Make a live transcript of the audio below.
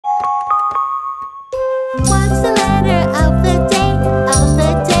What's the letter of the day, of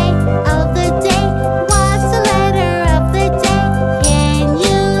the day, of the day? What's the letter of the day? Can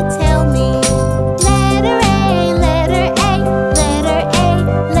you tell me? Letter A, letter A, letter A,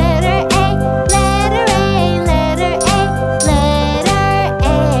 letter A, letter A, letter A, letter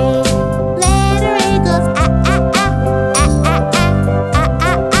A. Letter A goes ah ah ah, ah ah ah, ah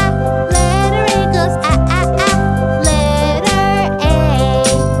ah ah. Letter A goes ah ah ah, letter A.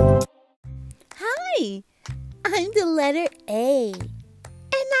 Hi, I'm the letter A.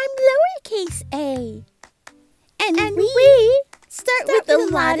 And I'm lowercase a. And we start with a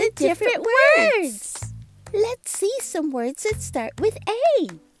lot of different words. Let's see some words that start with A.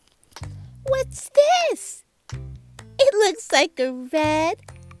 What's this? It looks like a red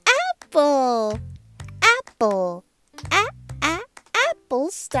apple. Apple. Apple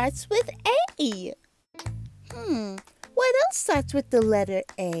starts with A. What else starts with the letter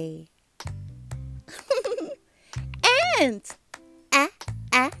A? Ant.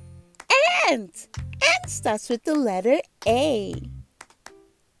 Ant. Ant starts with the letter A.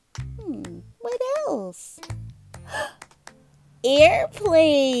 What else?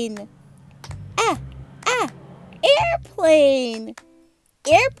 Airplane. Airplane.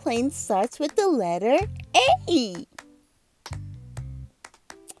 Airplane starts with the letter A.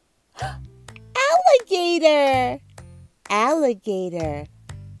 Alligator. Alligator.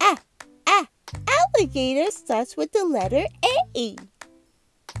 Alligator starts with the letter A.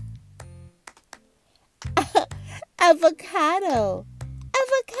 Avocado.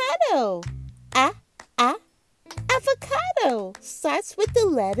 Avocado. Avocado starts with the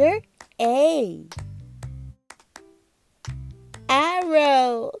letter A.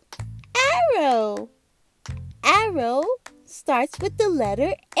 Arrow. Arrow. Arrow starts with the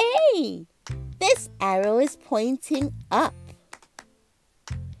letter A. This arrow is pointing up.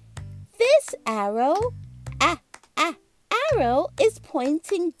 This arrow, arrow is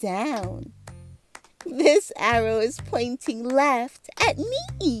pointing down. This arrow is pointing left at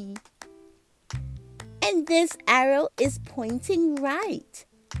me. And this arrow is pointing right.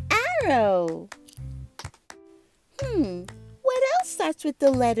 Arrow. What else starts with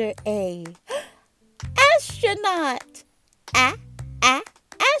the letter A? Astronaut.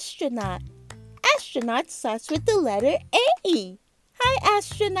 Astronaut. Astronaut starts with the letter A. Hi,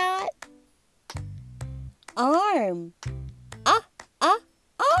 astronaut. Arm.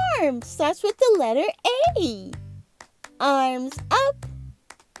 Arm starts with the letter A. Arms up.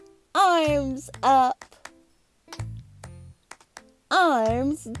 Arms up.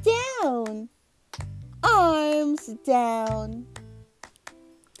 Arms down. Arms down.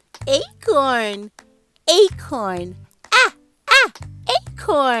 Acorn. Acorn.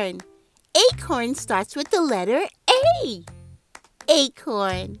 Acorn. Acorn starts with the letter A.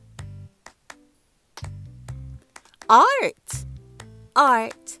 Acorn. Art.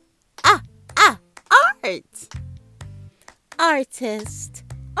 Art. Art. Artist.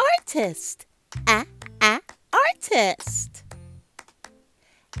 Artist. Artist.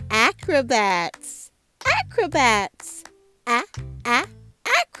 Acrobats. Acrobats.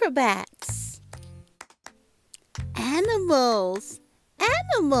 Acrobats. Animals.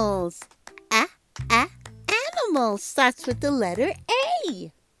 Animals. Animals starts with the letter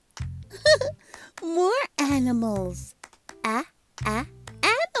A. More animals.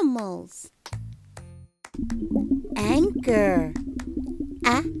 Animals. Anchor.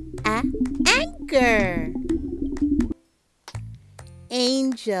 Anchor.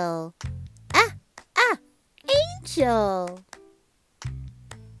 Angel. Angel.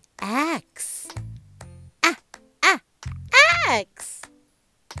 Axe. Axe.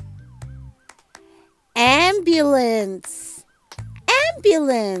 Ambulance.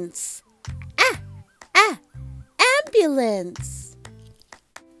 Ambulance. Ambulance.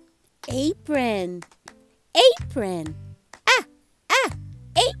 Apron. Apron.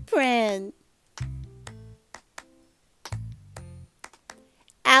 Apron.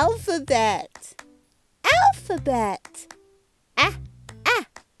 Alphabet. Alphabet.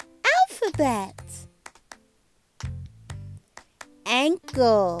 Alphabet.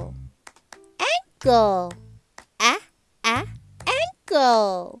 Ankle. Ankle.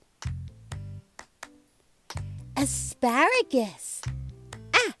 Ankle. Asparagus.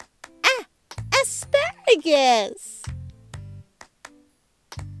 Asparagus.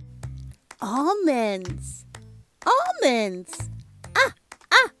 Almonds. Almonds.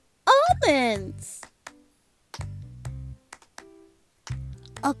 Almonds.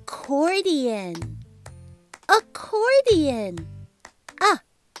 Accordion. Accordion.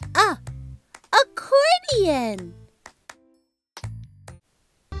 Accordion.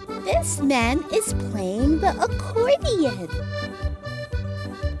 This man is playing the accordion.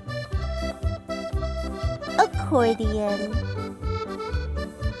 Accordion.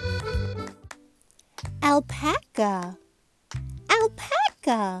 Alpaca.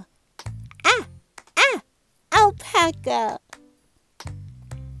 Alpaca. Alpaca.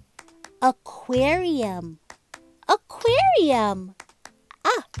 Aquarium. Aquarium.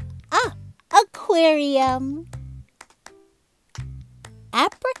 Aquarium.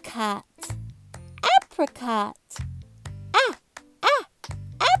 Apricot. Apricot.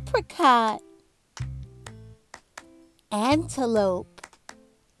 Apricot. Antelope.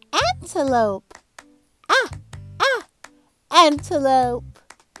 Antelope. Antelope.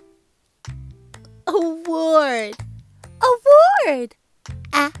 Award. Award.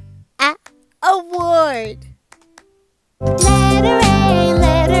 Award. Letter A,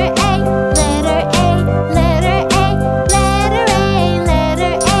 letter A, letter A, letter A, letter A,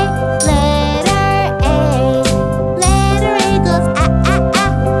 letter A, letter A. Letter A goes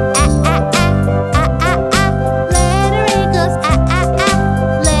letter A goes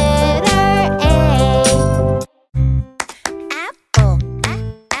letter A. Apple,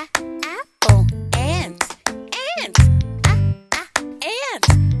 apple. Ant, ant.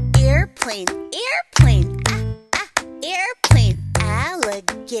 Airplane, airplane. Airplane.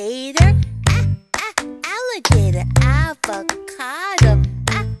 Alligator, alligator. Avocado,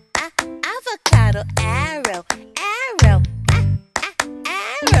 avocado. Arrow, arrow.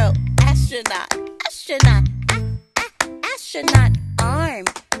 Arrow. Astronaut, astronaut. Astronaut. Arm,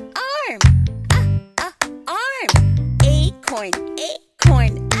 arm. Arm. Acorn,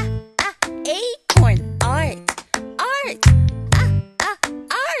 acorn. Acorn. Art, art.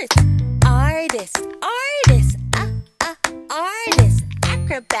 Art. Artist, artist. Artist.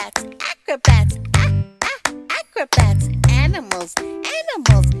 Acrobats, acrobats. Acrobats. Animals,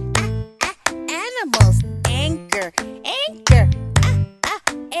 animals. Animals. Anchor, anchor.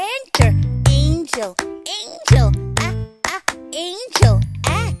 Anchor. Angel, angel. Angel.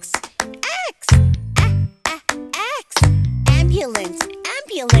 Axe, axe. Axe. Ambulance,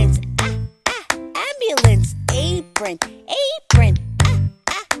 ambulance. Ambulance. Apron, apron.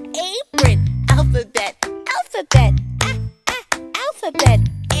 Apron. Alphabet, alphabet. Alphabet.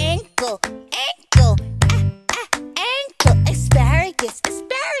 Ankle, ankle. Ankle. Asparagus,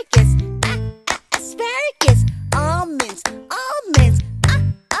 asparagus. Asparagus. Almonds, almonds.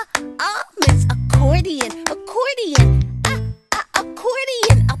 Almonds. Accordion, accordion.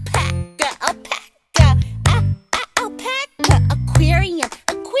 Accordion. Alpaca, alpaca. Alpaca. Aquarium,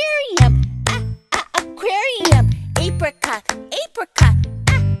 aquarium. Aquarium. Apricot, apricot.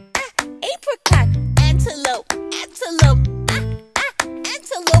 Apricot. Antelope, antelope.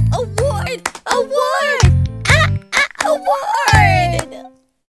 Antelope. Award, award. Award.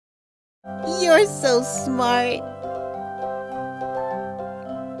 You're so smart.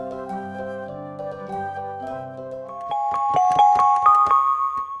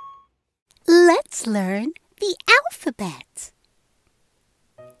 Let's learn the alphabet.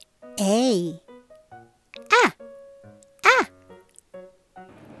 A.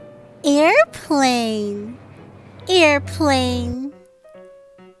 Airplane, airplane.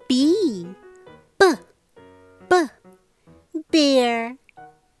 B. Bear,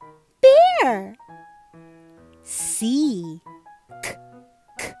 bear. C.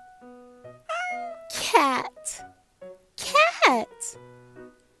 Cat, cat.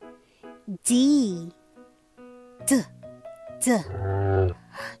 D.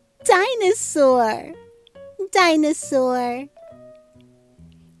 Dinosaur, dinosaur.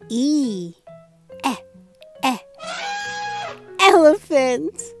 E.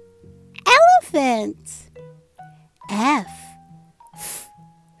 Elephant, elephant. F.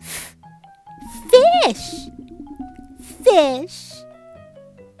 Fish, fish.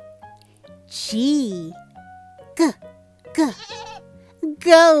 G. Goat,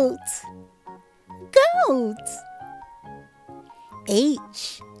 goat.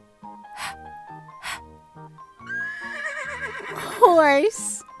 H.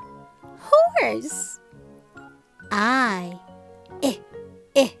 Horse, horse. I.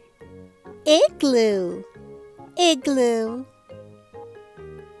 Igloo, igloo.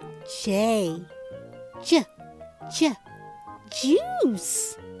 J.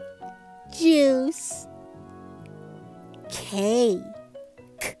 Juice, juice. K.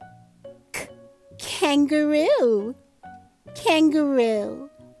 Kangaroo, kangaroo.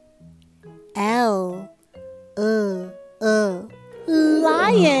 L.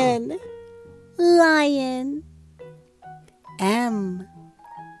 Lion, lion. M.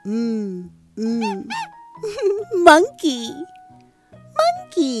 Monkey,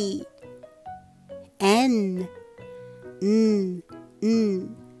 monkey. N,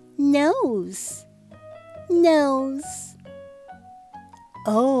 nose, nose.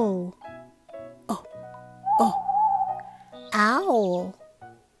 O, owl,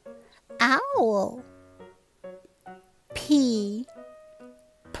 owl. P,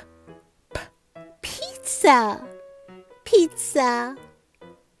 pizza, pizza.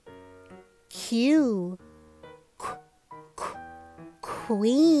 Q,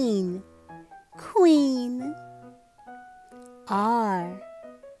 queen, queen. R,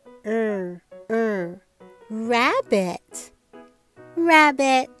 rabbit,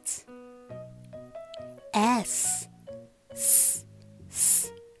 rabbit. S,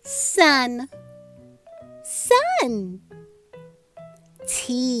 sun, sun.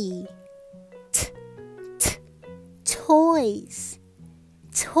 T, toys,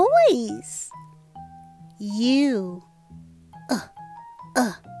 toys. U,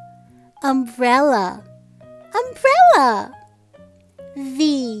 umbrella, umbrella.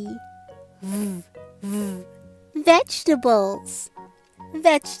 V, vegetables,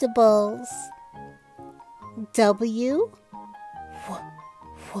 vegetables. W,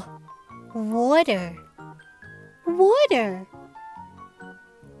 water, water.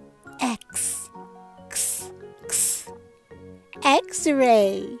 X,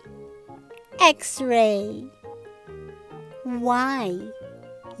 X-ray, X-ray. Y,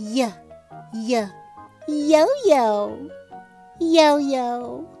 yo-yo,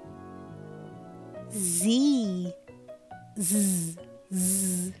 yo-yo. Z,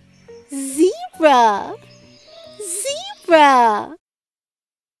 zebra, zebra.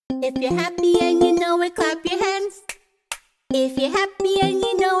 If you're happy and you know it, clap your hands. If you're happy and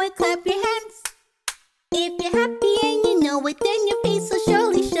you know it, clap your hands. If you're happy and you know it, then your face will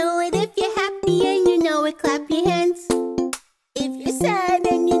surely show it. If you're happy and you know it, clap your hands. If you're sad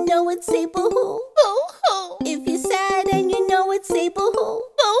and you know it, say boo-hoo, boo-hoo. If you're sad and you know it, say boo-hoo,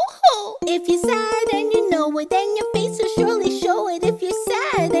 boo-hoo. If you're sad and you know it, then your face will surely show it. If you're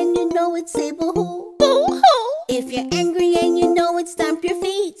sad and you know it, say boo-hoo, boo-hoo. If you're angry and you know it, stomp your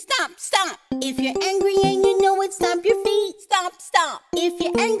feet, stomp, stomp. If you're angry and you know it, stomp your feet, stomp, stomp. If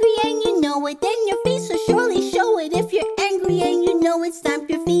you're angry and you know it, then your face will surely show it. If you're angry and you know it, stomp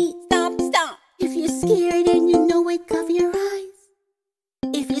your feet, stomp, stomp. If you're scared and you know it, cover your eyes.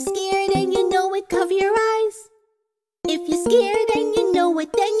 If you're scared and you know it, cover your eyes. If you're scared and you know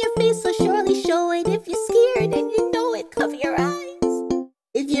it, then your face will surely show it. If you're scared and you know it, cover your eyes.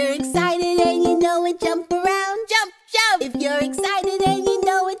 If you're excited and you know it, jump around, jump, jump. If you're excited and you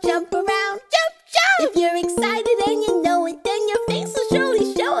know it, jump around, jump, jump. If you're excited and you know it, then your face will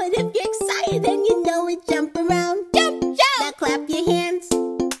surely show it. If you're excited and you know it, jump around, jump, jump. Now clap your hands,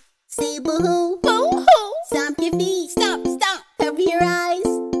 say boo-hoo, boo-hoo. Stomp your feet, stomp, stomp. Cover your eyes,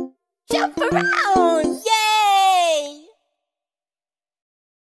 jump around, yay!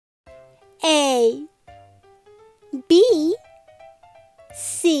 A, B,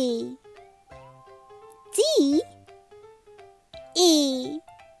 C, D, E,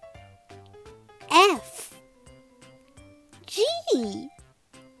 F, G,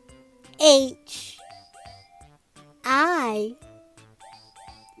 H, I,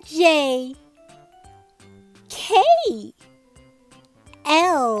 J, K,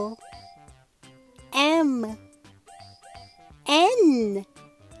 L, M, N,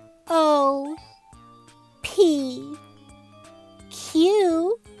 O, P,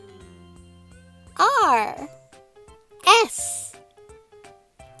 Q, R, S,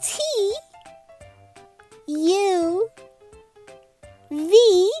 T, U,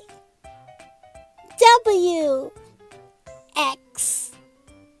 V, W, X,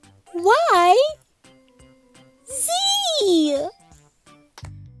 Y, Z.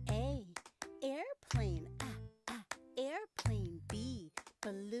 A, airplane, airplane. B,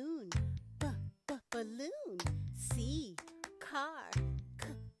 balloon, balloon. C, car,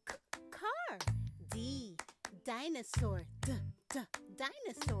 car. D, dinosaur,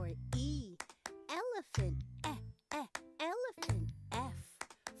 dinosaur. E, elephant, elephant. F,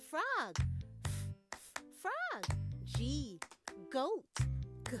 frog, frog. G, goat,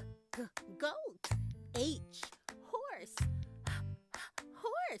 goat. H, horse,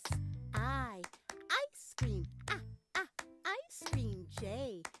 horse. I, ice cream, ice cream.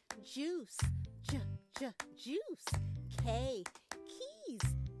 J, juice, juice. K, keys,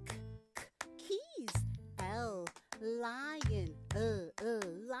 keys. L, lion,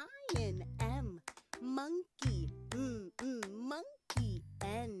 lion. M, monkey, monkey.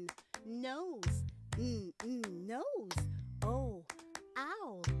 N, nose, nose. O,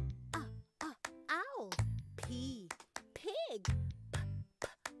 owl, owl. P, pig,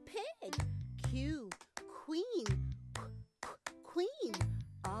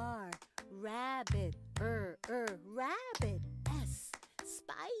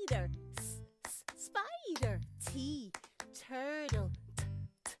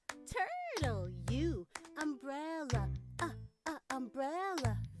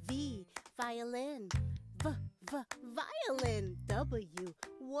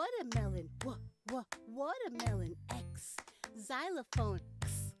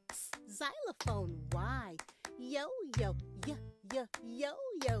 Xylophone, Y. Yo, yo, yo, yo, yo,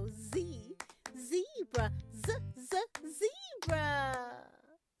 yo, Z. Zebra, zebra.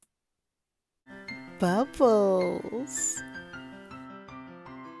 Bubbles.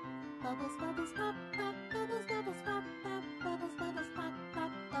 Bubbles, bubbles, pop, pop, bubbles, bubbles, pop, pop, bubbles, bubbles, pop,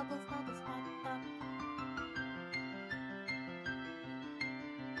 pop, bubbles, bubbles, pop, pop.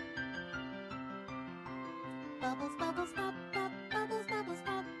 Bubbles, bubbles, pop, pop, bubbles, bubbles,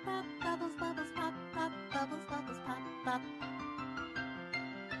 pop, pop, bubbles, bubbles, pop, pop, bubbles, bubbles, pop, pop.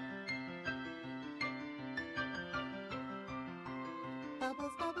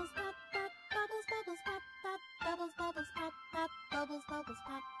 Bubbles, bubbles, pop, pop, bubbles, bubbles, pop, pop, bubbles, bubbles, pop, pop, bubbles, bubbles,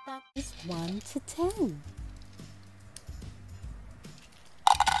 pop, pop. Is 1 to 10.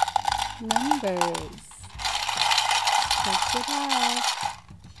 Numbers. Check it out.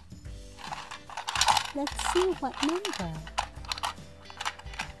 Let's see what number.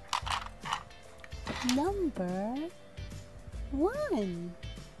 Number 1.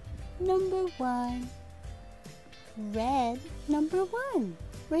 Number 1. Red number 1.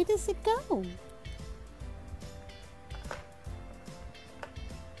 Where does it go?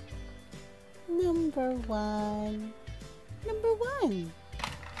 Number 1. Number 1.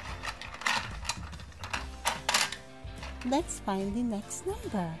 Let's find the next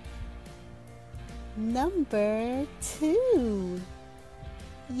number. Number 2.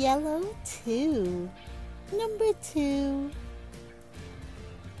 Yellow 2. Number 2.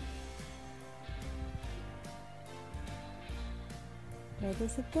 Where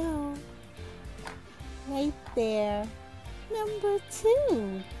does it go? Right there. Number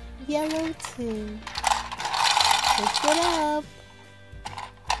 2. Yellow 2. Pick it up.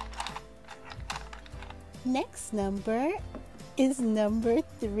 Next number is number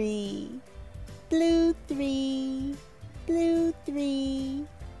 3. Blue 3. Blue 3.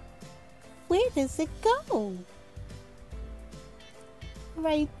 Where does it go?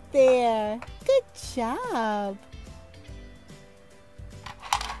 Right there. Good job.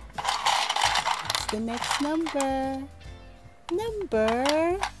 What's the next number?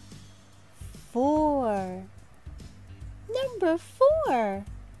 Number 4. Number 4.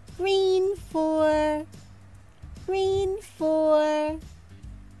 Green 4. Green 4.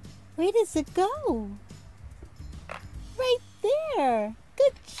 Where does it go? Right there.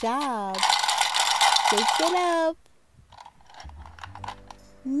 Good job. Pick it up.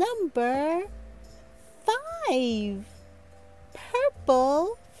 Number 5.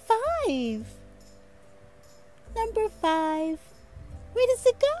 Purple 5. Number 5. Where does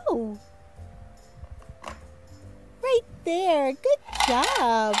it go? Right there. Good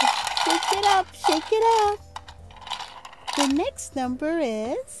job. Shake it up. Shake it up. The next number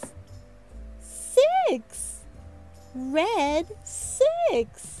is 6. Red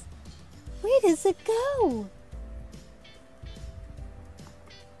 6. Where does it go?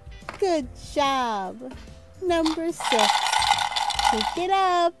 Good job. Number 6. Pick it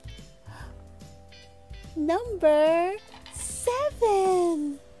up. Number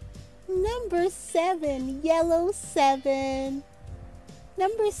 7. Number 7. Yellow 7.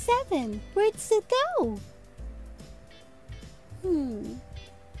 Number 7. Where does it go?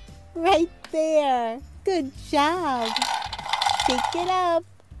 Right there. Good job. Shake it up.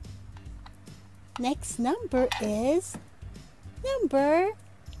 Next number is number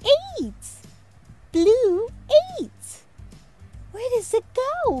 8. Blue 8. Where does it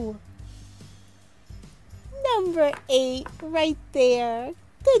go? Number 8 right there.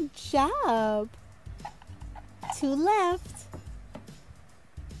 Good job. 2 left.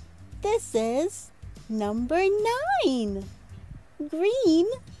 This is number 9. Green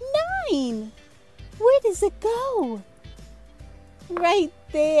 9. Where does it go? Right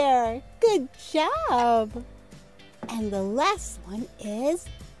there. Good job. And the last one is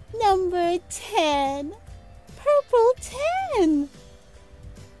number 10. Purple 10.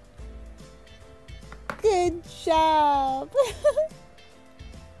 Good job.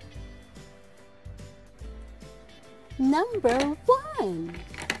 Number 1.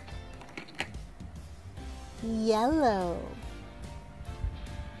 Yellow.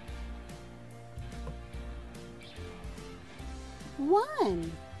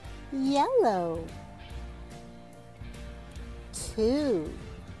 One. Yellow. 2.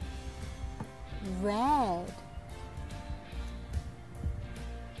 Red.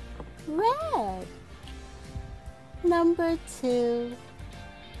 Red. Number 2.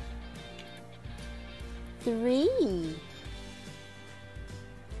 3.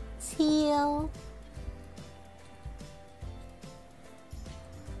 Teal.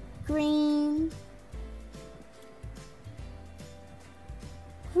 Green.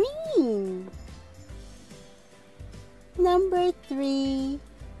 Green. Number 3.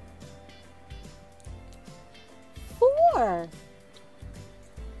 4.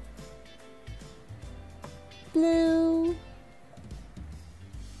 Blue,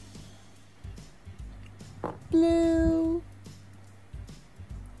 blue.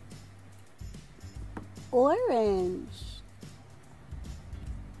 Orange,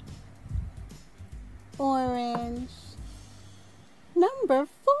 orange. Number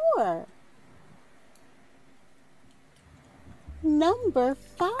 4. Number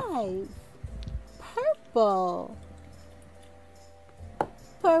 5. Purple,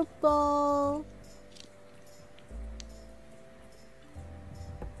 purple,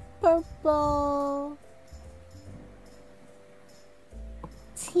 purple.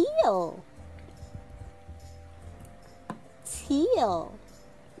 Teal, teal.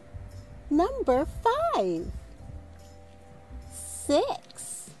 Number 5.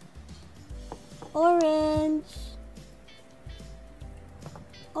 6. Orange,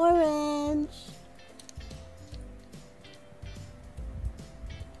 orange,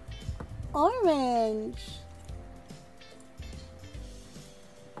 orange.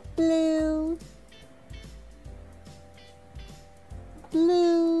 Blue,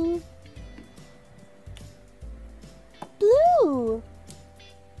 blue, blue.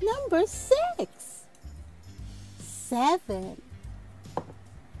 Number 6. 7.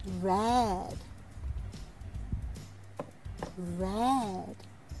 Red, red,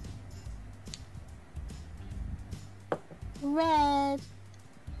 red,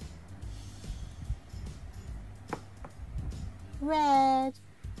 red,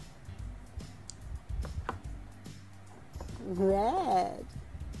 red,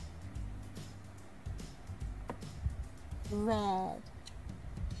 red.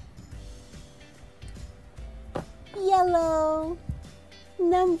 Yellow.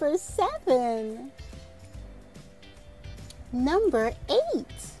 Number 7. Number 8.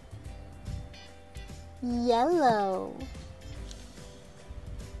 Yellow,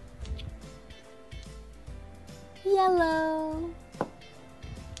 yellow,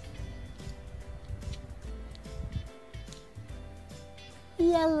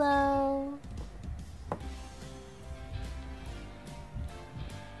 yellow.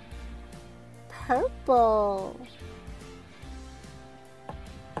 Purple,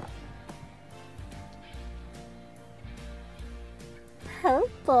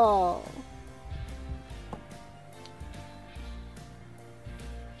 purple.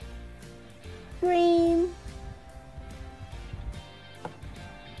 Green,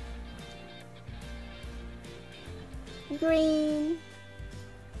 green,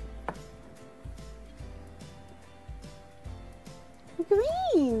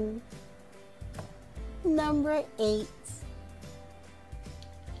 green. Number 8.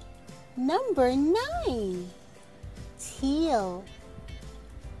 Number 9. Teal,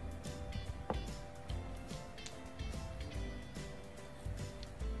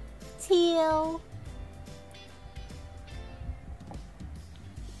 teal,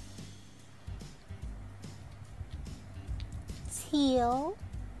 teal,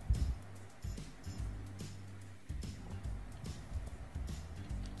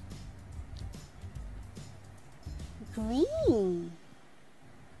 green,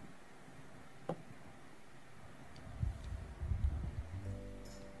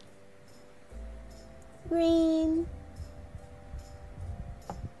 green,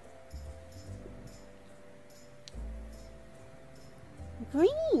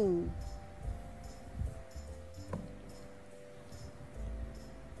 green.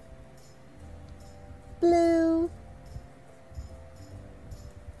 Blue,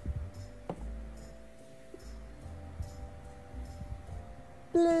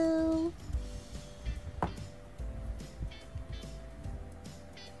 blue,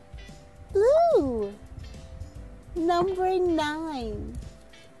 blue. Number 9.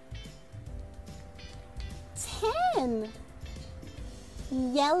 10.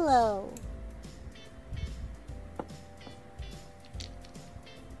 Yellow,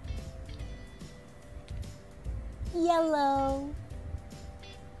 yellow,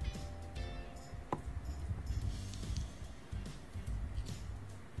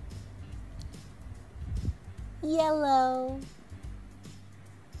 yellow.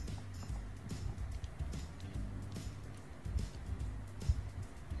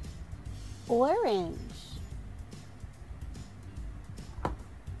 Orange,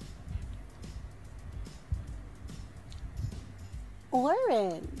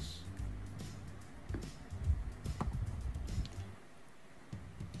 orange,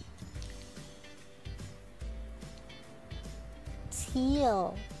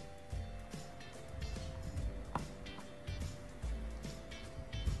 teal,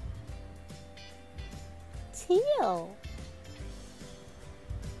 teal.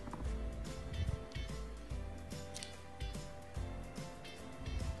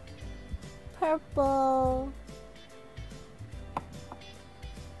 Purple.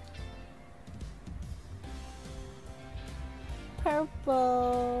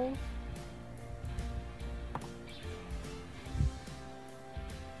 Purple.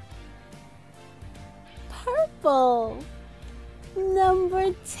 Purple.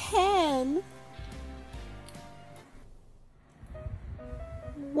 Number 10.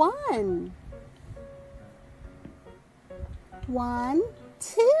 1. 1,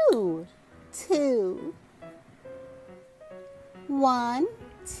 2. 2. 1,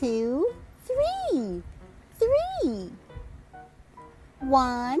 2, 3. 3.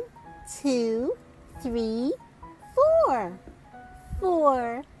 1, 2, 3, 4.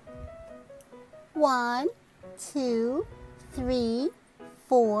 4. 1, 2, 3,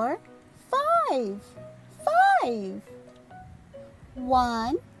 4, 5. 5.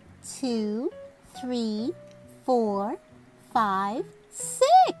 1, 2, 3, 4, 5,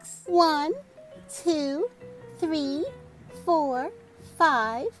 6. 1, 2, 3, 4,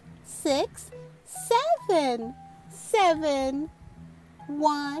 5, 6, 7. 7.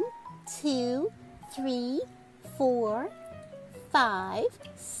 1, 2, 3, 4, 5,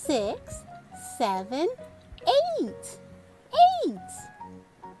 6, 7, 8. 8.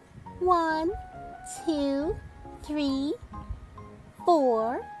 1, 2, 3,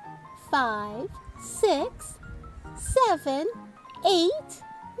 4, 5, 6, 7, 8,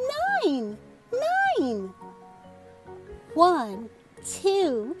 9. 9. 1,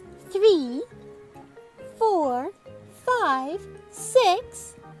 2, 3, 4, 5,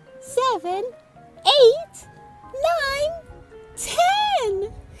 6, 7, 8, 9,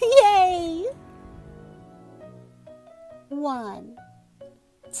 10. Yay! 1,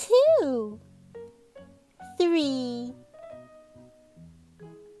 2, 3,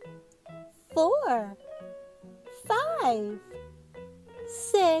 4, 5,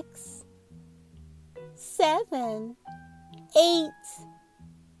 6, 7, 8,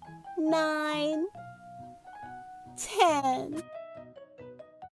 9, 10.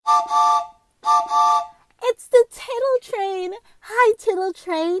 It's the Tittle Train. Hi, Tittle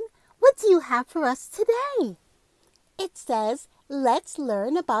Train. What do you have for us today? It says, let's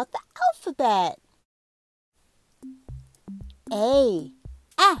learn about the alphabet. A,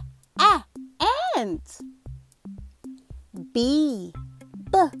 ant. B,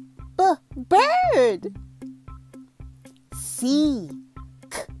 bird. C,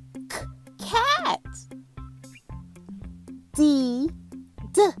 cat. D,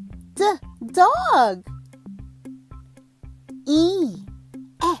 dog. E,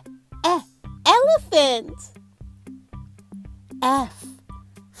 elephant. F,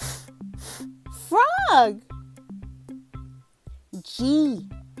 frog. G,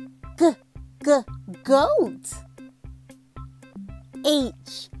 goat.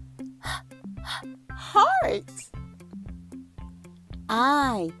 H, heart.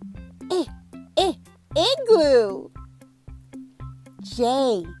 I, igloo.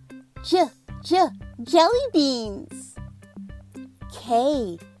 J, jelly beans.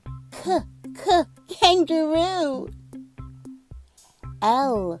 K, kangaroo.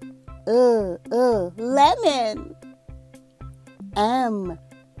 L, lemon. M,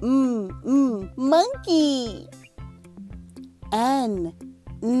 monkey. N,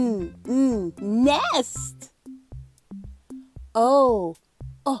 nest. O,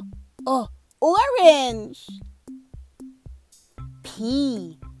 orange.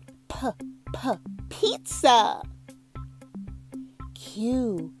 P, pizza.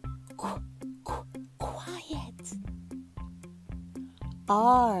 Q, quiet.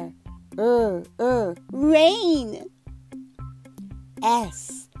 R, rain.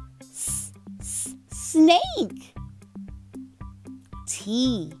 S, snake.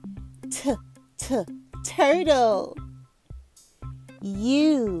 T, turtle.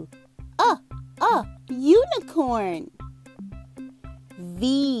 U, unicorn.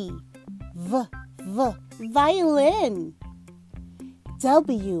 V, violin.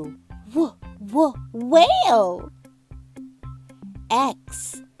 W, whale.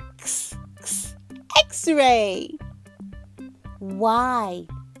 X, X-ray. Y,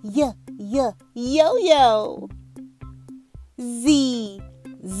 yo-yo. Z,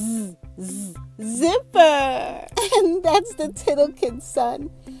 zipper. And that's the Tittlekins son.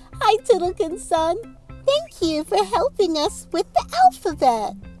 Hi, Tittlekins son. Thank you for helping us with the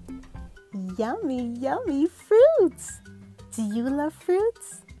alphabet. Yummy, yummy fruits. Do you love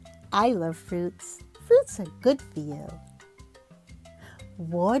fruits? I love fruits. Fruits are good for you.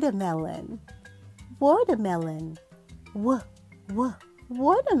 Watermelon. watermelon.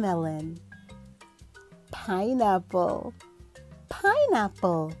 Watermelon. Pineapple.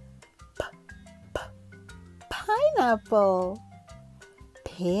 Pineapple. Pineapple.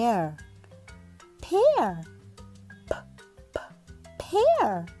 Pear. Pear.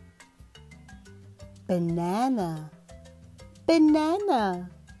 Banana.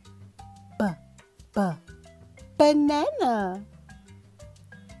 Banana.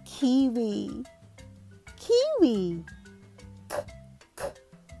 Kiwi.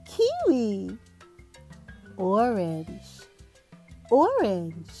 Kiwi. Orange.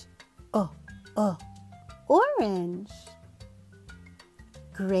 Orange.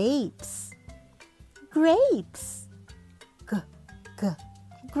 Grapes. Grapes.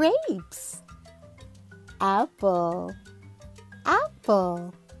 Apple.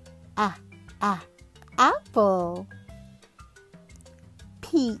 Apple.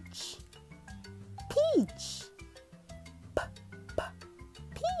 Peach. Peach.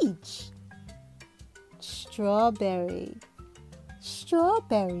 Strawberry.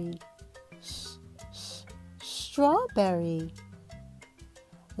 Strawberry.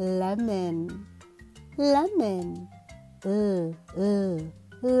 Lemon. Lemon.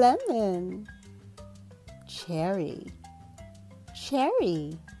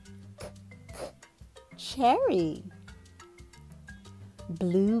 Cherry.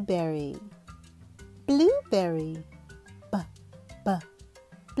 Blueberry.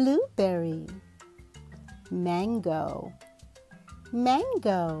 Blueberry. Mango.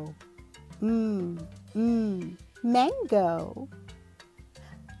 Mango.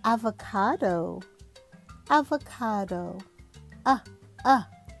 Avocado. Avocado.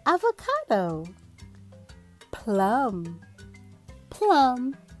 Plum.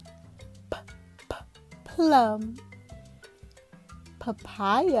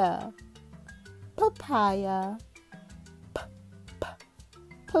 Papaya.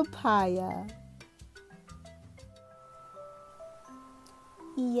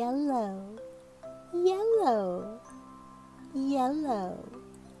 Yellow.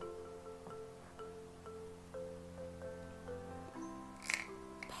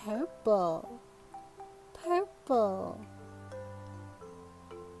 Purple.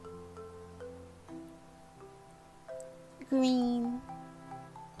 Green.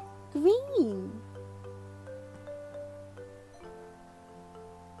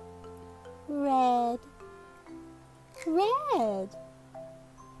 Red.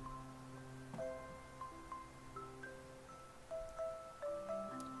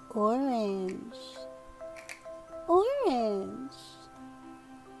 Orange.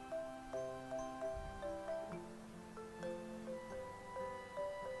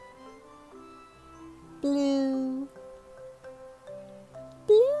 Blue.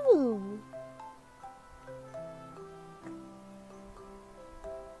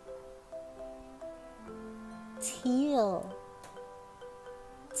 Teal.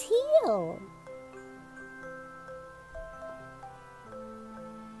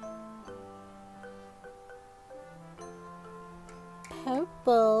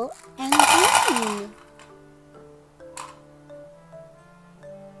 Purple and green.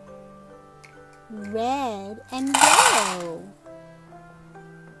 Red and yellow.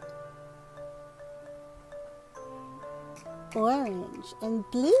 Orange and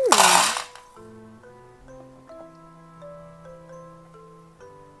blue.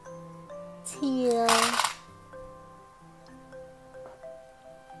 Teal.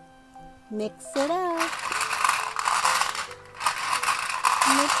 Mix it up.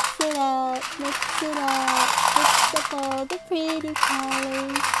 Mix up all the pretty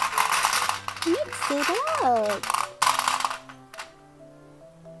colors. Mix it up.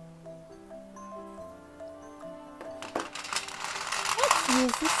 Let's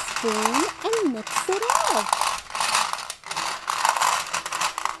use a spoon and mix it up.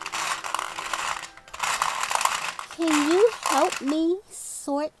 Can you help me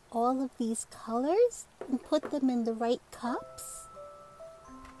sort all of these colors and put them in the right cups?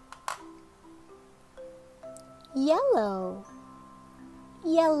 Yellow.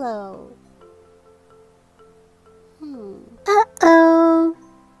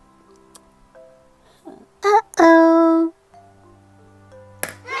 Uh-oh.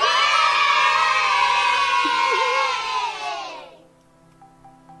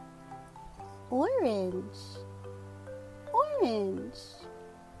 Orange.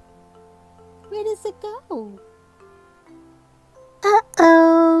 Where does it go?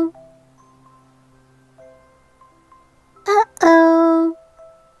 Uh-oh.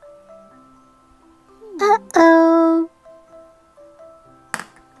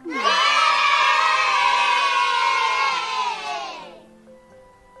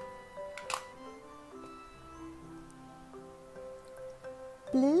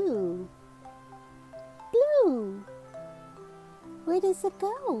 Blue. Blue. Where does it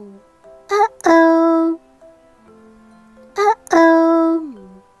go? Uh-oh. Uh-oh.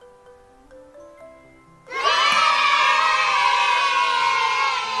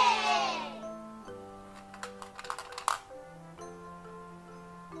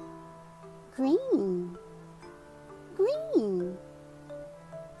 Green. Green.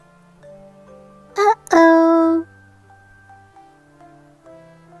 Uh-oh.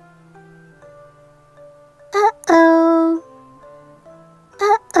 Uh-oh.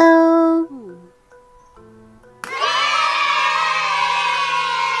 Uh-oh.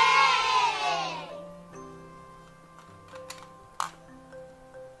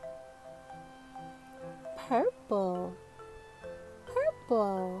 Purple.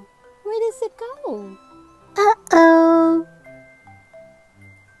 Purple. Where does it go? Uh-oh.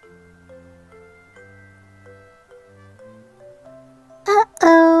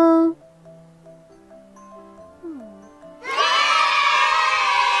 Uh-oh.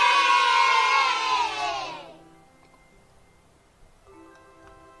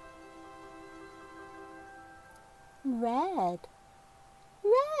 Red.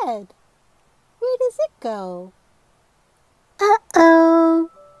 Red. Where does it go? Uh-oh.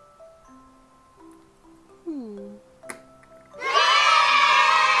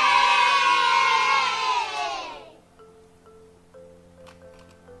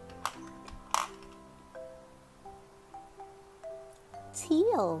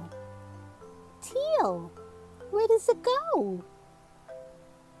 Teal. Teal. Where does it go?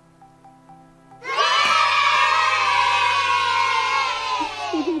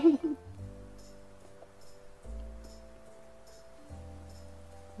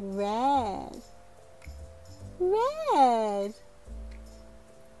 Red. Red.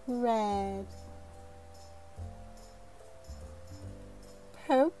 Red.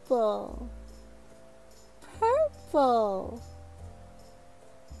 Purple. Purple.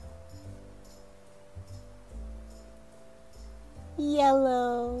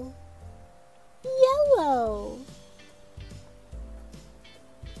 Yellow. Yellow.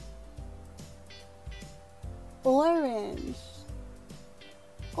 Orange.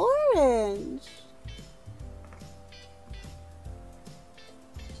 Orange.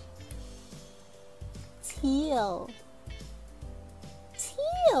 Teal.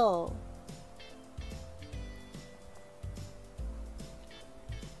 Teal.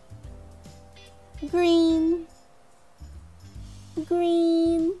 Green.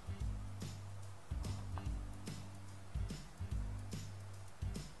 Green.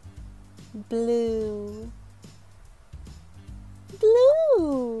 Blue.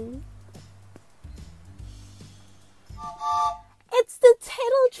 Blue. It's the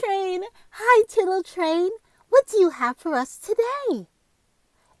Tittle Train. Hi, Tittle Train. What do you have for us today?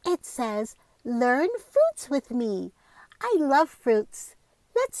 It says, learn fruits with me. I love fruits.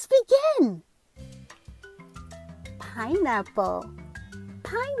 Let's begin. Pineapple.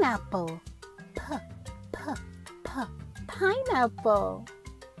 Pineapple. Pineapple.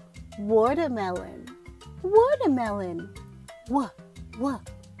 Watermelon. Watermelon.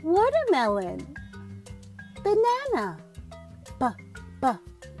 Watermelon. Banana.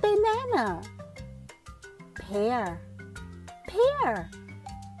 Banana. Pear. Pear.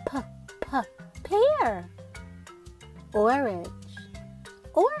 Pear. Orange.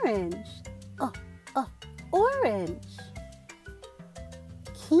 Orange. Orange.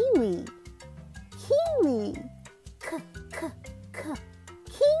 Kiwi. Kiwi.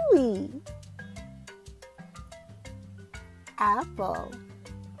 Kiwi. Apple.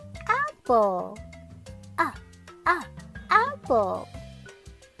 Apple. Apple.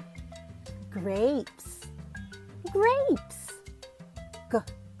 Grapes. Grapes.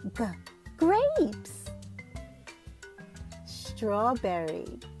 Grapes. Strawberry.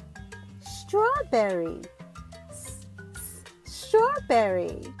 Strawberry.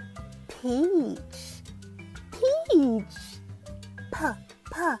 Strawberry. Peach. Peach.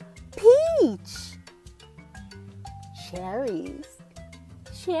 Peach. Cherries.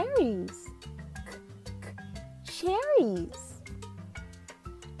 Cherries. Cherries.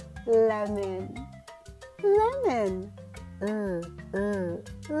 Lemon. Lemon.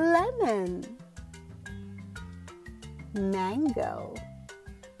 Lemon. Mango.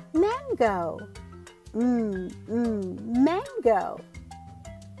 Mango. Mango.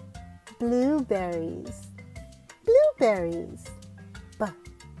 Blueberries. Blueberries.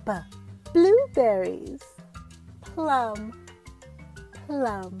 Blueberries. Plum.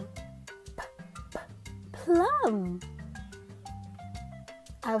 Plum. Plum.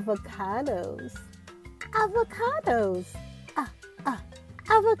 Avocados. Avocados.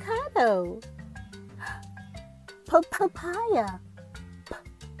 avocado. Papaya.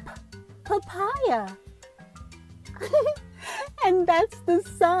 Papaya. And that's the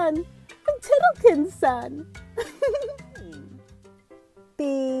sun, Tittlekins' son.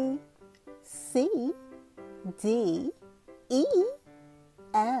 B, C, D, E,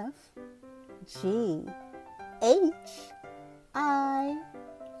 F, G, H, I,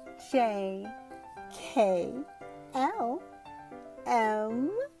 J, K, L,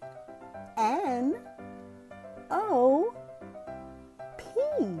 M, N, O, P,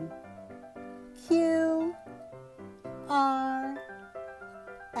 Q, R,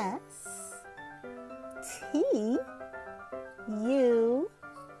 S, T, U,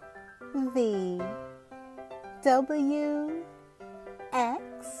 V, W,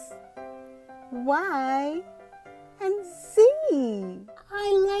 X, Y, and Z.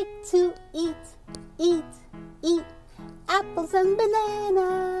 I like to eat apples and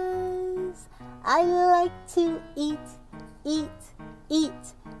bananas. I like to eat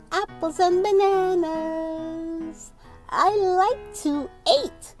apples and bananas. I like to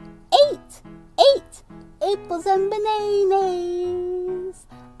eat apples and bananas.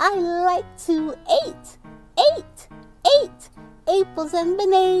 I like to eat apples and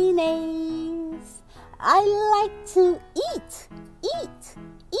bananas. I like to eat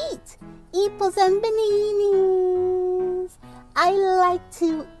apples and bananas. I like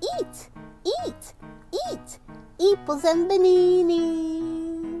to eat apples and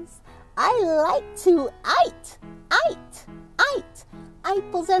bananas. I like to eat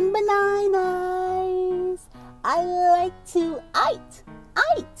apples and bananas. I like to eat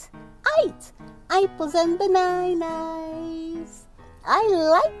apples and bananas. I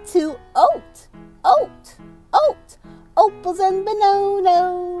like to oat apples and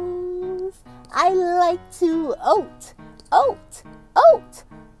bananas. I like to oat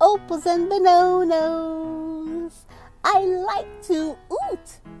apples and bananas. I like to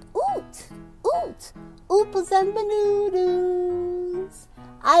oot apples and bananas.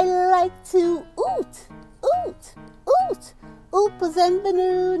 I like to oot apples and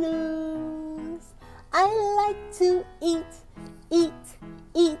bananas. I like to eat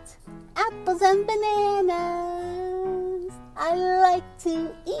apples and bananas. I like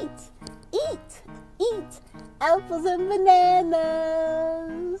to eat apples and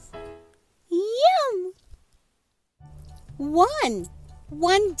bananas. Yum! One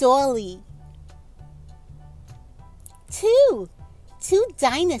dolly. Two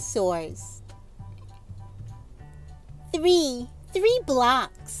dinosaurs. Three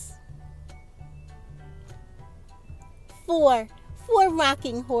blocks. Four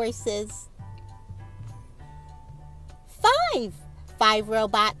rocking horses. Five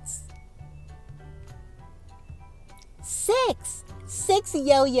robots. Six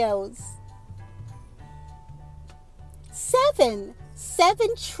yo-yos. Seven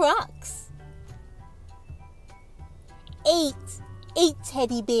trucks. Eight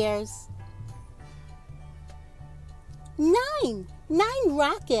teddy bears. Nine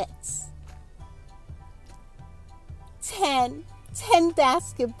rockets. 10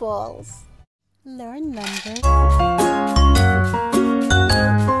 basketballs. Learn numbers.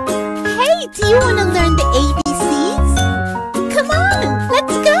 Hey, do you want to learn the ABCs? Come on,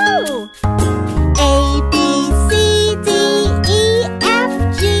 let's go! A, B, C, D, E, F,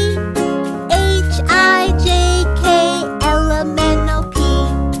 G, H, I, J, K, L, M, N, O, P,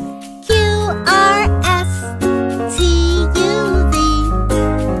 Q, R, S, T, U, V,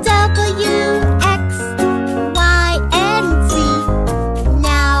 W, X, Y, and Z.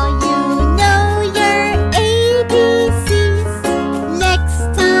 Now you know your ABCs. Next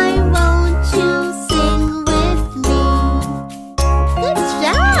time, won't you sing with me? Good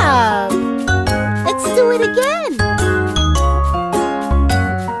job! Let's do it again.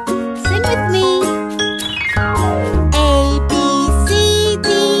 Sing with me. A, B, C, D,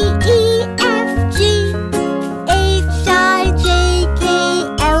 E, F, G, H, I, J, K,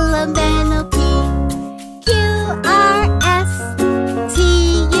 L, M, N, O, P, Q, R, S, T,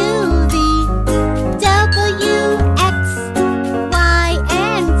 U, V, W, X, Y,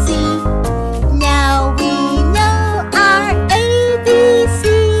 and Z. Now we know our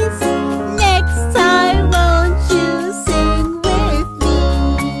ABCs. Next time, won't you sing with me?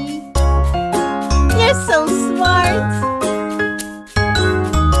 You're so smart.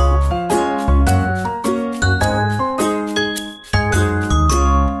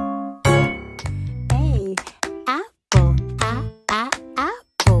 A, apple,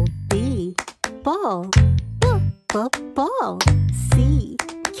 apple. B, ball, ball. C,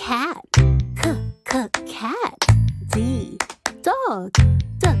 cat, cat. D, dog,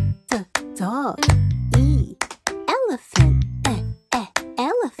 Dog. E, elephant.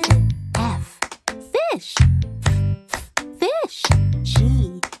 Elephant. F, fish. Fish.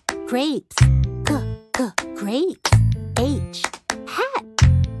 G, grapes. Grapes. H, hat.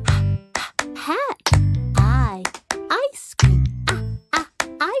 Hat. I, ice cream.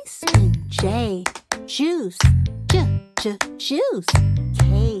 Ice cream. J, juice. Juice.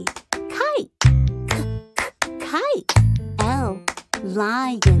 K, kite. Kite. L,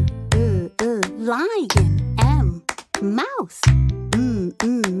 lion. Lion. M, mouse.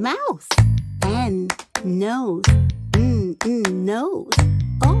 Mouse. N, nose. Nose.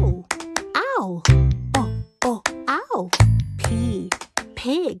 O, owl. Owl. P,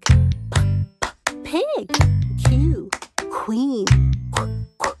 pig. Pig. Q, queen.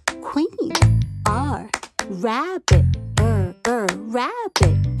 Queen. R, rabbit.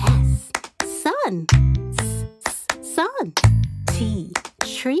 Rabbit. S, sun. Sun. T,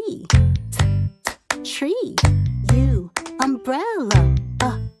 tree. Tree. U, umbrella.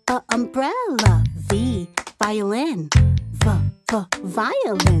 Umbrella. V, violin.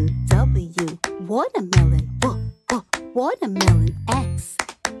 Violin. W, watermelon. Watermelon. X,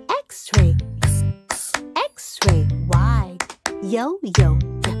 x-ray. X-ray. Y, yo-yo.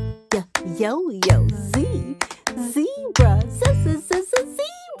 Yo-yo. Z, zebra. Zebra.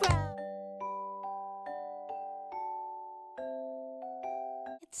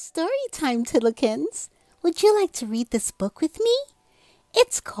 It's story time, Tittlekins. Would you like to read this book with me?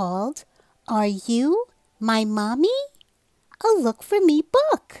 It's called Are You My Mommy? A Look for Me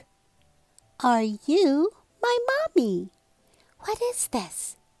book. Are you my mommy? What is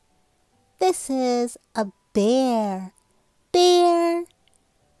this? This is a bear. Bear.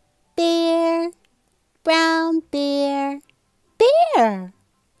 Brown bear. Bear.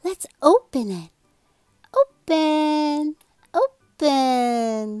 Let's open it. Open.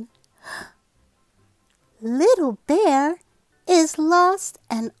 Little bear is lost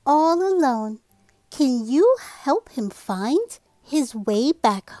and all alone. Can you help him find his way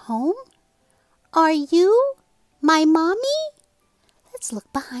back home? Are you my mommy? Let's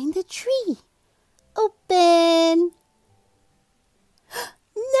look behind the tree. Open.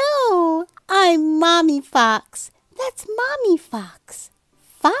 No, I'm Mommy Fox. That's Mommy Fox.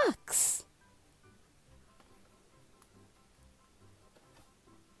 Fox.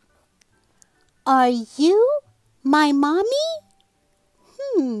 Are you my mommy?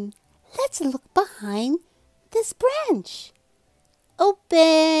 Let's look behind this branch.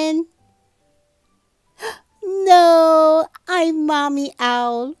 Open. No, I'm Mommy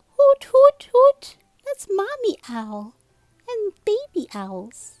Owl. Hoot, hoot, hoot. That's Mommy Owl and baby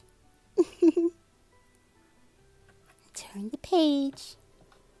owls. Turn the page.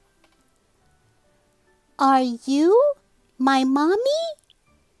 Are you my mommy?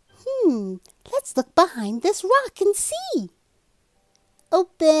 Let's look behind this rock and see.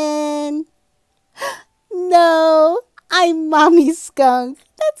 Open. No, I'm Mommy Skunk.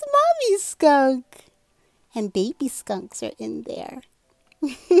 That's Mommy Skunk. And baby skunks are in there.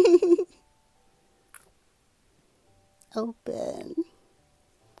 Open.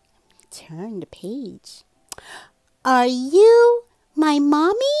 Turn the page. Are you my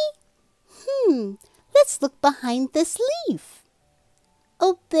mommy? Let's look behind this leaf.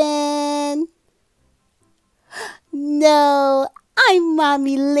 Open. No, I'm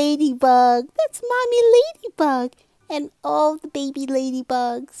Mommy Ladybug. That's Mommy Ladybug and all the baby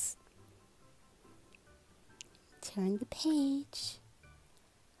ladybugs. Turn the page.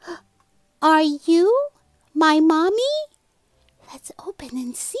 Are you my mommy? Let's open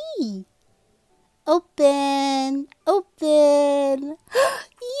and see. Open.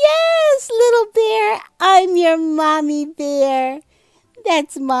 Yes, little bear, I'm your mommy bear.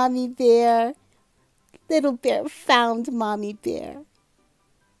 That's Mommy Bear. Little bear found Mommy Bear.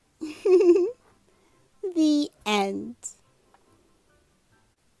 The end.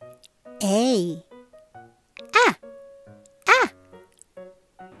 A.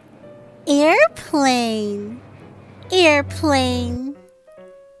 Airplane.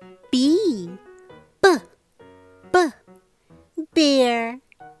 B. Bear.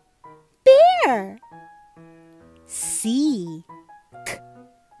 C.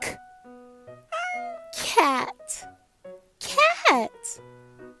 Cat.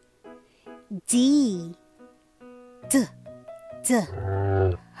 D.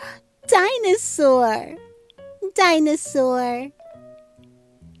 Dinosaur.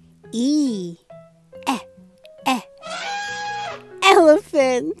 E.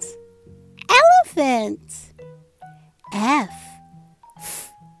 Elephant. F.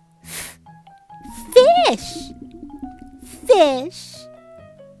 Fish.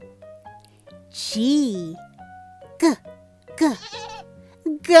 G, G, G,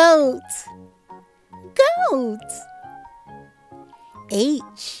 goat, goat.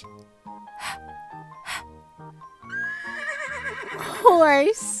 H,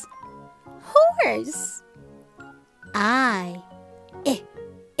 horse, horse. I,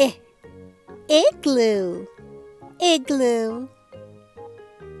 igloo, igloo.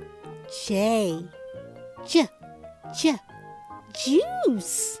 J,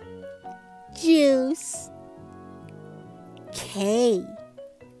 juice, juice. K,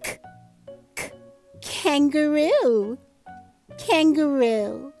 kangaroo,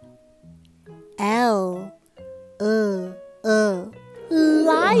 kangaroo. L,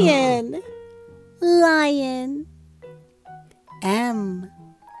 lion, lion. M,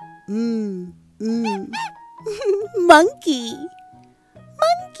 monkey,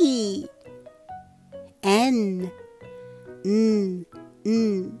 monkey. N,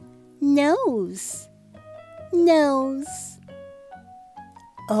 nose, nose.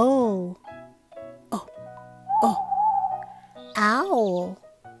 O, owl,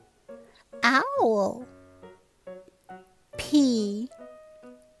 owl. P,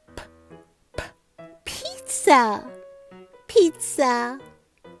 pizza, pizza.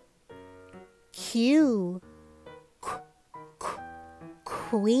 Q,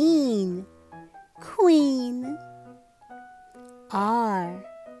 queen, queen. R,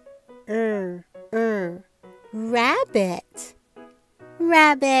 rabbit,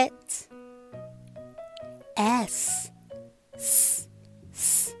 rabbit. S,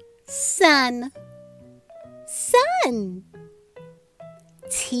 sun, sun.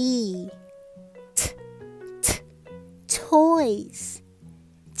 T, toys,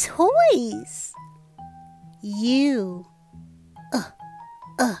 toys. U,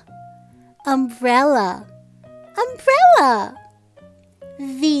 umbrella, umbrella.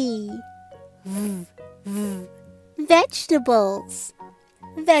 V, vegetables,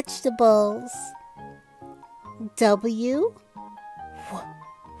 vegetables. W,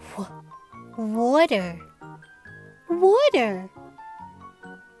 water, water.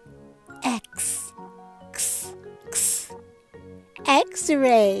 X,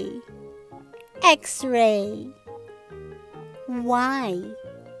 X-ray, X-ray. Y,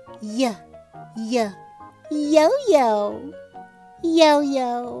 yo-yo,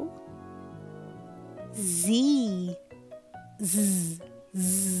 yo-yo. Z,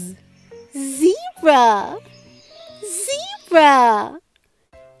 zebra, zebra.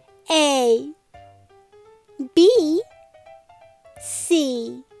 A, B,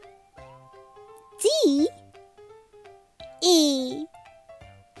 C, D, E,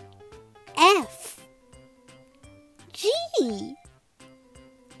 F, G,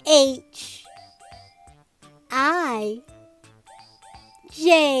 H, I,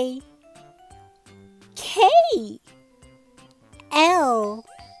 J, K, L,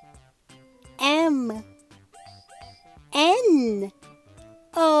 M, N,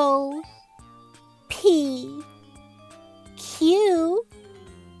 O, P, Q,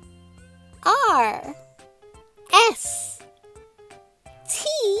 R, S, T,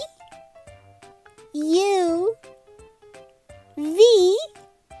 U, V,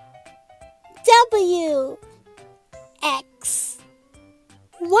 W, X,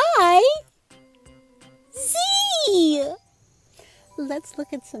 Y, Z. Let's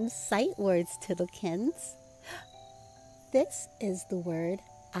look at some sight words, Tittlekins. This is the word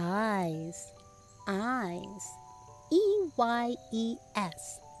eyes. Eyes.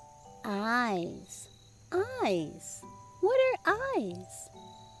 E-Y-E-S. Eyes. Eyes. What are eyes?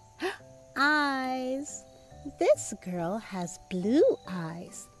 Eyes. This girl has blue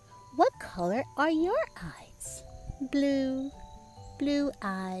eyes. What color are your eyes? Blue. Blue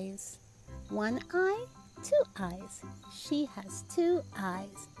eyes. One eye, two eyes. She has two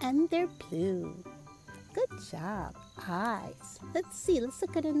eyes and they're blue. Good job. Eyes. Let's see. Let's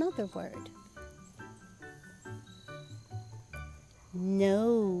look at another word.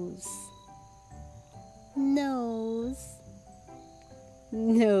 Nose. Nose.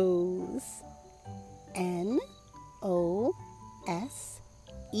 Nose. N-O-S-E.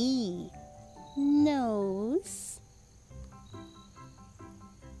 Nose.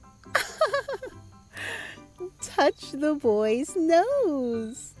 Touch the boy's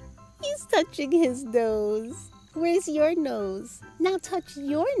nose. He's touching his nose. Where's your nose? Now touch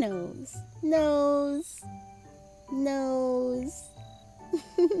your nose. Nose. Nose.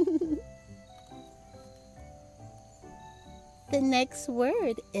 The next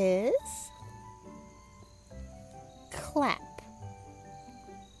word is clap.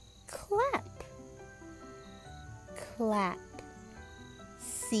 Clap. Clap.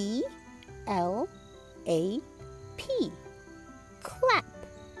 C-L-A-P. Clap.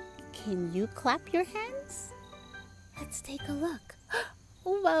 Can you clap your hands? Let's take a look.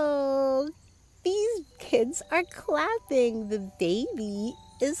 Whoa! These kids are clapping. The baby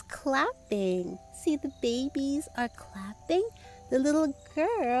is clapping. See, the babies are clapping. The little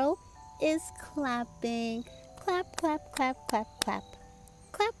girl is clapping. Clap, clap, clap, clap, clap.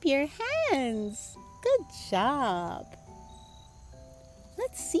 Clap your hands. Good job.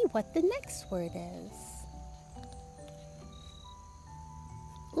 Let's see what the next word is.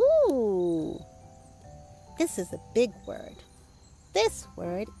 Ooh, this is a big word. This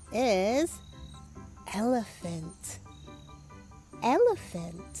word is elephant.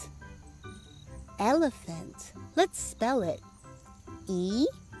 Elephant. Elephant. Let's spell it.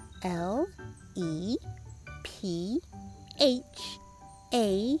 E-L-E-P-H-A-N-T.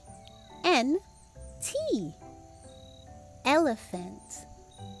 Elephant.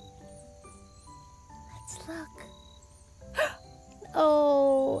 Let's look.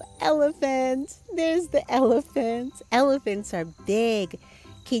 Oh, elephant. There's the elephant. Elephants are big.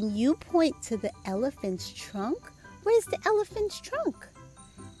 Can you point to the elephant's trunk? Where's the elephant's trunk?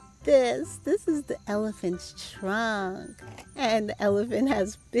 This is the elephant's trunk. And the elephant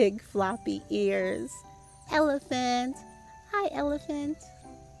has big floppy ears. Elephant. Hi, elephant.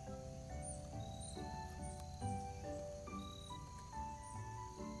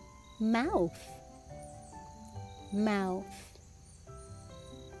 Mouth. Mouth.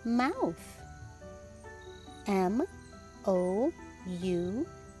 Mouth. M-O-U-T-H.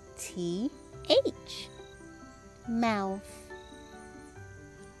 Mouth.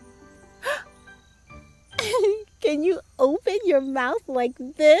 Can you open your mouth like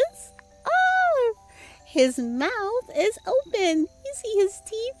this? Oh, his mouth is open. You see his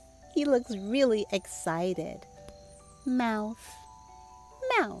teeth? He looks really excited. Mouth.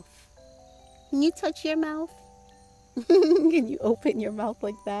 Mouth. Can you touch your mouth? Can you open your mouth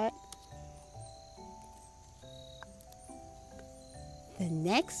like that? The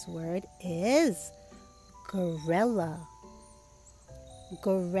next word is gorilla.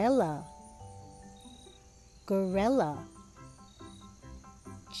 Gorilla. Gorilla.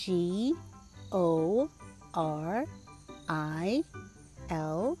 G-O-R-I-L-L-A.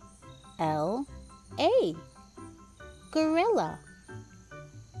 Gorilla.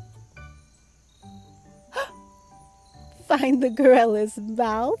 Find the gorilla's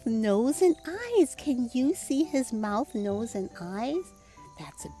mouth, nose, and eyes. Can you see his mouth, nose, and eyes?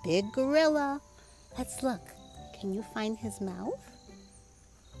 That's a big gorilla. Let's look. Can you find his mouth?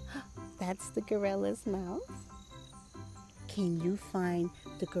 That's the gorilla's mouth. Can you find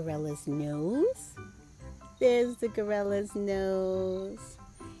the gorilla's nose? There's the gorilla's nose.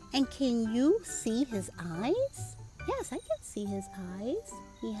 And can you see his eyes? Yes, I can see his eyes.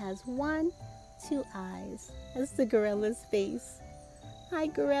 He has 1, 2 eyes. That's the gorilla's face. Hi,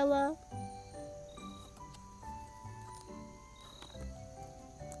 gorilla.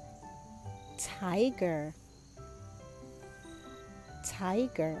 Tiger.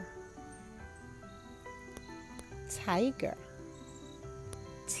 Tiger. Tiger.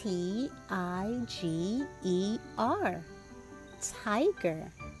 T-I-G-E-R.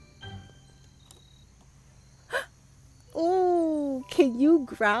 Tiger. Oh, can you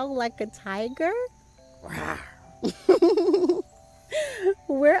growl like a tiger?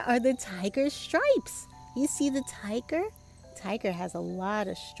 Where are the tiger's stripes? You see the tiger? Tiger has a lot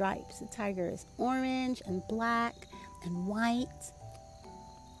of stripes. The tiger is orange and black and white.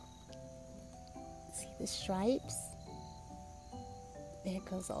 See the stripes? There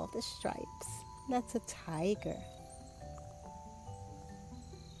goes all the stripes. That's a tiger.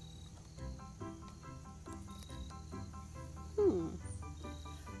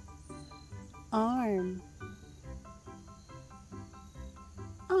 Arm.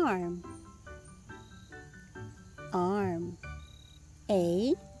 Arm. Arm.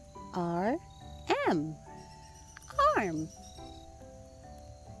 A-R-M. Arm.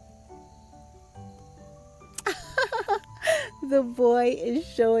 The boy is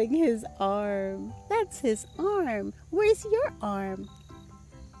showing his arm. That's his arm. Where's your arm?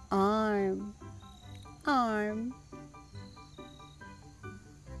 Arm. Arm.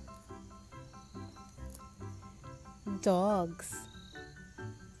 Dogs.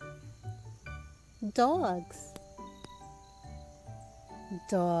 Dogs.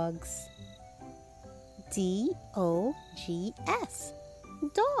 Dogs. D-O-G-S.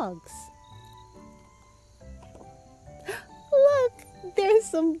 Dogs. Look, there's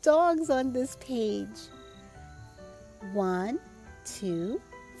some dogs on this page. 1, 2,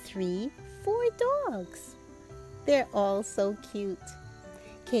 3, 4 dogs. They're all so cute.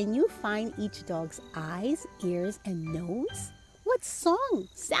 Can you find each dog's eyes, ears, and nose? What sound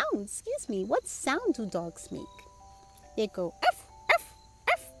do dogs make? They go F, F,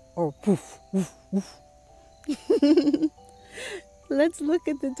 F, or woof, woof, woof. Let's look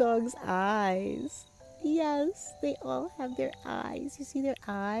at the dog's eyes. Yes, they all have their eyes. You see their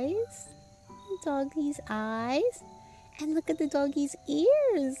eyes? The doggy's eyes. And look at the doggy's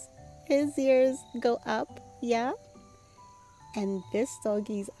ears. His ears go up, yeah? And this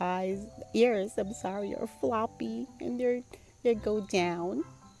doggy's ears, are floppy and they go down.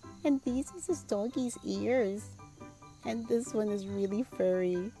 And these is this doggy's ears. And this one is really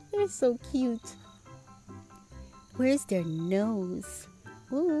furry. They're so cute. Where's their nose?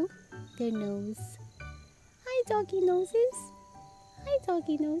 Ooh, their nose. Hi, doggy noses. Hi,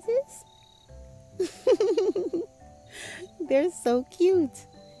 doggy noses. They're so cute.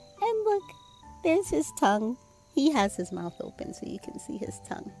 And look, there's his tongue. He has his mouth open so you can see his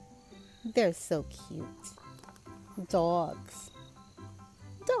tongue. They're so cute. Dogs.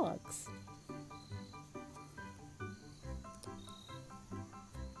 Dogs.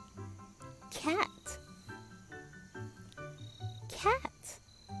 Cat. Cat.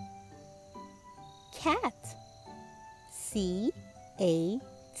 Cat. C-A-T.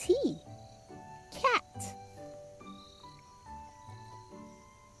 Cat.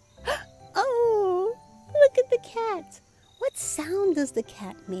 Oh, look at the cat. What sound does the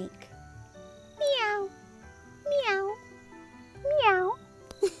cat make? Meow. Meow. Meow.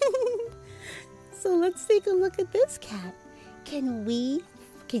 So let's take a look at this cat. Can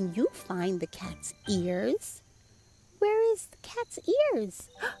you find the cat's ears? Where is the cat's ears?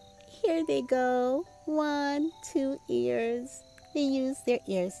 Here they go. 1, 2 ears. They use their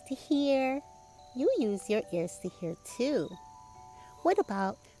ears to hear. You use your ears to hear too. What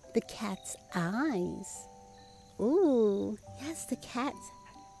about the cat's eyes? Ooh, yes, the cat's,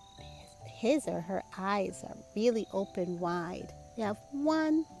 his or her eyes are really open wide. They have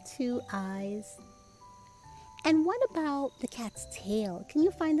 1, 2 eyes. And what about the cat's tail? Can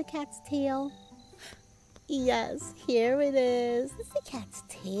you find the cat's tail? Yes, here it is. It's the cat's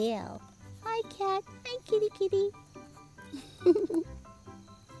tail. Hi, cat. Hi, kitty, kitty.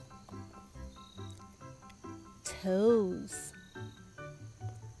 Toes.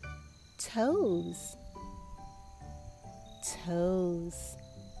 Toes. Toes.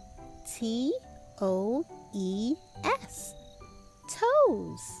 T-O-E-S.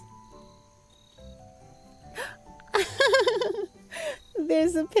 Toes.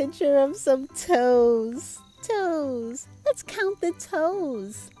 There's a picture of some toes. Toes. Let's count the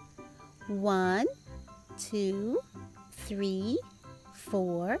toes. 1, 2, 3,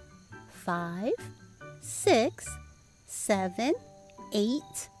 4, 5, 6, 7,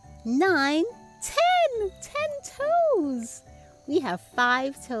 8, 9, 10. 10 toes. We have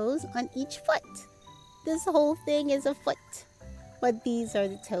 5 toes on each foot. This whole thing is a foot. But these are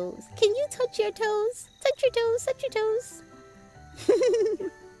the toes. Can you touch your toes? Touch your toes, touch your toes.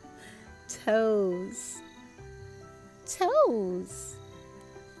 Toes. Toes.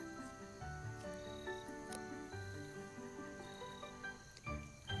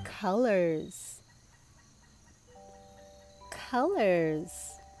 Colors.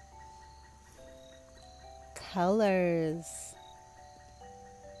 Colors. Colors.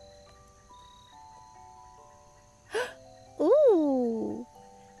 Ooh!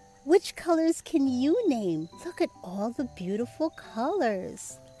 Which colors can you name? Look at all the beautiful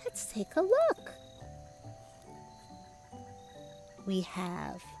colors. Let's take a look. We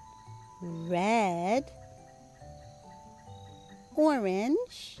have red,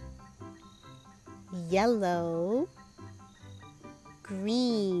 orange, yellow,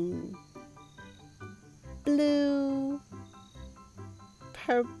 green, blue,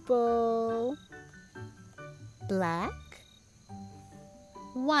 purple, black,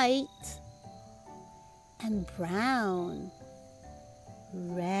 white, and brown.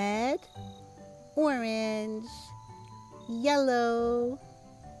 Red, orange, yellow,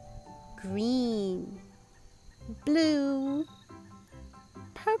 green, blue,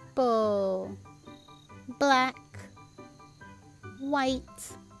 purple, black,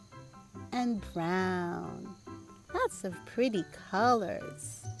 white, and brown. Lots of pretty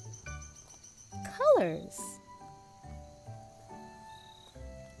colors. Colors.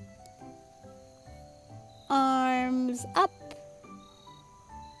 Arms up.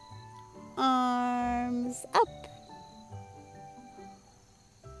 Arms up.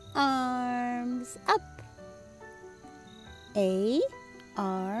 Arms up. A-R-M-S.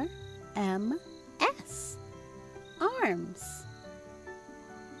 Arms.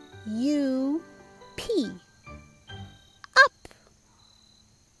 U-P. Up.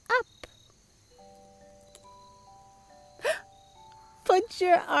 Put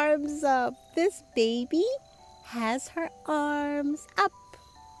your arms up. This baby has her arms up.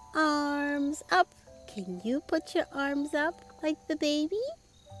 Arms up. Can you put your arms up like the baby?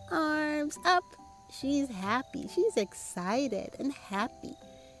 Arms up. She's happy. She's excited and happy.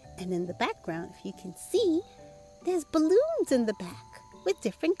 And in the background, if you can see, there's balloons in the back with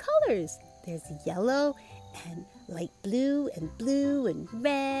different colors. There's yellow and light blue and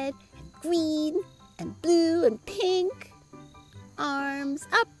red and green and blue and pink. Arms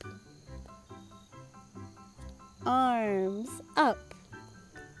up. Arms up.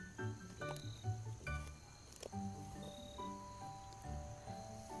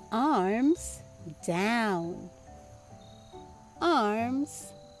 Arms down.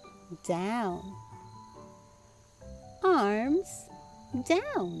 Arms down. Arms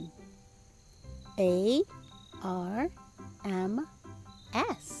down. A-R-M-S.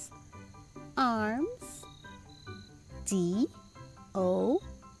 Arms. D-O-W-N.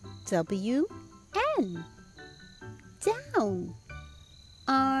 Down.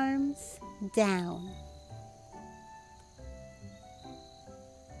 Arms down.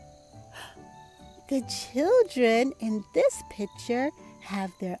 The children in this picture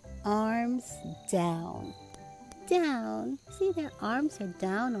have their arms down. Down. See, their arms are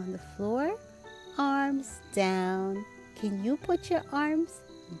down on the floor. Arms down. Can you put your arms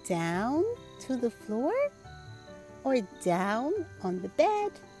down to the floor or down on the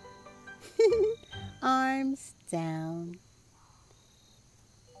bed? Arms down.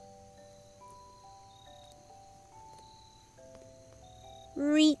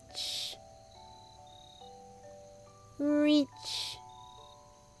 Reach. Reach.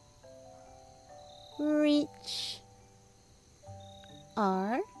 Reach.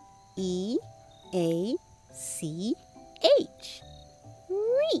 R-E-A-C-H.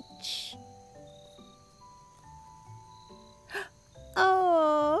 Reach.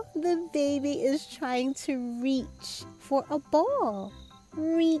 Oh, the baby is trying to reach for a ball.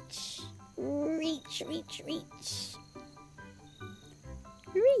 Reach. Reach, reach, reach.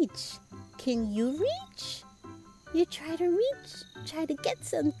 Reach. Can you reach? You try to reach, try to get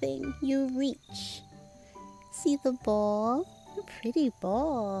something, you reach. See the ball? A pretty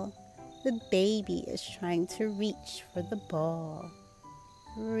ball. The baby is trying to reach for the ball.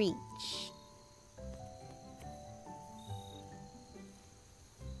 Reach.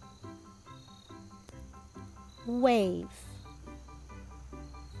 Wave.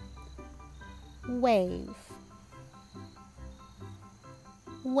 Wave.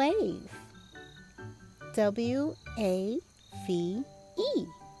 Wave. W-A-V-E.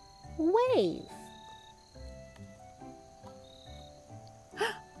 Wave.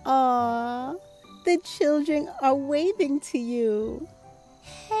 Aw, the children are waving to you.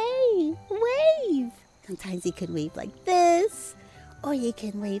 Hey, wave. Sometimes you can wave like this, or you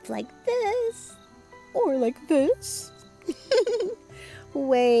can wave like this, or like this.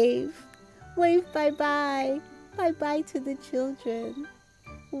 Wave. Wave bye-bye. Bye-bye to the children.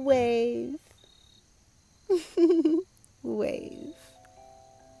 Wave. Wave.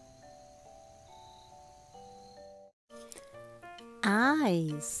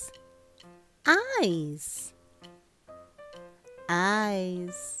 Eyes. Eyes.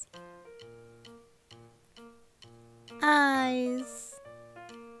 Eyes. Eyes.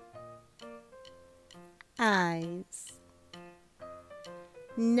 Eyes.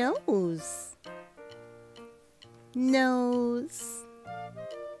 Nose. Nose.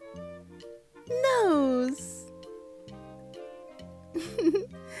 Nose.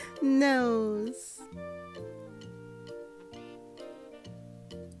 Nose.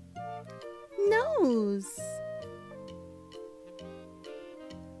 Nose.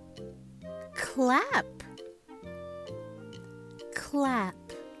 Clap. Clap.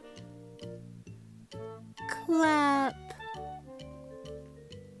 Clap.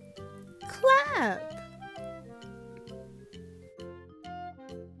 Clap.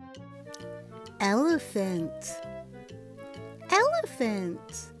 Elephant.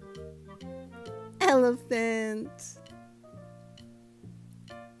 Elephant. Elephant.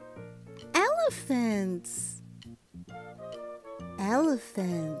 Elephants.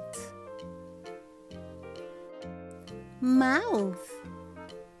 Elephant. Mouth.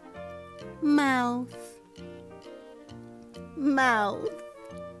 Mouth. Mouth.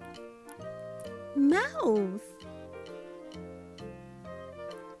 Mouth.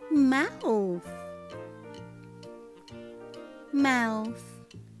 Mouth. Mouth.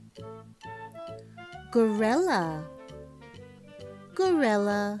 Gorilla.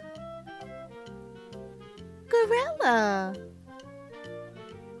 Gorilla. Gorilla.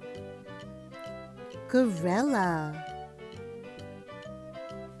 Gorilla.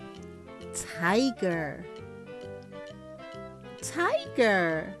 tiger,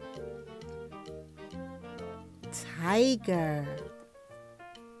 tiger, tiger,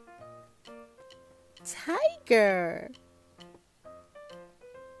 tiger.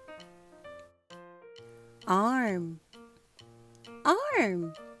 Arm,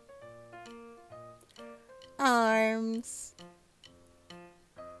 arm, arms,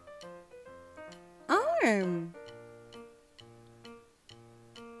 arm.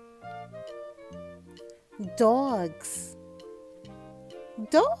 Dogs,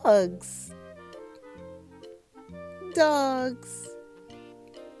 dogs, dogs,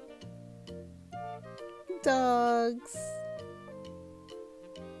 dogs,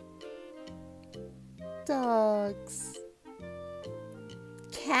 dogs.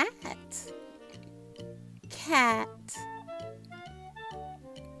 Cat, cat,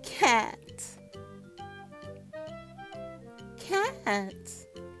 cat, cat,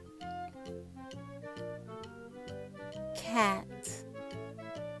 cat.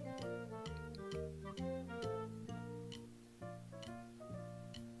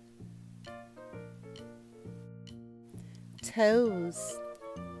 Toes,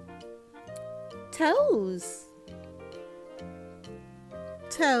 toes,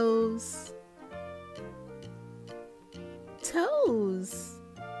 toes, toes.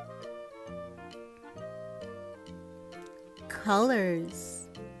 Colors,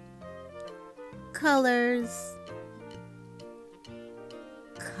 colors,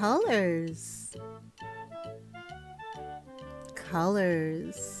 colors,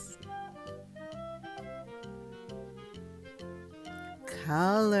 colors,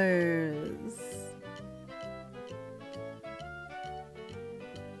 colors.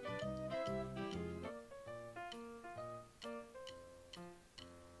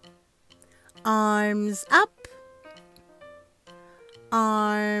 Arms up,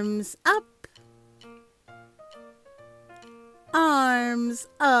 arms up, arms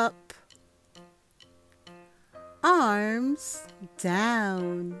up, arms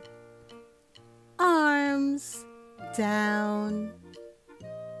down, arms down.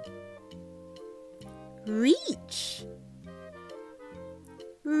 Reach,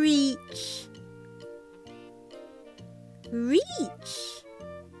 reach, reach,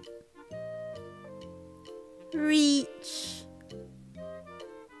 reach,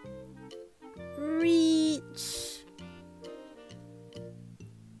 reach.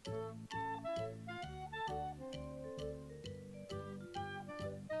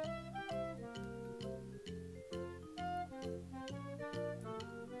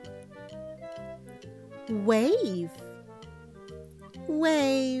 Wave,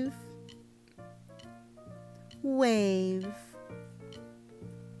 wave, wave,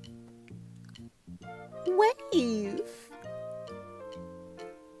 wave,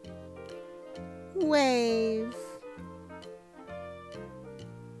 wave,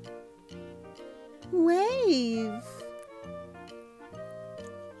 wave,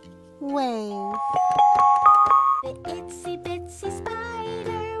 wave. The itsy bitsy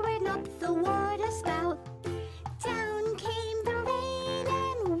spider went up the water spout. Down came the rain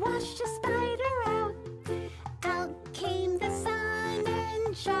and washed the spider out. Out came the sun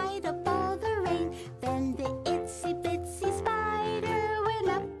and dried up all the rain. Then the itsy bitsy spider went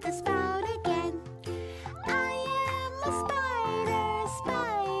up the spout again. I am a spider,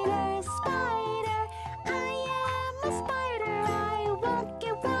 spider, spider. I am a spider, I won't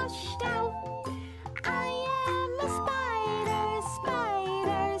get washed out. I am a spider,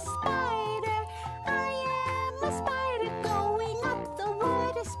 spider, spider. I am a spider going up the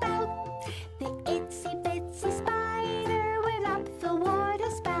water spout. The itsy bitsy spider went up the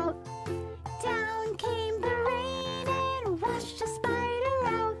water spout. Down came the rain and washed the spider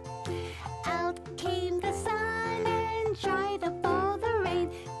out. Out came the sun and dried up all the rain.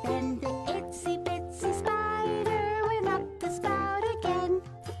 Then the itsy bitsy spider went up the spout again.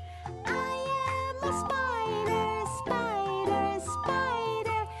 I am a spider, spider,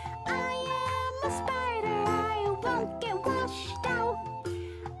 spider. I am a spider, I won't get washed out.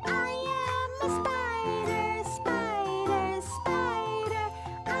 I am a spider, spider, spider.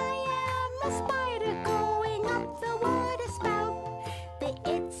 I am a spider going up the water spout. The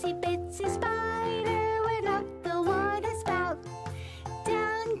itsy bitsy spider went up the water spout.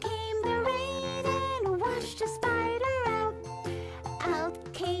 Down came the rain and washed the spider out. Out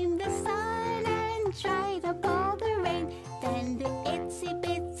came the sun and dried up all the rain. Then the itsy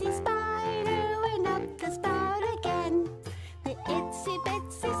bitsy spider went up the spout again. The itsy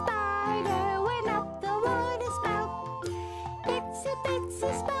bitsy spider went up the water spout. Itsy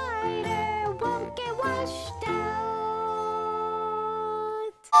bitsy spider won't get washed out.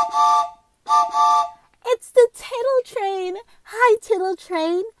 Hi, Tittle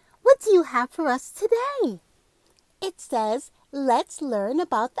Train. What do you have for us today? It says, let's learn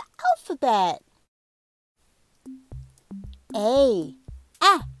about the alphabet. A,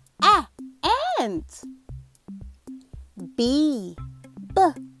 ant. B,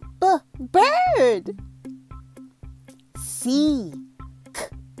 bird. C,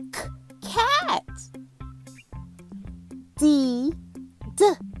 cat. D,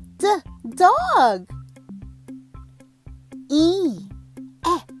 dog. E,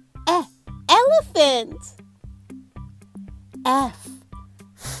 elephant. F,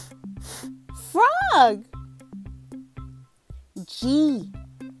 frog. G,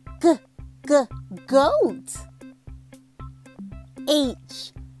 goat.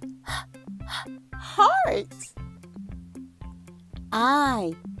 H, heart.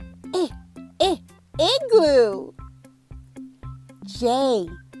 I, igloo. J,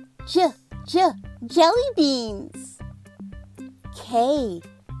 jelly beans. K,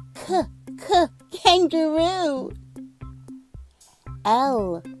 kangaroo.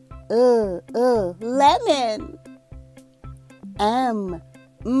 L, lemon. M,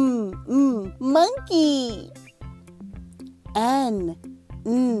 monkey. N,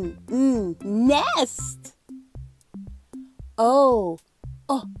 nest. O,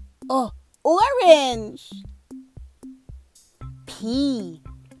 orange. P,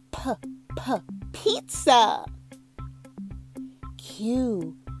 pizza.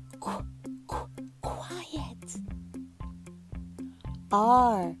 Q, quiet.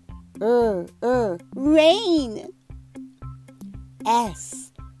 R, rain.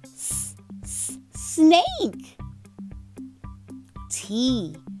 S, snake.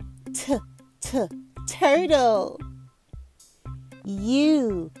 T, turtle.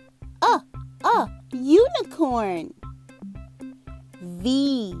 U, unicorn.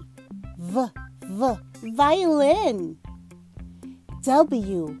 V, violin.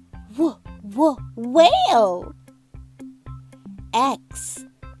 W, whale. X,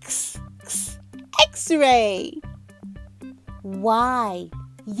 X-ray. Y,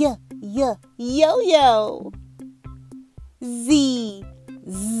 yo-yo. Z,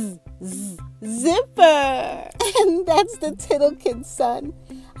 zipper. And that's the Tittlekins son.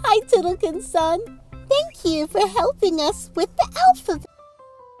 Hi, Tittlekins son. Thank you for helping us with the alphabet.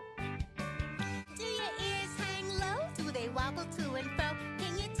 Do your ears hang low? Do they wobble to and fro?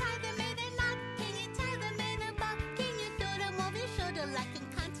 Can you tie them in a knot? Can you tie them in a bow? Can you throw them over your shoulder like a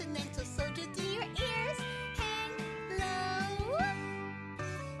continental soldier? Do your ears hang low?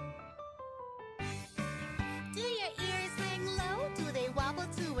 Do your ears hang low? Do they wobble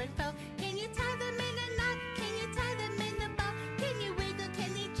to and fro? Can you tie them in a knot? Can you tie them in a bow? Can you wiggle?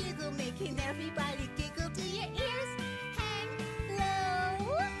 Can you jiggle? Making everybody giggle. Do your ears hang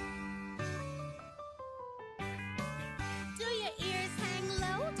low? Do your ears hang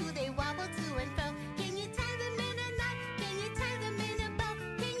low? Do they wobble to and fro? Can you tie them in a knot? Can you tie them in a bow?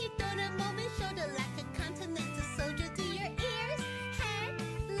 Can you throw them over your shoulder like a continental soldier? Do your ears hang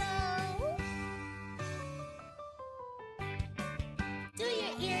low? Do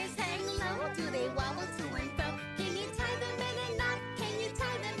your ears hang low? Do they wobble to and fro? Can you tie them in a knot? Can you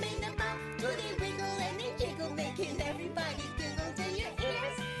tie them in a bow? Do they wiggle and they jiggle, making everybody giggle? Do your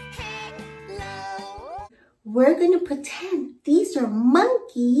ears hang low? We're going to pretend these are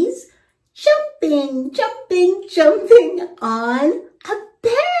monkeys jumping on a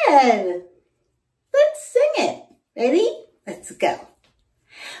bed. Let's sing it. Ready? Let's go.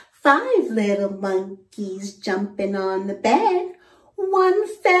 5 little monkeys jumping on the bed. One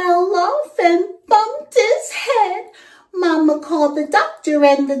fell off and bumped his head. Mama called the doctor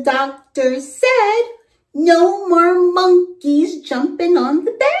and the doctor said, no more monkeys jumping on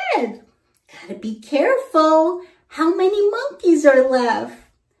the bed. Gotta be careful. How many monkeys are left?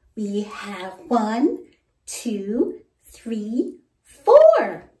 We have 1, 2, 3,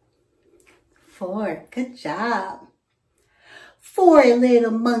 4. 4. Good job. 4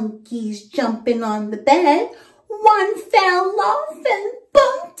 little monkeys jumping on the bed. One fell off and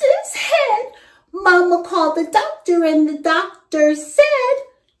bumped his head. Mama called the doctor and the doctor said,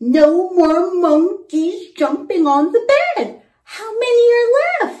 no more monkeys jumping on the bed. How many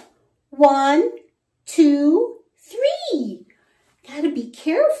are left? 1, 2, 3. Gotta be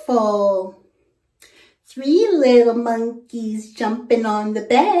careful. 3 little monkeys jumping on the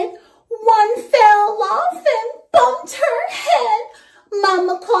bed. One fell off and bumped her head.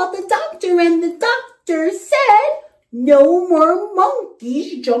 Mama called the doctor and the doctor said, no more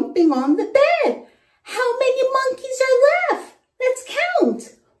monkeys jumping on the bed. How many monkeys are left? Let's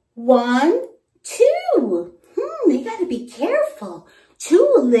count. 1, 2. They gotta be careful.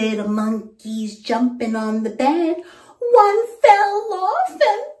 2 little monkeys jumping on the bed. One fell off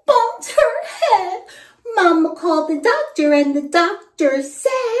and bumped her head. Mama called the doctor and the doctor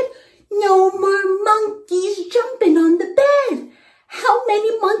said, no more monkeys jumping on the bed. How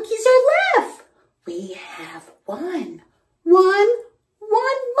many monkeys are left? We have one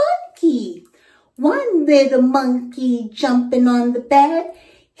monkey. One little monkey jumping on the bed.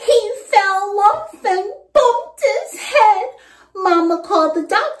 He fell off and bumped his head. Mama called the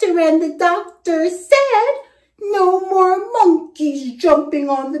doctor and the doctor said, no more monkeys jumping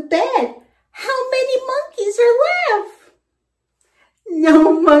on the bed. How many monkeys are left?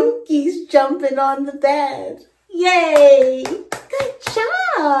 No monkeys jumping on the bed. Yay! Good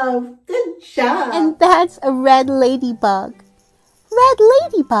job! Good job! And that's a red ladybug. Red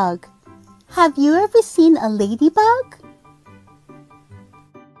ladybug. Have you ever seen a ladybug?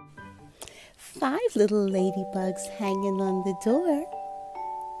 5 little ladybugs hanging on the door.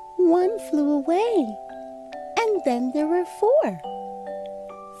 One flew away, and then there were 4.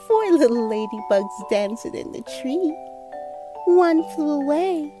 4 little ladybugs dancing in the tree. One flew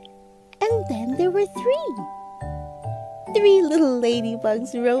away, and then there were 3. 3 little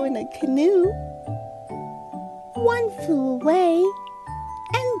ladybugs rowing a canoe. One flew away,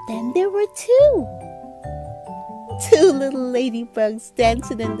 and then there were 2. 2 little ladybugs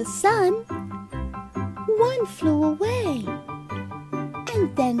dancing in the sun. One flew away,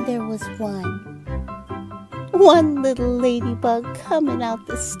 and then there was 1. 1 little ladybug coming out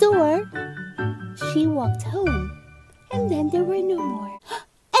the store. She walked home, and then there were no more.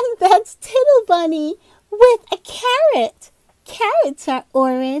 And that's Tittle Bunny with a carrot. Carrots are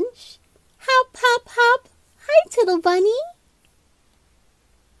orange. Hop, hop, hop. Hi, Tittle Bunny.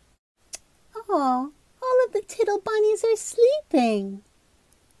 Oh, all of the Tittle Bunnies are sleeping.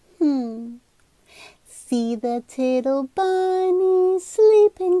 See the Tittle Bunnies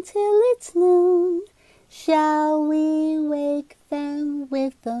sleeping till it's noon. Shall we wake them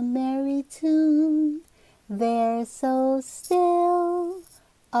with a merry tune? They're so still,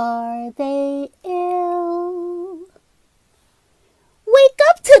 are they ill? Wake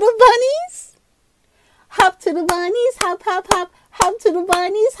up, Tittle Bunnies! Hop to the bunnies, hop, hop, hop. Hop to the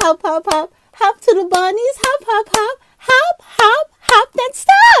bunnies, hop, hop, hop. Hop to the bunnies, hop, hop, hop. Hop, hop, hop, then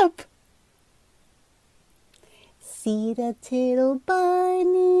stop! See the Tittle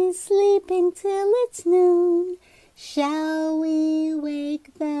Bunnies sleeping till it's noon. Shall we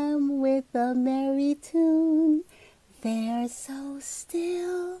wake them with a merry tune? They're so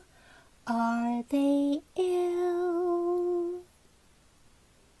still, are they ill?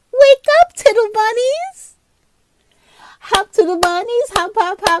 Wake up, Tittle Bunnies! Hop to the bunnies, hop,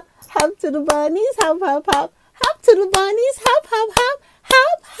 hop, hop. Hop to the bunnies, hop, hop, hop. Hop to the bunnies, hop, hop, hop.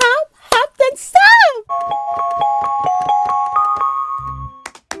 Hop, hop, hop, then stop!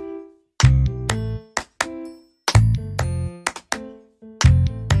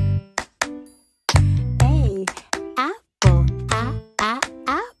 A, apple,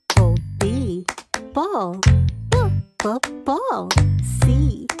 apple. B, ball, ball.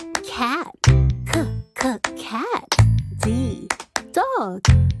 C, cat, cat. D, dog,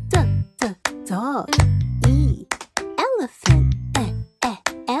 dog. E, elephant,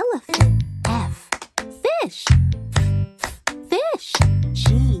 elephant. F, fish, fish.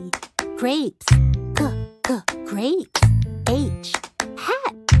 G, grapes, grapes. H,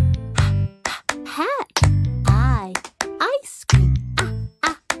 hat, hat. I, ice cream,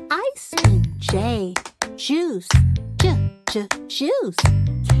 ice cream. J, juice, juice.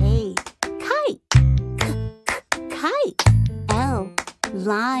 K, kite, kite. L,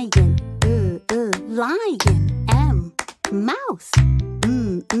 lion, lion. M, mouse,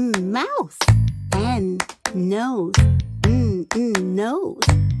 mouse. N, nose, nose.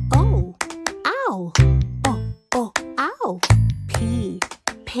 O, owl, owl. P,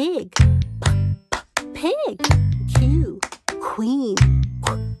 pig, pig. Q, queen,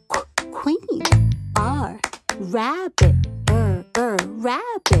 queen. R, rabbit,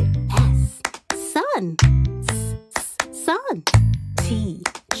 rabbit. S, sun, sun. T,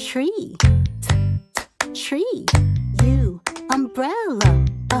 tree, tree. U, umbrella,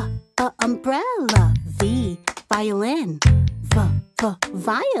 umbrella. V, violin,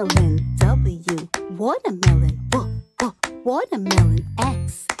 violin. W, watermelon, watermelon.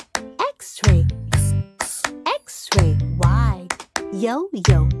 X, x-ray, x-ray. Y,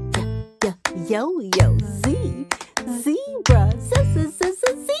 yo-yo, yo-yo. Z, zebra, zebra.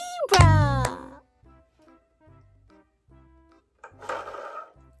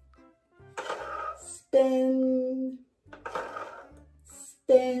 Spin,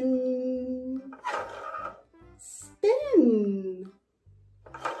 spin, spin,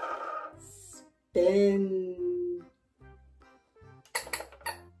 spin.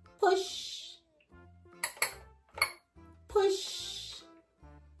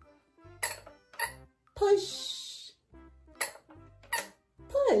 push,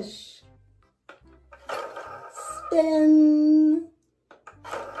 push, spin,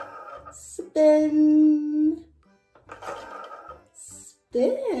 spin,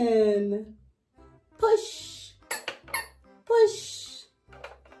 spin, push, push,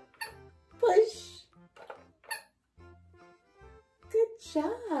 push. Good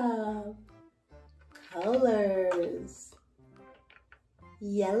job. Colors.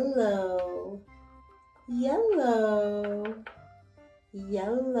 Yellow, yellow,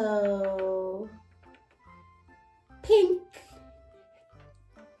 yellow. Pink,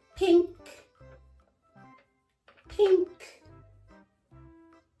 pink, pink.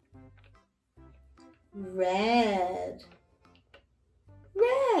 Red,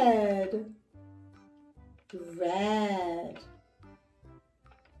 red, red.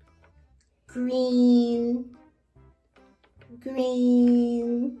 Green,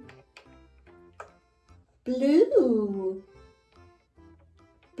 green. Blue,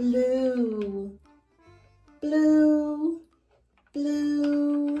 blue, blue,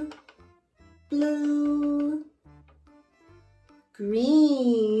 blue, blue.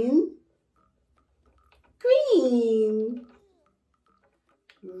 Green, green.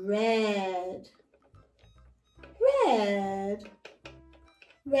 Red, red,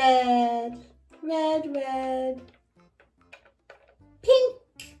 red, red, red.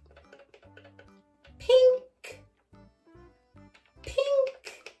 Pink, pink,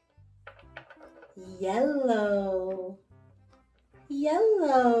 pink. Yellow,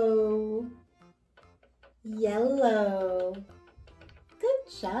 yellow, yellow. Good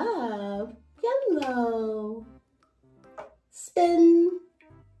job. Yellow. Spin,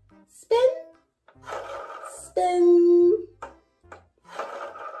 spin, spin,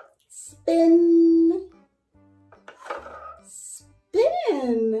 spin,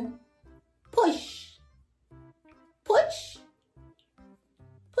 spin. Push, push,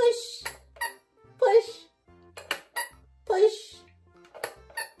 push, push, push,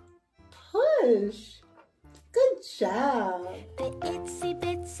 push. Good job. The itsy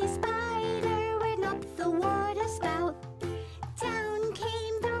bitsy spider went up the water spout. Down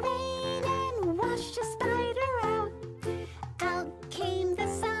came the rain and washed the spider out. Out came the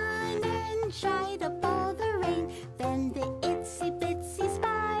sun and dried up all the rain. Then the itsy bitsy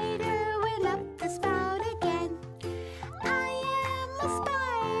spider went up the spout again. I am a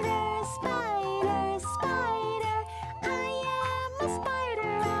spider, spider, spider. I am a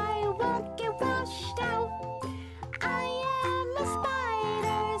spider, I won't get washed out. I am a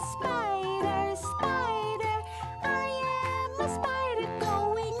spider, spider, spider. I am a spider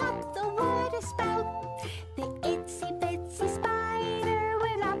going up the water spout. The itsy bitsy spider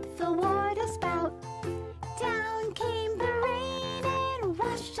went up the water spout. Down came the rain and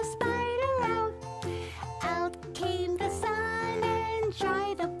washed the spider out. Out came the sun and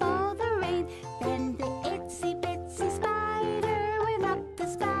dried up all the rain. Then the itsy bitsy spider went up the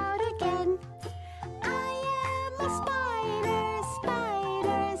spout again. I am a spider,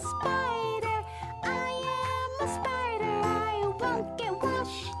 spider, spider. I am a spider, I won't get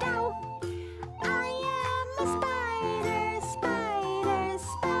washed out. I am a spider, spider,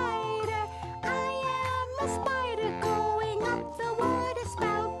 spider. I am a spider going up the water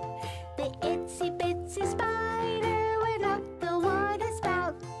spout. The itsy bitsy spider went up the water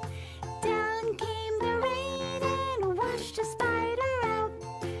spout. Down came the rain and washed the spider out.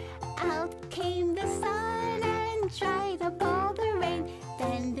 Out came the sun and dried up all the rain.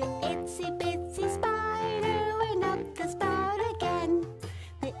 Then the itsy bitsy spider went up the spout again.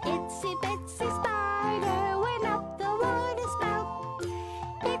 The itsy bitsy spider went up the water spout.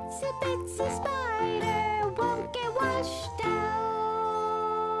 Itsy bitsy spider won't get washed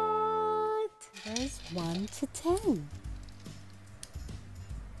out. There's 1 to 10.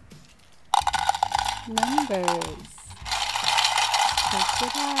 Numbers. Check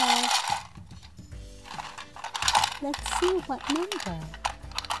it out. Let's see what number.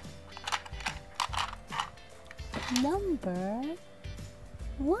 Number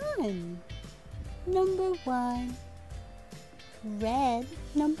 1. Number 1. Red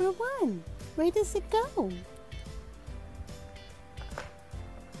number 1. Where does it go?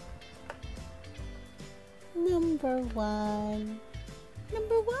 Number 1.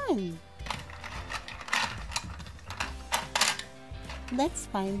 Number 1. Let's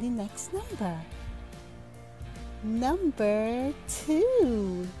find the next number. Number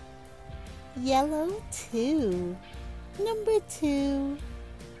 2. Yellow 2. Number 2.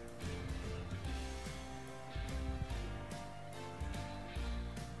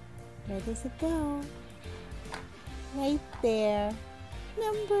 Where does it go? Right there.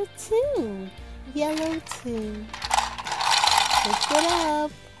 Number 2. Yellow 2. Pick it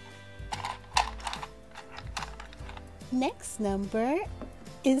up. Next number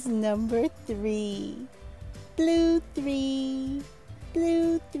is number 3. Blue 3.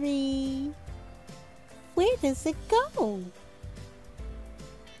 Blue 3. Where does it go?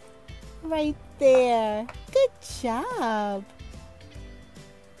 Right there. Good job.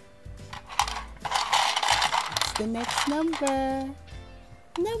 What's the next number?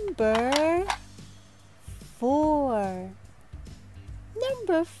 Number 4.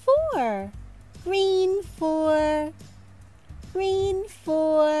 Number 4. Green 4. Green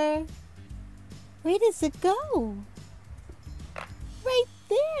 4. Where does it go? Right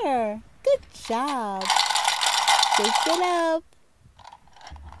there. Good job. Shake it up.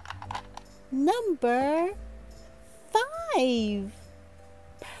 Number 5.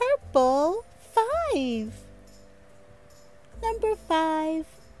 Purple 5. Number 5.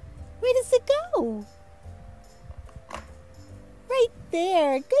 Where does it go? Right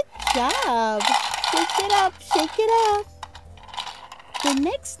there. Good job. Shake it up. Shake it up. The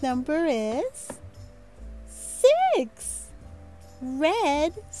next number is 6.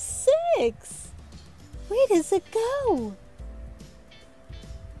 Red 6. Where does it go?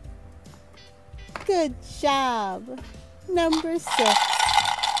 Good job. Number 6.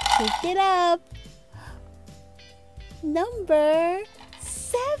 Pick it up. Number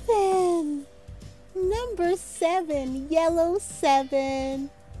 7. Number 7. Yellow 7.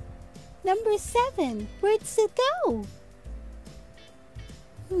 Number 7. Where does it go?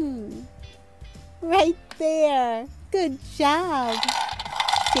 Right there. Good job.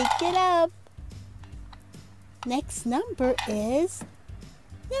 Shake it up. Next number is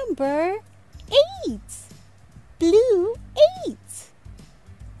number 8. Blue 8.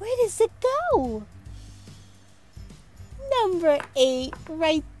 Where does it go? Number 8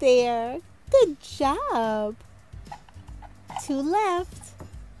 right there. Good job. 2 left.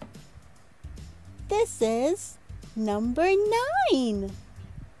 This is number 9.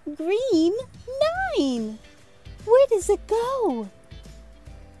 Green 9. Where does it go?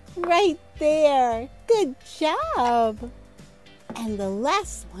 Right there. Good job. And the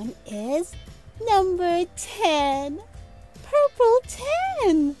last one is number 10. Purple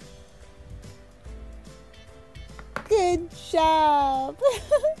 10. Good job.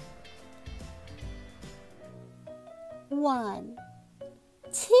 1,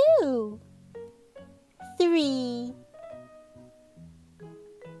 2, 3,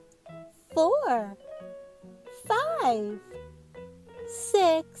 4, 5,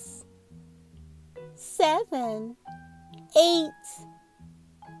 6, 7, 8,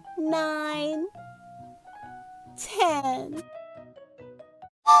 9, 10.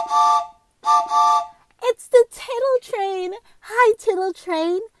 It's the Tittle Train. Hi, Tittle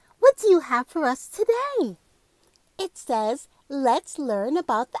Train. What do you have for us today? It says, let's learn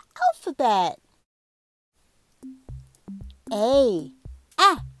about the alphabet. A,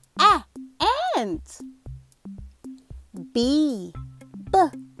 ant. B,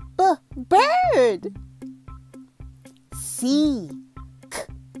 bird. C,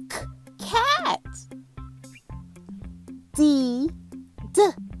 cat. D,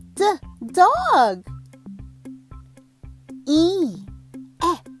 dog. E,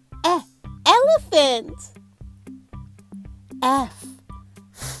 elephant. F,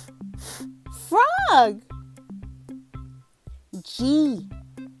 frog. G,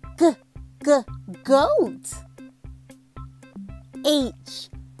 goat. H,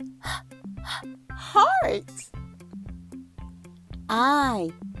 heart. I,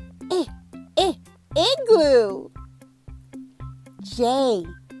 igloo. J,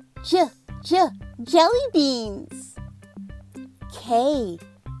 jelly beans. K,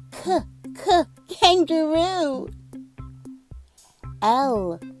 kangaroo.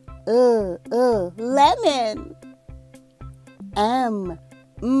 L, lemon. M,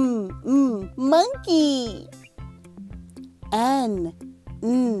 monkey. N,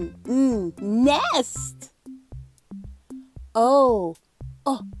 nest. O,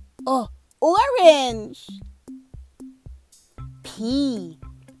 orange. P,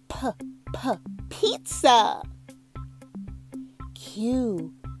 pizza.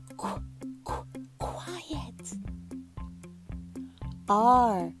 Q, quiet.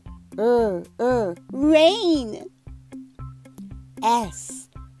 R, rain. S,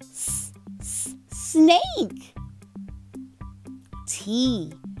 snake.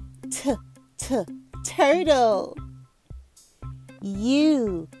 T, turtle.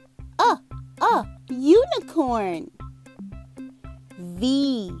 U, unicorn.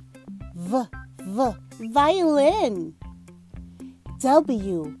 V, violin.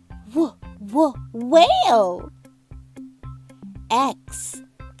 W, Whale. X,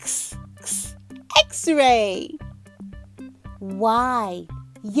 X-ray. Y,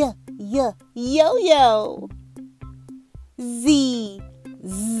 yo-yo. Z,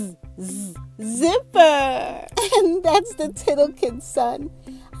 zipper. And that's the Tittlekins, son.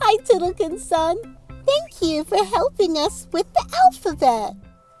 Hi, Tittlekins, son. Thank you for helping us with the alphabet.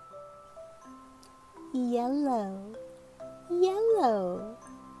 Yellow, yellow,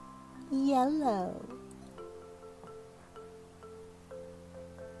 yellow.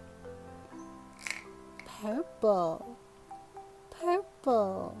 Purple,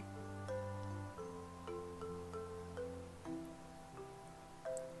 purple.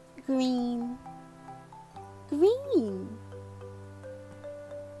 Green, green.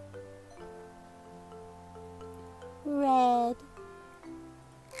 Red,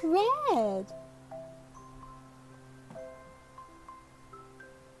 red.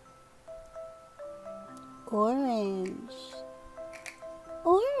 Orange,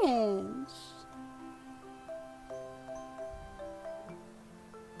 orange.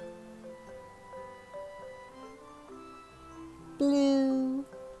 Blue,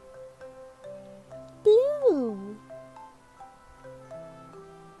 blue.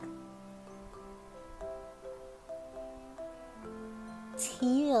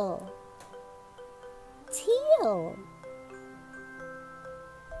 Teal, teal.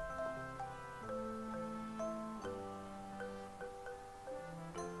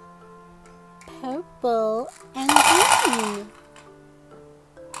 Purple and green.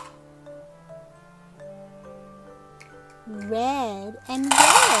 Red and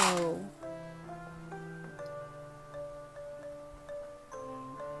yellow.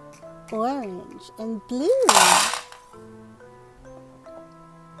 Orange and blue.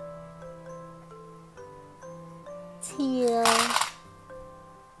 Teal.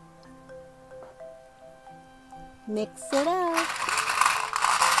 Mix it up.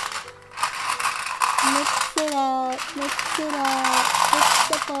 Mix it up, mix it up.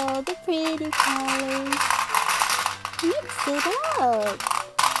 Mix up all the pretty colors. Mix it up.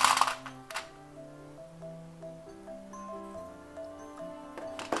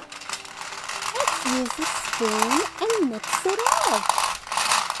 Let's use a spoon and mix it up.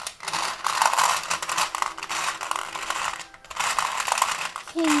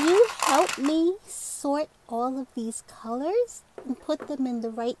 Can you help me sort all of these colors and put them in the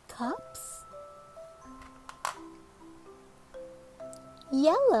right cups?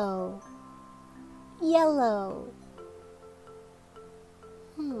 Yellow, yellow.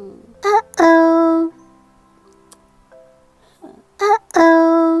 Uh-oh.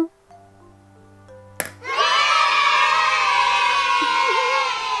 Uh-oh.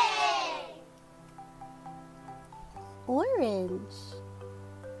 Orange,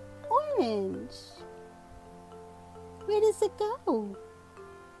 orange. Where does it go?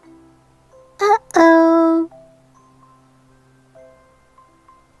 Uh-oh.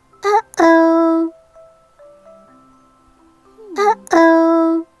 Uh-oh.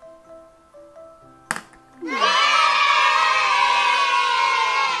 Uh-oh.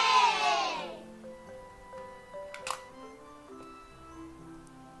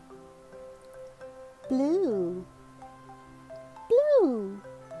 Blue, blue.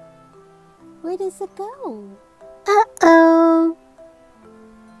 Where does it go? Uh-oh.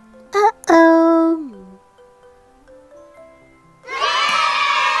 Uh-oh.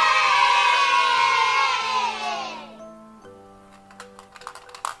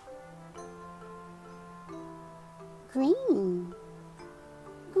 Green,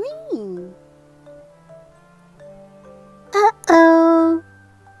 green. Uh-oh.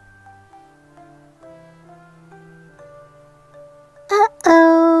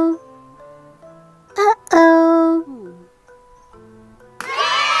 Uh-oh. Uh-oh.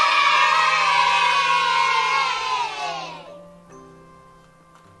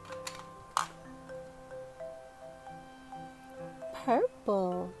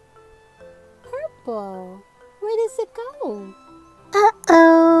 Purple, purple. Where does it go?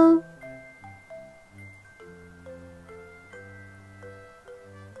 Uh-oh.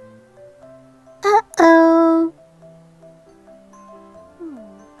 Uh-oh.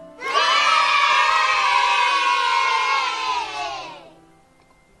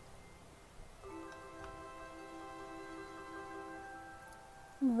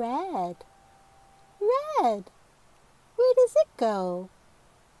 Red, red. Where does it go?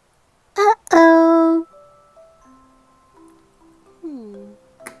 Uh-oh.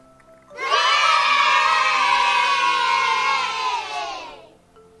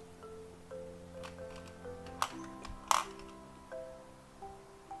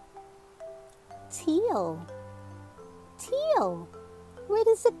 Teal. Teal. Where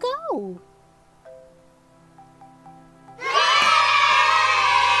does it go?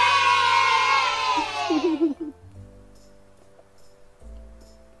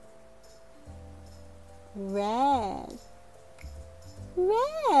 Red.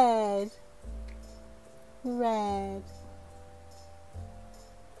 Red. Red.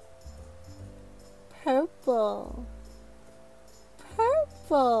 Purple.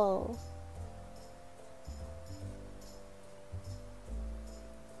 Purple.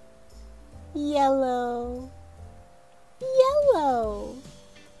 Yellow. Yellow.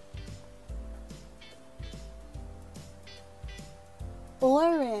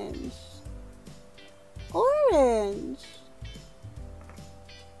 Orange. Orange.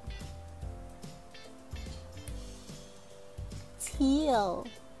 Teal.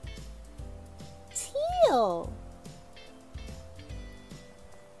 Teal.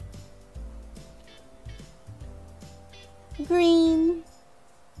 Green.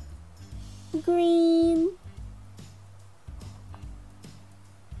 Green.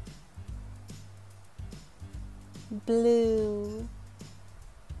 Blue.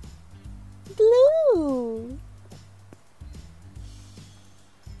 Blue.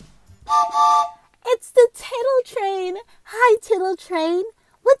 It's the Tittle Train. Hi, Tittle Train.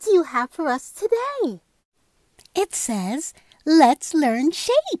 What do you have for us today? It says, let's learn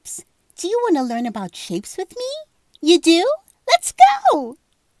shapes. Do you want to learn about shapes with me? You do? Let's go.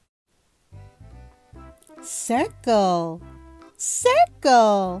 Circle.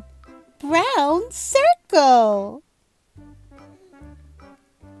 Circle. Brown circle.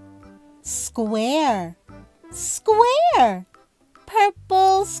 Square. Square.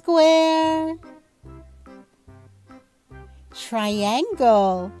 Purple square.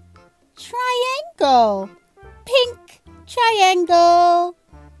 Triangle. Triangle. Pink triangle.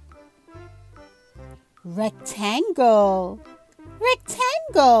 Rectangle.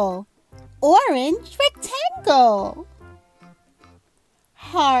 Rectangle. Orange rectangle.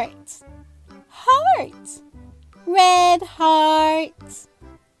 Heart. Heart. Red heart.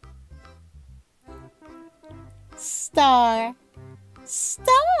 Star.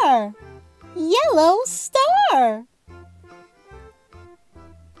 Star. Yellow star.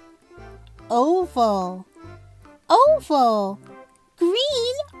 Oval. Oval.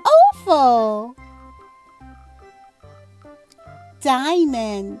 Green oval.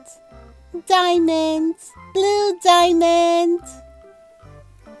 Diamond. Diamond. Blue diamond.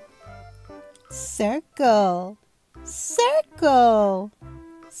 Circle. Circle.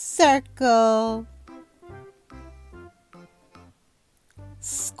 Circle.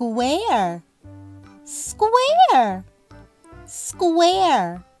 Square. Square.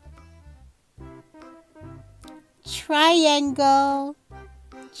 Square. Triangle.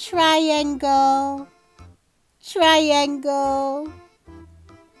 Triangle. Triangle.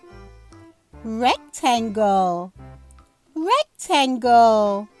 Rectangle.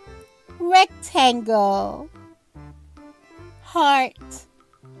 Rectangle. Rectangle. Heart.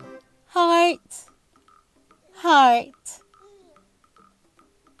 Heart. Heart.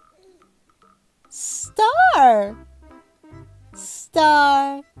 Star.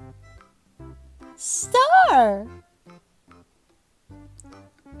 Star. Star.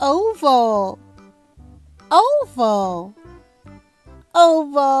 Oval. Oval.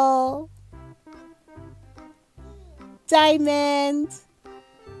 Oval. Diamond.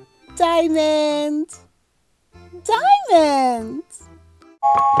 Diamond. Diamond.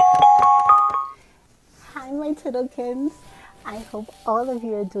 Hi, my Tittlekins. I hope all of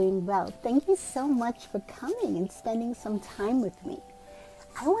you are doing well. Thank you so much for coming and spending some time with me.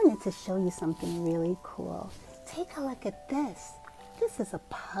 I wanted to show you something really cool. Take a look at this. This is a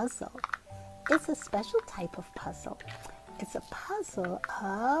puzzle. It's a special type of puzzle. It's a puzzle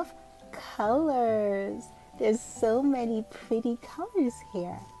of colors. There's so many pretty colors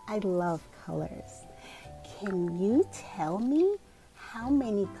here. I love colors. Can you tell me how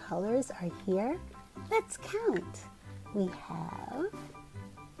many colors are here? Let's count. We have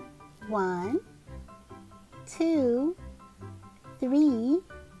 1, 2, 3,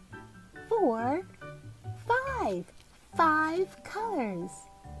 4, 5. 5 colors.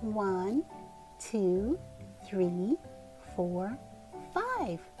 1, 2, 3, 4,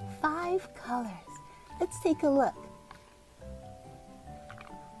 5. 5 colors. Let's take a look.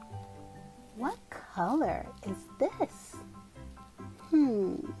 What color is this?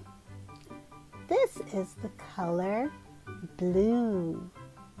 This is the color blue.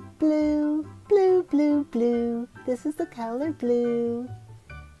 Blue, blue, blue, blue. This is the color blue.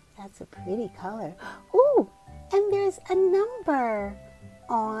 That's a pretty color. Ooh, and there's a number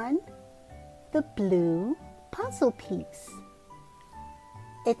on the blue puzzle piece.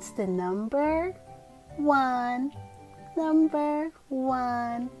 It's the number 1, number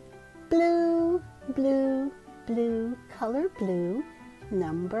 1. Blue, blue, blue, color blue,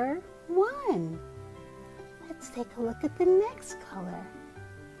 number 1. Let's take a look at the next color.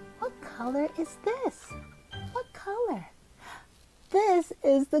 What color is this? What color? This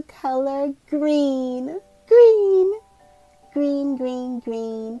is the color green. Green, green, green,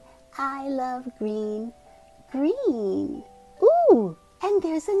 green. I love green. Green. Ooh, and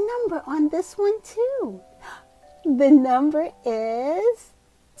there's a number on this one too. The number is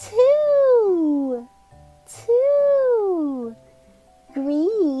 2. 2.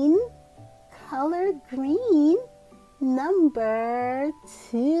 Green, color green, number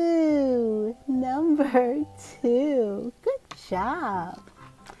 2. Number 2. Good job.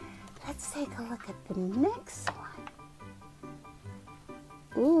 Let's take a look at the next one.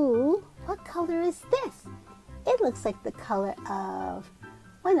 Ooh, what color is this? It looks like the color of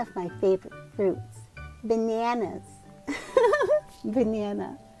one of my favorite fruits, bananas.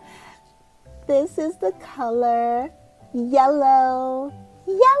 Banana. This is the color yellow.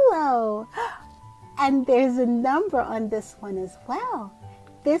 Yellow. And there's a number on this one as well.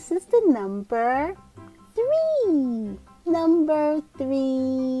 This is the number 3. Number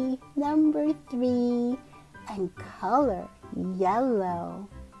 3. Number 3. And color yellow.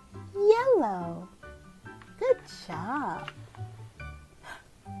 Yellow. Good job.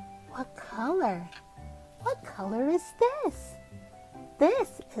 What color? What color is this?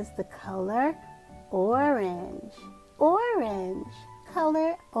 This is the color orange. Orange.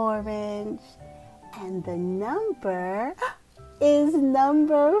 Color orange. And the number is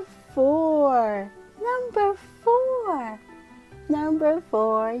number 4. Number 4. Number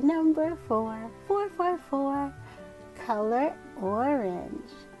 4. Number 4. 4, 4, 4. Color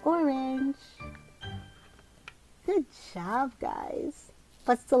orange. Orange. Good job, guys.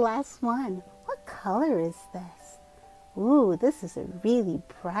 What's the last one? What color is this? Ooh, this is a really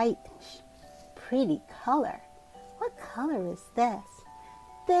bright, pretty color. What color is this?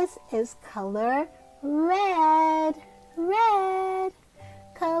 This is color red. Red.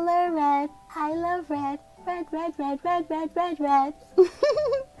 Color red. I love red. Red, red, red, red, red, red, red.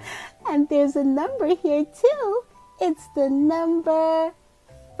 And there's a number here too. It's the number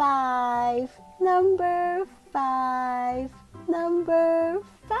 5. Number 5. Number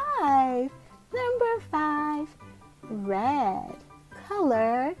 5. Number 5. Red.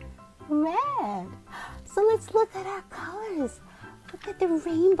 Color red. So let's look at our colors. Look at the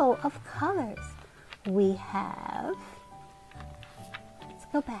rainbow of colors. We have, let's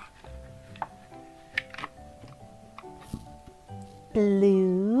go back.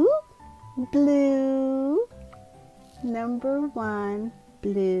 Blue, blue. Number 1,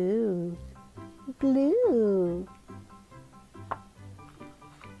 blue, blue.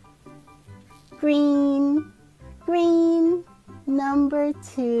 Green, green. Number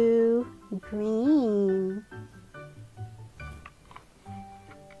 2, green.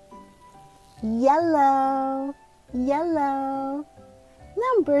 Yellow, yellow.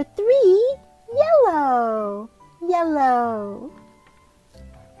 Number 3, yellow, yellow.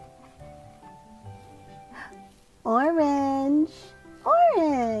 Orange,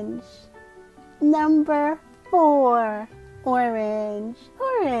 orange. Number 4, orange,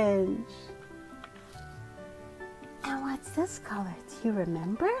 orange. And what's this color? Do you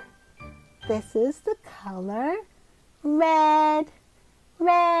remember? This is the color red,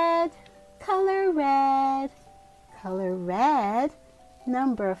 red. Color red. Color red.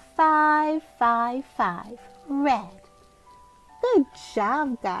 Number 5, 5, 5. Red. Good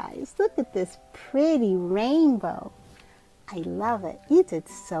job, guys. Look at this pretty rainbow. I love it. You did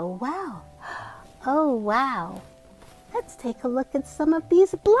so well. Oh, wow. Let's take a look at some of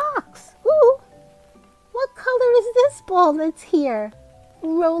these blocks. Ooh, what color is this ball that's here,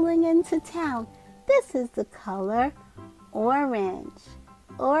 rolling into town? This is the color orange.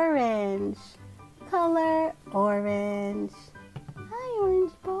 Orange. Color orange. Hi,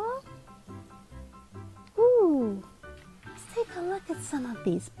 orange ball. Ooh, let's take a look at some of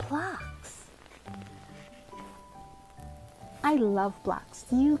these blocks. I love blocks.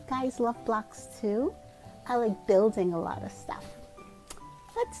 Do you guys love blocks too? I like building a lot of stuff.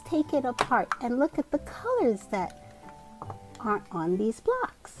 Let's take it apart and look at the colors that are on these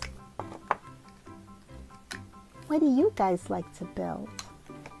blocks. What do you guys like to build?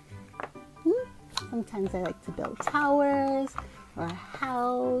 Sometimes I like to build towers, or a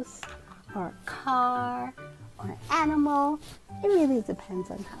house, or a car, or an animal. It really depends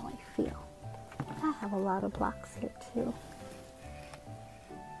on how I feel. I have a lot of blocks here too.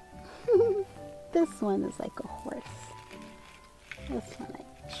 This one is like a horse. This one I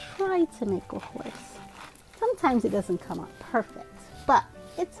try to make a horse. Sometimes it doesn't come out perfect, but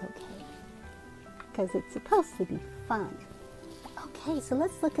it's okay because it's supposed to be fun. Okay, so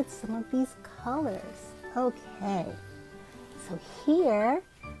let's look at some of these colors. Okay, so here,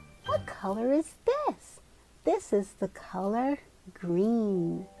 what color is this? This is the color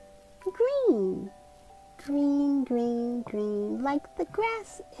green. Green. Green, green, green, like the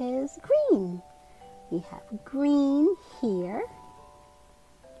grass is green. We have green here.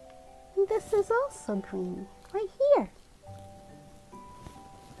 And this is also green, right here.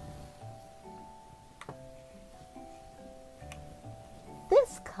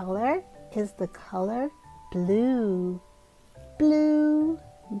 This color is the color blue. Blue,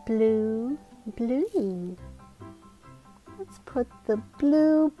 blue, blue. Let's put the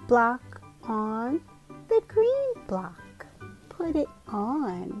blue block on the green block. Put it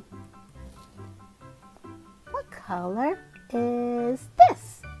on. What color is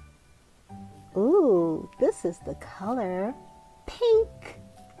this? Ooh, this is the color pink.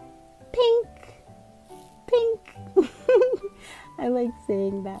 Pink. Pink. I like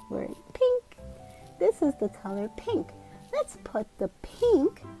saying that word, pink. This is the color pink. Let's put the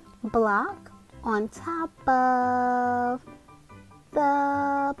pink block on top of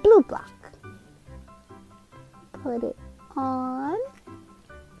the blue block. Put it on.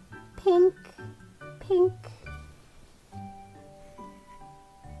 Pink, pink.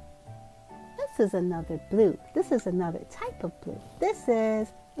 This is another blue. This is another type of blue. This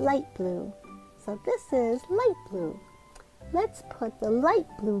is light blue. So this is light blue. Let's put the light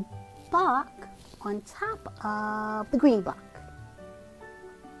blue block on top of the green block.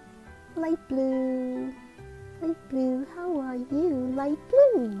 Light blue, how are you? Light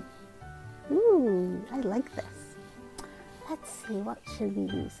blue. Ooh, I like this. Let's see, what should we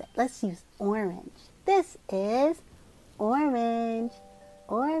use? Let's use orange. This is orange,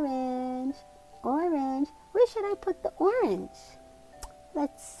 orange, orange. Where should I put the orange?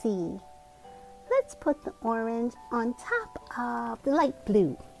 Let's see. Let's put the orange on top of the light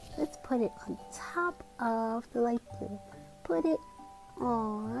blue. Let's put it on top of the light blue. Put it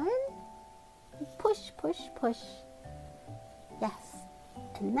on. Push, push, push. Yes.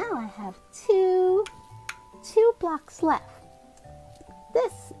 And now I have two blocks left.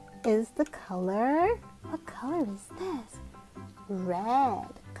 This is the color. What color is this? Red.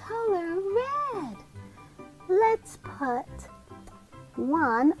 Color red. Let's put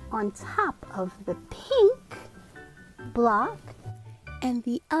one on top of the pink block and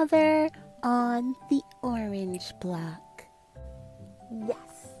the other on the orange block.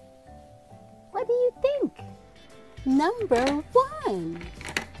 Yes. What do you think? Number 1.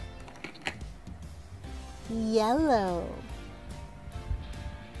 Yellow.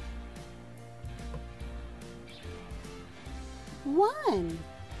 One.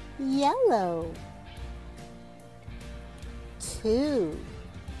 Yellow. 2.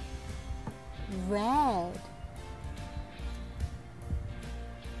 Red.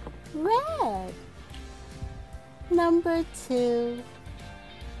 Red. Number 2.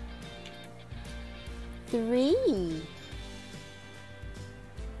 3.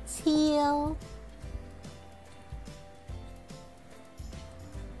 Teal.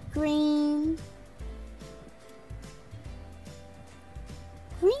 Green.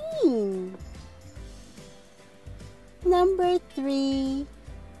 Green. Number 3.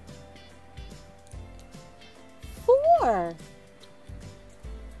 4.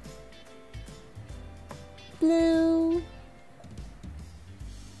 Blue.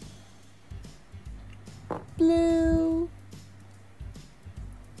 Blue.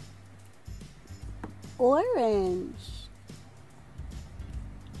 Orange.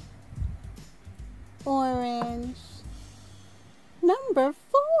 Orange. Number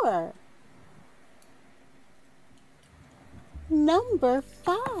 4. Number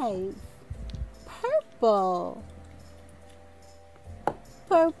 5. Purple.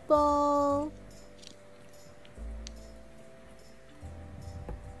 Purple.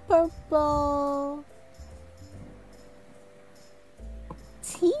 Purple.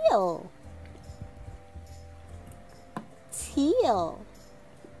 Teal. Teal.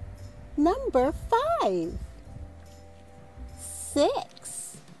 Number 5.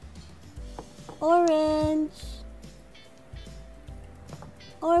 6. Orange.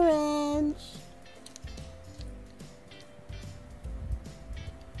 Orange.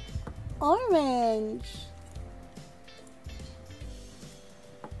 Orange.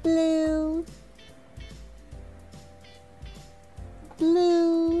 Blue.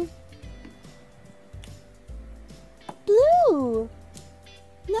 Blue. Blue.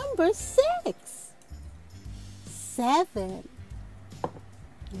 Number 6. 7.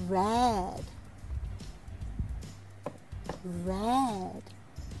 Red, red,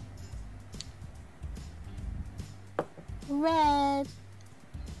 red,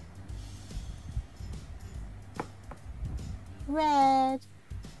 red,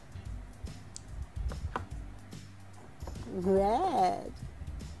 red,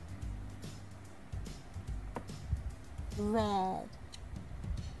 red,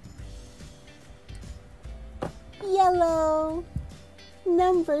 yellow.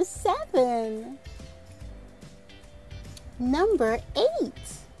 Number 7. Number 8.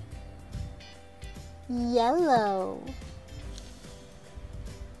 Yellow,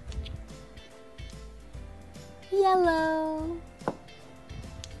 yellow,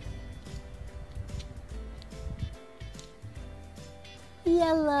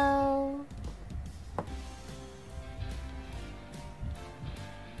 yellow,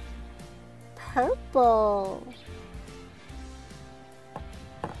 purple,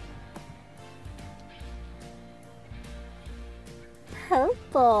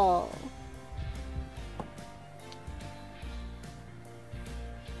 purple,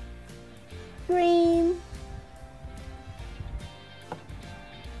 green,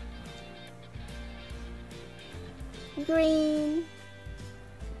 green,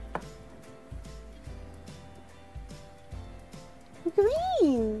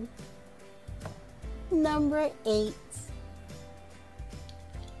 green. Number 8.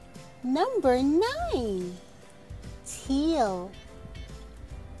 Number 9. Teal,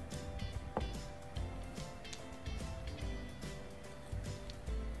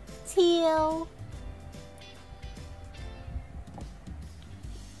 teal,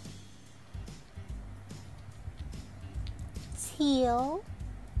 teal,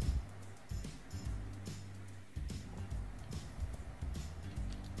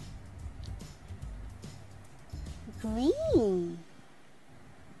 green,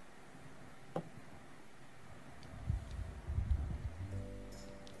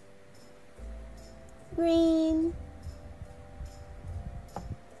 green,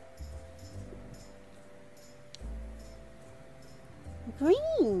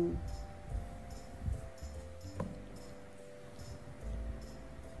 green,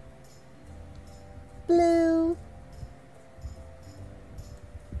 blue,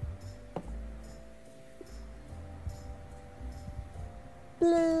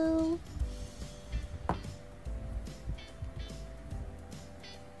 blue,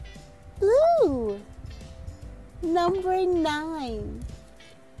 blue. Number 9.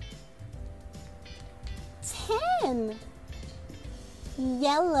 10.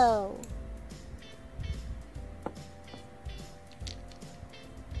 Yellow,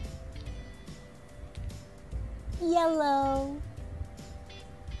 yellow,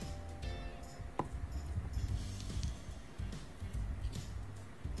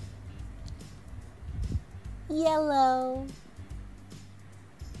 yellow,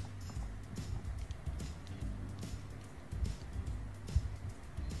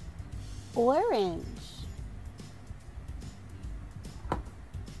 orange,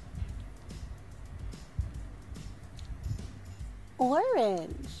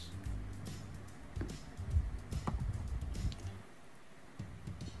 orange,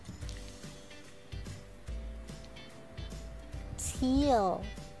 teal,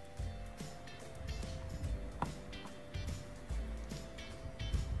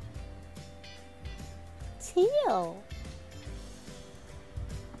 teal,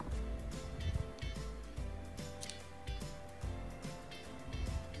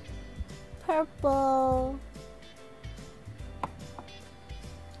 purple,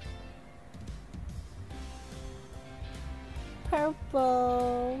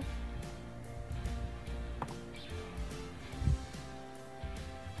 purple,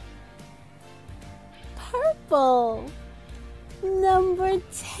 purple. Number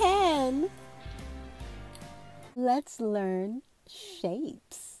 10. Let's learn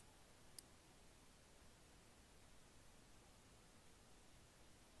shapes.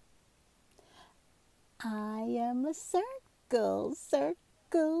 I am a circle,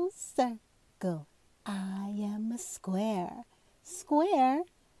 circle, circle. I am a square, square,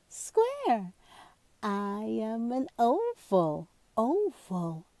 square. I am an oval,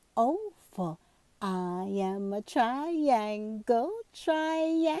 oval, oval. I am a triangle,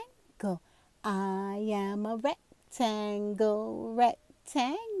 triangle. I am a rectangle,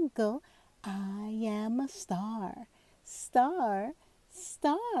 rectangle. I am a star, star,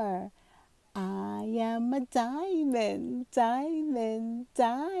 star. I am a diamond, diamond,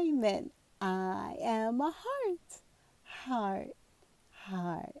 diamond. I am a heart, heart,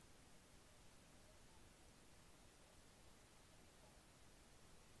 heart.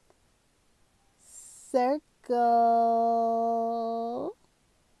 circle,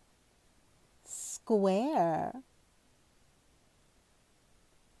 square,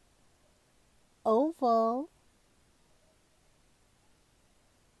 oval,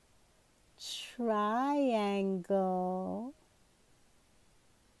 triangle,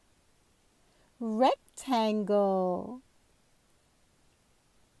 rectangle,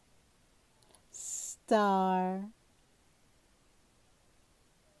 star,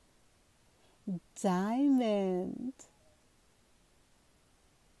 diamond,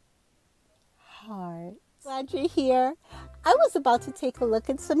 heart. Glad you're here. I was about to take a look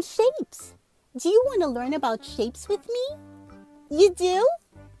at some shapes. Do you want to learn about shapes with me? You do?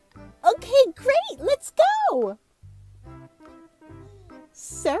 Okay, great. Let's go.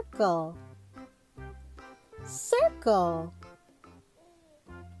 Circle, circle,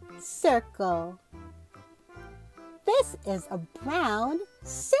 circle. This is a brown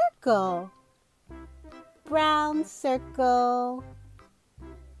circle. Brown circle,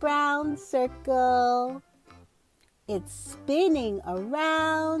 brown circle. It's spinning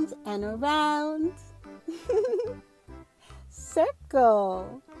around and around.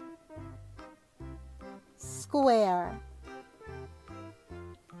 Circle, square,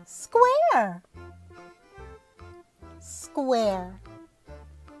 square, square.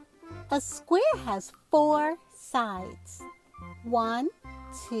 A square has 4 sides. 1,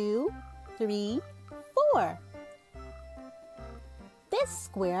 2, 3, 4. This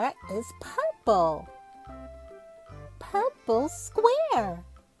square is purple. Purple square.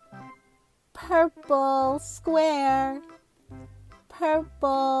 Purple square.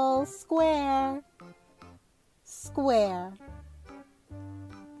 Purple square. Square.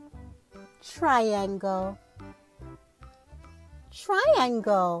 Triangle.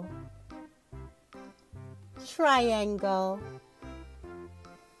 Triangle. Triangle.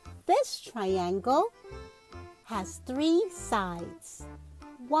 This triangle has 3 sides.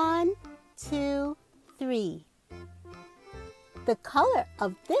 1, 2, 3. The color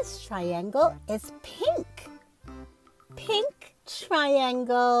of this triangle is pink. Pink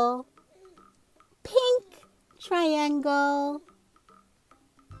triangle. Pink triangle.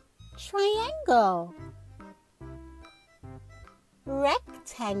 Triangle.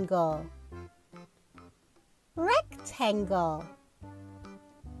 Rectangle. Rectangle.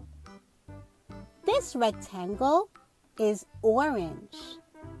 This rectangle is orange.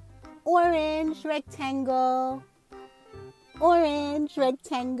 Orange rectangle. Orange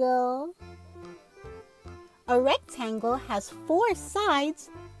rectangle. A rectangle has 4 sides,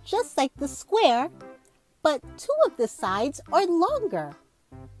 just like the square, but 2 of the sides are longer.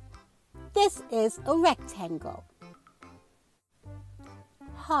 This is a rectangle.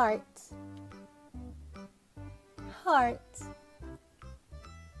 Heart. Heart.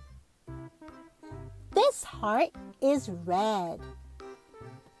 This heart is red.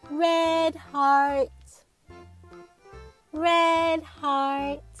 Red heart. Red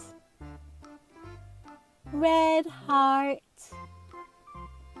heart. Red heart.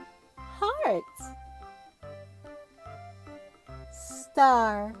 Heart.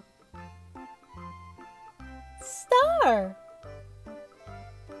 Star. Star.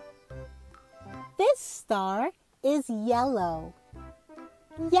 This star is yellow.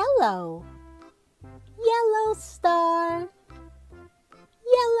 Yellow. Yellow star.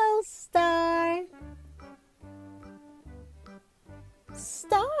 Yellow star.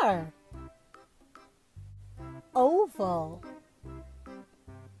 Star. Oval.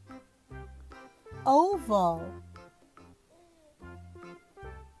 Oval.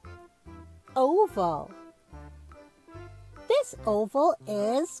 Oval. This oval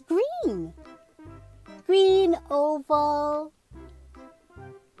is green. Green oval.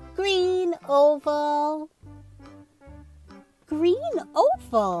 Green oval. Green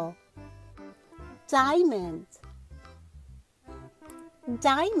oval. Diamond.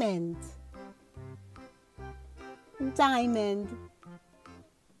 Diamond. Diamond.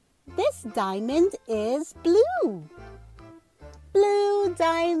 This diamond is blue. Blue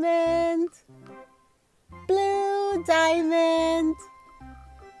diamond. Blue diamond.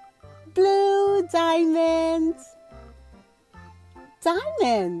 Blue diamond.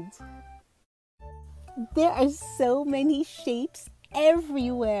 Diamond. There are so many shapes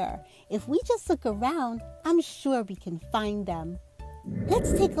everywhere. If we just look around, I'm sure we can find them.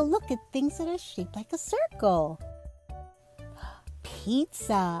 Let's take a look at things that are shaped like a circle.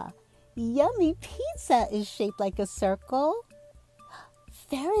 Pizza. Yummy pizza is shaped like a circle.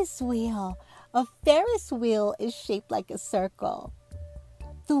 Ferris wheel. A Ferris wheel is shaped like a circle.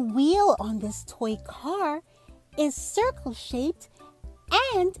 The wheel on this toy car is circle-shaped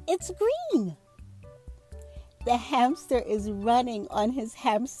and it's green. The hamster is running on his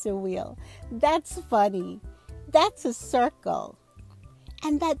hamster wheel. That's funny. That's a circle.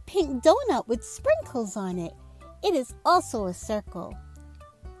 And that pink donut with sprinkles on it, it is also a circle.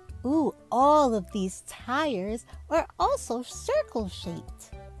 Ooh, all of these tires are also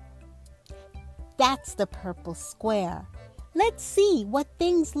circle-shaped. That's the purple square. Let's see what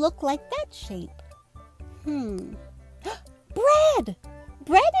things look like that shape. Bread!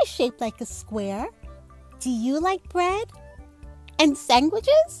 Bread is shaped like a square. Do you like bread? And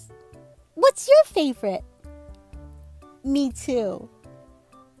sandwiches? What's your favorite? Me too.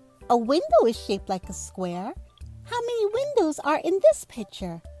 A window is shaped like a square. How many windows are in this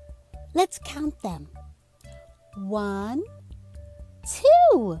picture? Let's count them. 1,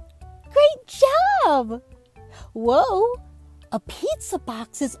 2. Great job! Whoa! A pizza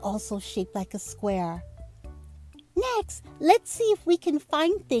box is also shaped like a square. Next, let's see if we can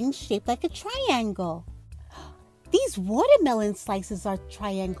find things shaped like a triangle. These watermelon slices are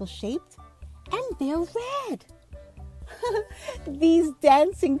triangle shaped, and they're red. These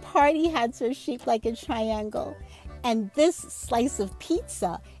dancing party hats are shaped like a triangle, and this slice of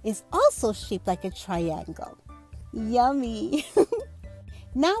pizza is also shaped like a triangle. Yummy!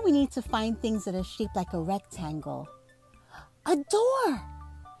 Now we need to find things that are shaped like a rectangle. A door!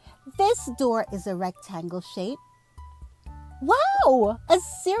 This door is a rectangle shape. Wow! A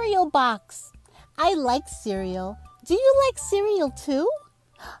cereal box! I like cereal. Do you like cereal too?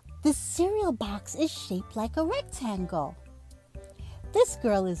 The cereal box is shaped like a rectangle. This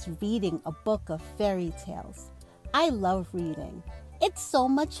girl is reading a book of fairy tales. I love reading. It's so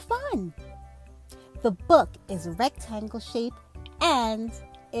much fun. The book is rectangle shaped and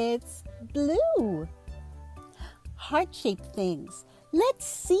it's blue. Heart-shaped things. Let's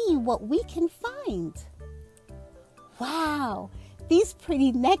see what we can find. Wow, these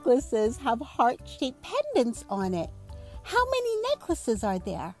pretty necklaces have heart-shaped pendants on it. How many necklaces are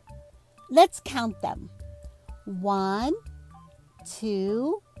there? Let's count them. 1,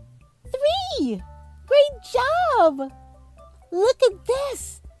 2, 3. Great job! Look at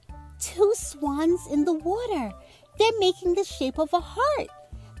this. 2 swans in the water. They're making the shape of a heart.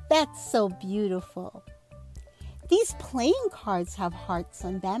 That's so beautiful. These playing cards have hearts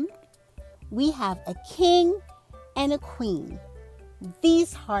on them. We have a king and a queen.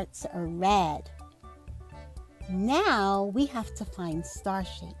 These hearts are red. Now we have to find star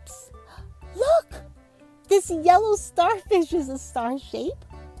shapes. Look! This yellow starfish is a star shape.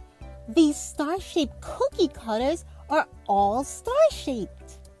 These star-shaped cookie cutters are all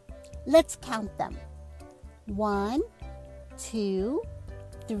star-shaped. Let's count them. 1, 2,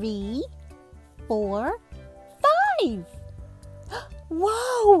 3, 4, 5.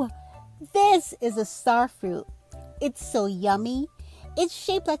 Whoa! This is a star fruit. It's so yummy. It's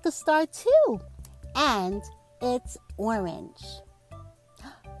shaped like a star too. And it's orange.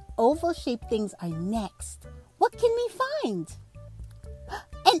 Oval-shaped things are next. What can we find?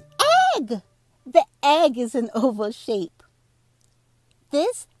 An egg! The egg is an oval shape.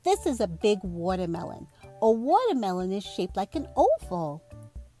 This is a big watermelon. A watermelon is shaped like an oval.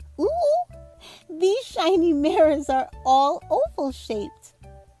 Ooh! These shiny mirrors are all oval shaped.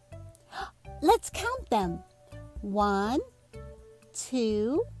 Let's count them. 1,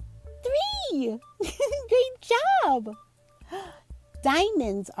 2, 3. Great job!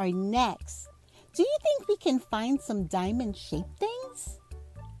 Diamonds are next. Do you think we can find some diamond-shaped things?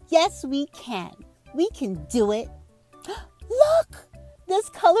 Yes, we can. We can do it. Look! This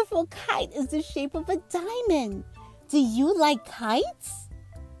colorful kite is the shape of a diamond. Do you like kites?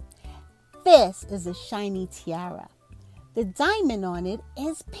 This is a shiny tiara. The diamond on it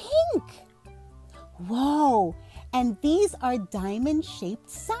is pink. Whoa! And these are diamond-shaped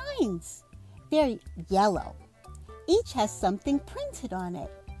signs. They're yellow. Each has something printed on it.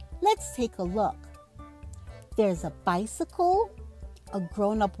 Let's take a look. There's a bicycle, a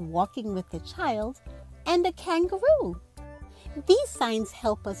grown-up walking with a child, and a kangaroo. These signs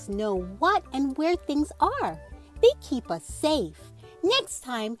help us know what and where things are. They keep us safe. Next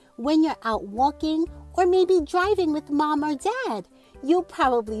time, when you're out walking or maybe driving with mom or dad, you'll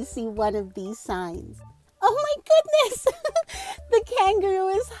probably see one of these signs. Oh my goodness! The kangaroo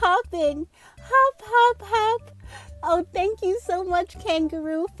is hopping. Hop, hop, hop. Oh, thank you so much,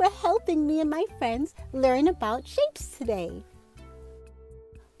 kangaroo, for helping me and my friends learn about shapes today.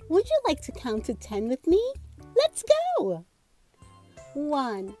 Would you like to count to 10 with me? Let's go!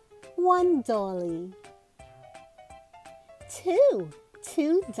 1, dolly. 2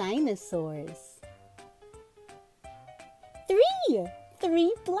 dinosaurs.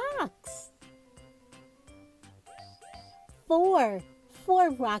 3 blocks. 4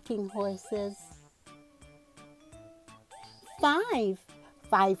 rocking horses. 5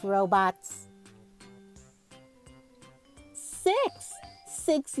 robots.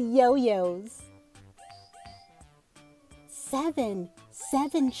 6 yo-yos. 7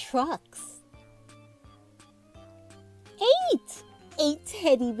 trucks. 8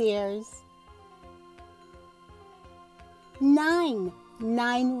 teddy bears. 9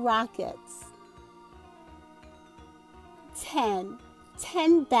 rockets. 10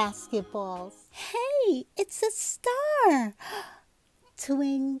 basketballs. Hey, it's a star!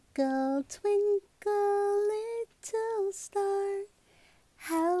 Twinkle, twinkle, little star,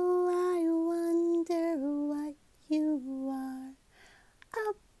 how I wonder what you are.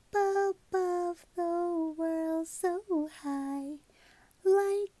 Up above the world so high,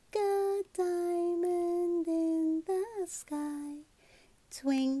 like a diamond in the sky.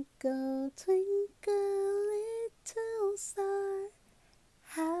 Twinkle, twinkle, little star,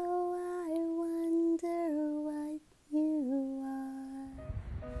 how I wonder what you are.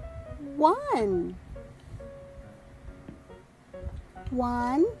 1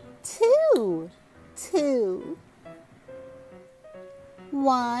 1 2 2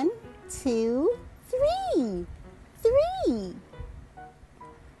 1 2 3 3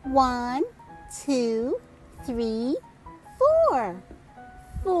 1 2 3 4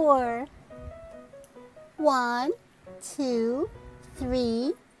 4 1 2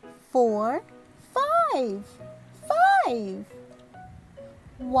 3 4 5 5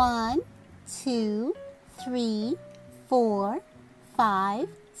 1 2 3 4 5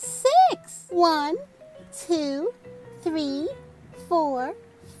 6 1 2 3 4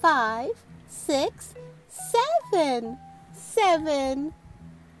 5 6 7 7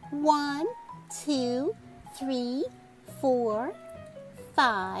 1 2 3 4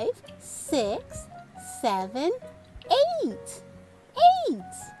 5 6 7 8 8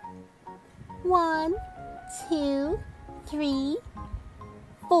 1 2 3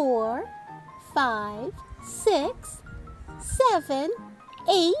 4 5 6 7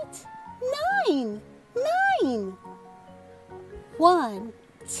 8 9 9 1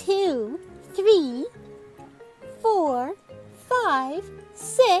 2 3 4 5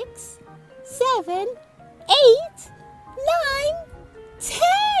 6 7 8 9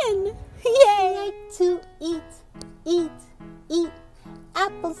 10 Yay! I like to eat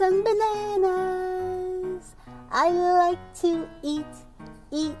apples and bananas. I like to eat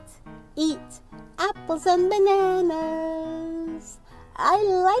apples and bananas. I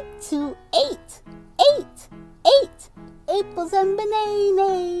like to eat apples and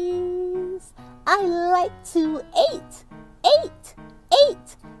bananas. I like to eat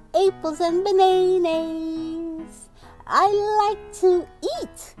apples and bananas. I like to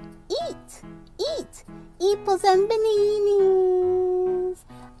eat apples and bananas.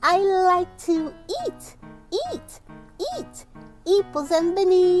 I like to eat apples and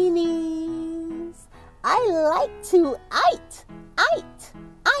bananas. I like to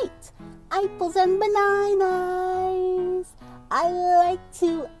eat apples and bananas. I like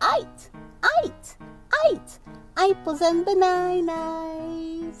to eat apples and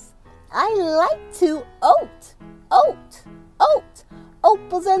bananas. I like to oat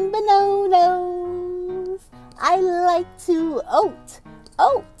apples and bananas. I like to oat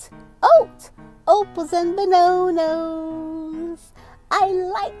apples and bananas. I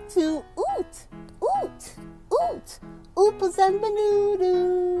like to oot apples and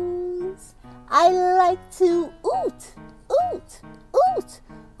bananas. I like to oot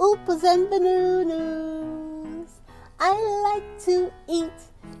apples and bananas. I like to eat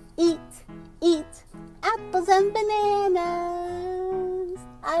apples and bananas.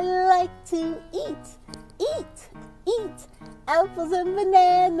 I like to eat apples and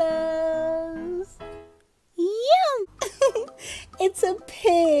bananas. Yum! It's a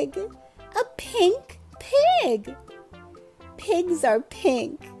pig, a pink pig. Pigs are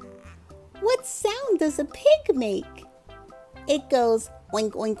pink. What sound does a pig make? It goes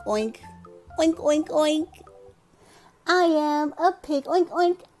oink, oink, oink, oink, oink, oink. I am a pig, oink,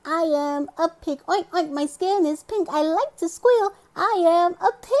 oink. I am a pig, oink, oink. My skin is pink. I like to squeal. I am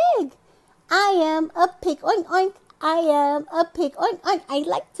a pig. I am a pig, oink, oink. I am a pig, oink, oink. I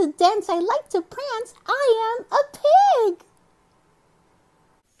like to dance. I like to prance. I am a pig.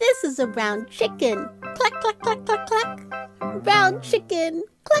 This is a brown chicken. Cluck, cluck, cluck, cluck, cluck. Brown chicken.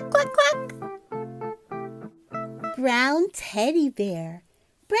 Cluck, cluck, cluck. Brown teddy bear.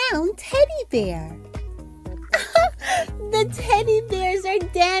 Brown teddy bear. The teddy bears are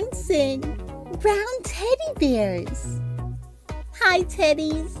dancing. Brown teddy bears. Hi,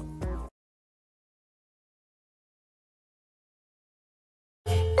 teddies.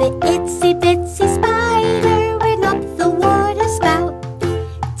 The itsy bitsy spider went up the water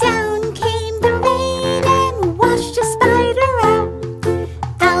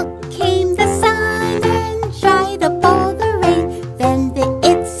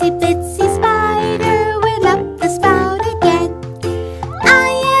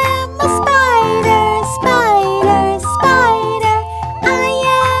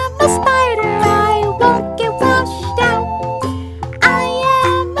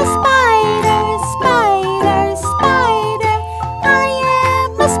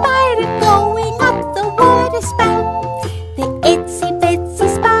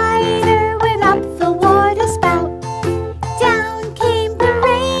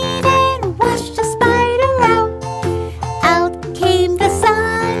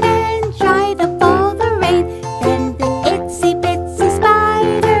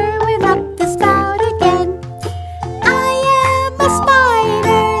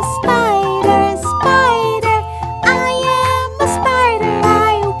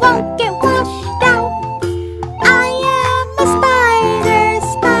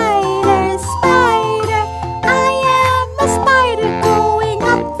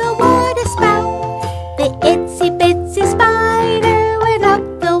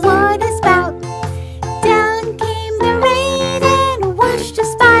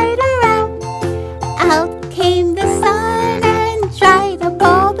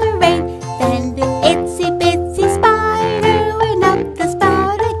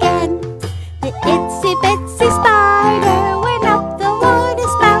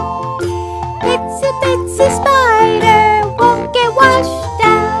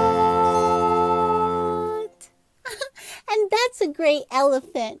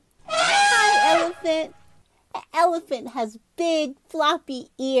elephant. Hi, elephant. An elephant has big floppy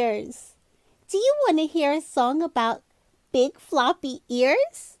ears. Do you want to hear a song about big floppy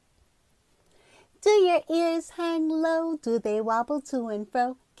ears? Do your ears hang low? Do they wobble to and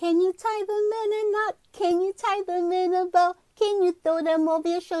fro? Can you tie them in a knot? Can you tie them in a bow? Can you throw them over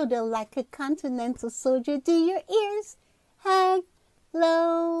your shoulder like a continental soldier? Do your ears hang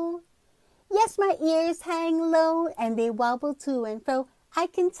low? Yes, my ears hang low and they wobble to and fro. I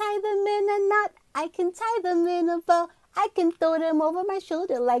can tie them in a knot. I can tie them in a bow. I can throw them over my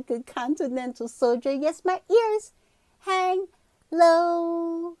shoulder like a continental soldier. Yes, my ears hang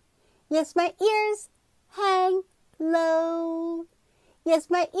low. Yes, my ears hang low. Yes,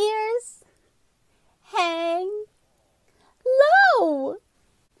 my ears hang low.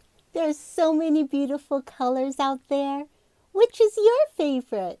 There's so many beautiful colors out there. Which is your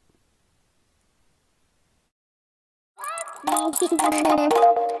favorite?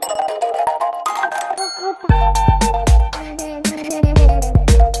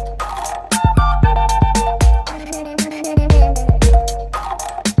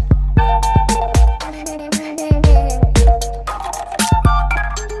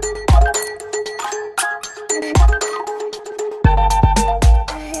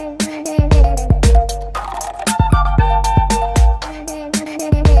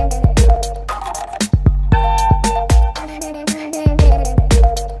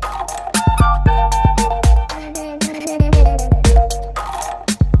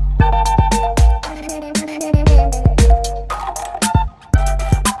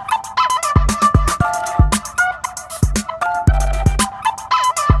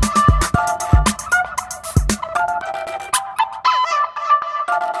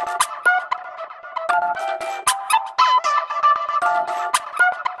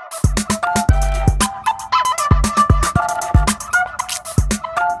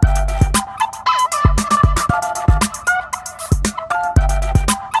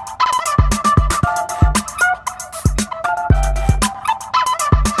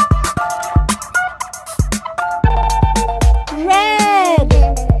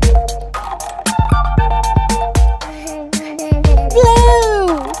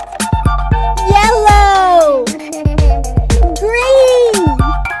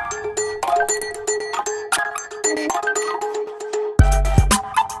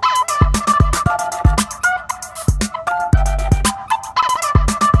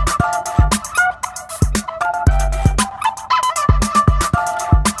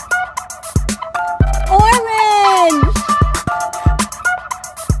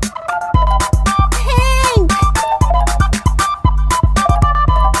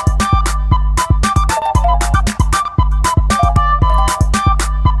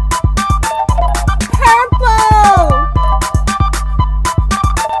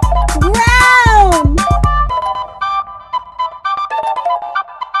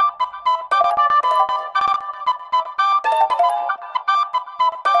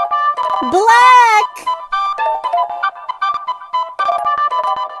 Black!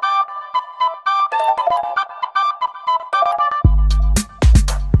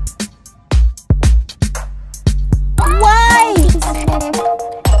 White!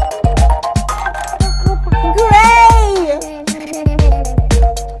 Gray!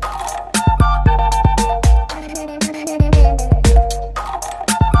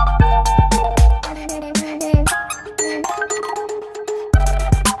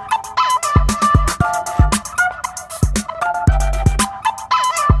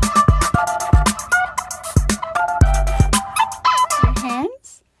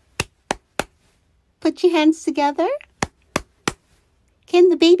 Put your hands together. Can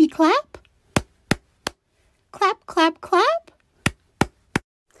the baby clap? Clap, clap, clap.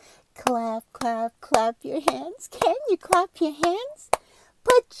 Clap, clap, clap your hands. Can you clap your hands?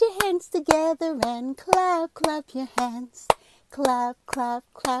 Put your hands together and clap, clap your hands. Clap, clap,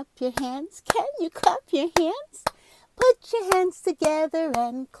 clap your hands. Can you clap your hands? Put your hands together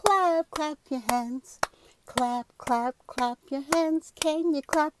and clap, clap your hands. Clap, clap, clap your hands. Can you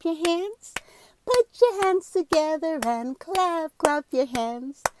clap your hands? Put your hands together and clap, clap your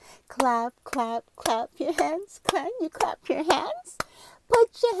hands. Clap, clap, clap your hands. Can you clap your hands? Put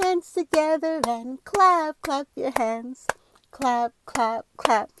your hands together and clap, clap your hands. Clap, clap,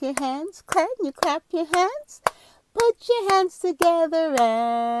 clap your hands. Can you clap your hands? Put your hands together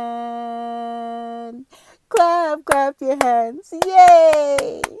and clap, clap your hands.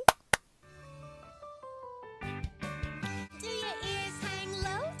 Yay! Do your ears hang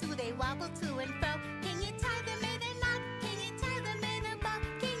low? Do they wobble to and fro? Can you tie them in a knot? Can you tie them in a bow?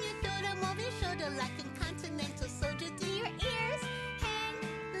 Can you throw them over your shoulder like a continental soldier? Do your ears hang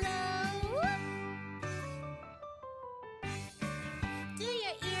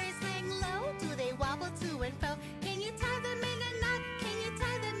and fro? Can you tie them in a knot? Can you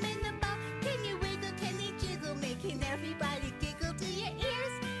tie them in a bow? Can you wiggle? Can you jiggle? Making everybody giggle. Do your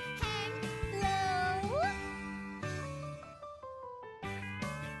ears hang low?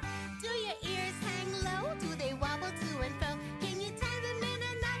 Do your ears hang low? Do they wobble to and fro? Can you tie them in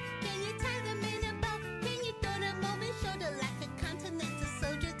a knot? Can you tie them in a bow? Can you throw them over your shoulder like a continental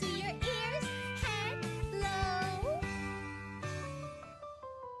soldier? Do your ears hang low?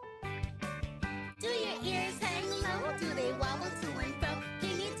 Do your ears hang low? Do they wobble to and fro?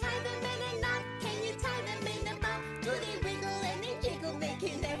 Can you tie them in a knot? Can you tie them in a bow? Do they wiggle and they jiggle,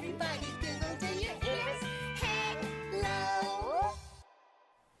 making everybody giggle? Do your ears hang low?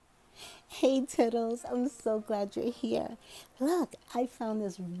 Hey Tittles, I'm so glad you're here. Look, I found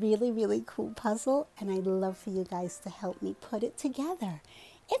this really cool puzzle and I'd love for you guys to help me put it together.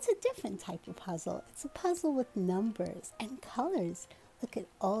 It's a different type of puzzle. It's a puzzle with numbers and colors. Look at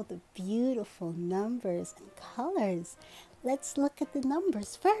all the beautiful numbers and colors. Let's look at the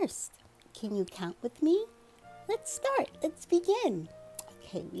numbers first. Can you count with me? Let's start. Let's begin.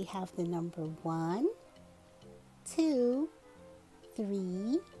 Okay, we have the number 1, 2,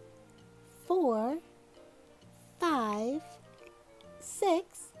 3, 4, 5,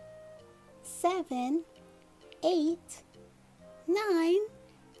 6, 7, 8, 9,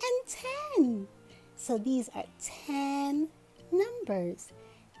 and 10. So these are 10 numbers.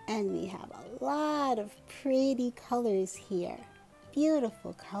 And we have a lot of pretty colors here.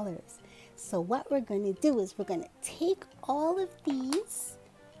 Beautiful colors. So what we're going to do is we're going to take all of these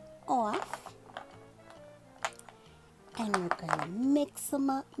off. And we're going to mix them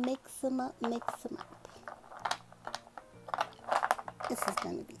up, mix them up, mix them up. This is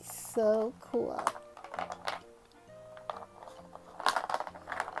going to be so cool.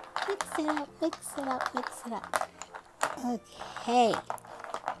 Mix it up, mix it up, mix it up. Okay.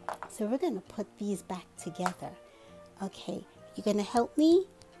 So we're going to put these back together. Okay. You going to help me?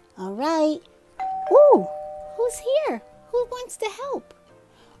 All right. Ooh, who's here? Who wants to help?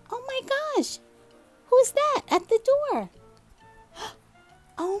 Oh my gosh. Who's that at the door?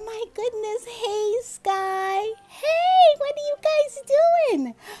 Oh my goodness. Hey, Sky. Hey, what are you guys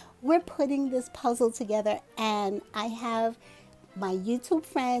doing? We're putting this puzzle together and I have my YouTube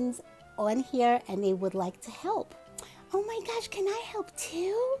friends on here and they would like to help. Oh my gosh, can I help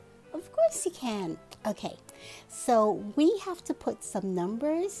too? Of course you can. Okay, so we have to put some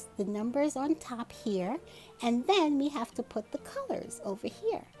numbers, the numbers on top here, and then we have to put the colors over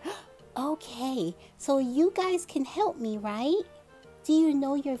here. Okay, so you guys can help me, right? Do you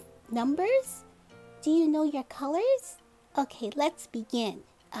know your numbers? Do you know your colors? Okay, let's begin.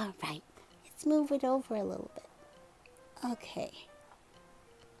 All right, let's move it over a little bit. Okay.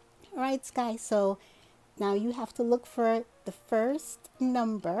 All right, Sky, so now you have to look for the first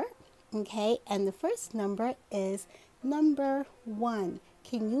number, okay? And the first number is number 1.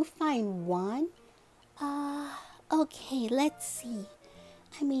 Can you find 1? Okay, let's see.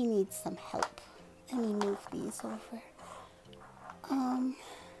 I may need some help. Let me move these over.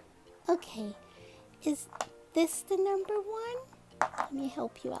 Okay. Is this the number 1? Let me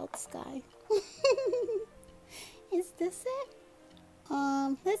help you out, Sky. Is this it?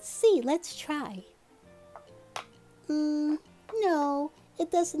 Let's see. Let's try. No,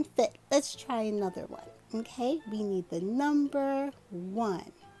 it doesn't fit. Let's try another one. Okay, we need the number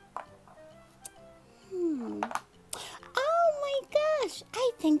 1. Oh my gosh,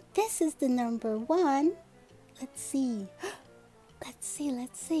 I think this is the number 1. Let's see. Let's see,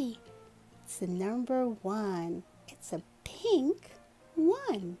 let's see. It's the number 1. It's a pink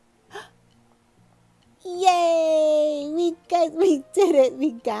 1. Yay! We did it.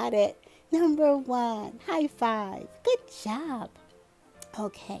 We got it. Number 1. High five. Good job.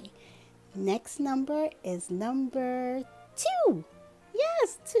 Okay. Next number is number 2.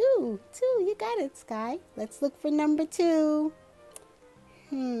 Yes, 2. 2. You got it, Sky. Let's look for number 2.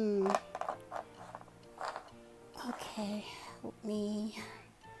 Okay. Help me.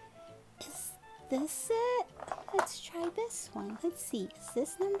 Is this it? Let's try this one. Let's see. Is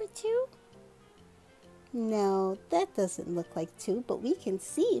this number 2? No, that doesn't look like 2, but we can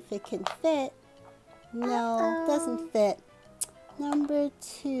see if it can fit. No, doesn't fit. Number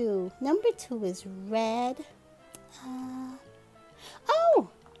 2. Number 2 is red. Oh,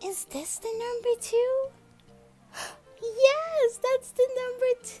 is this the number 2? Yes, that's the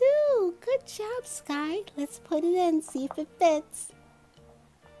number 2. Good job, Sky. Let's put it in, see if it fits.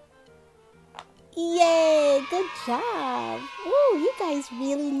 Yay, good job. Ooh, you guys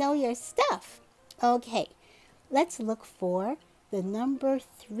really know your stuff. Okay, let's look for the number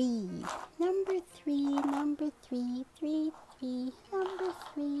 3. Number 3, number 3, 3, 3, number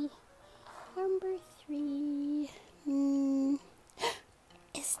 3, number 3.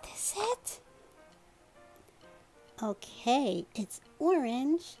 Okay, it's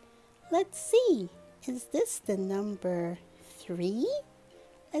orange. Let's see. Is this the number 3?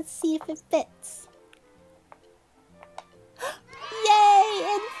 Let's see if it fits. Yay!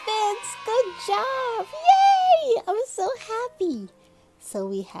 It fits! Good job! Yay! I'm so happy. So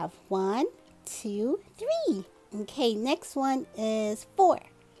we have 1, 2, 3. Okay, next one is 4.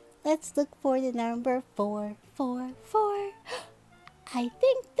 Let's look for the number 4, 4, 4. I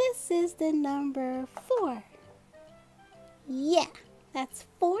think this is the number 4. Yeah, that's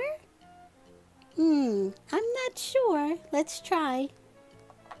 4. I'm not sure. Let's try.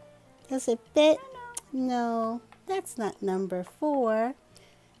 Does it fit? No, that's not number 4.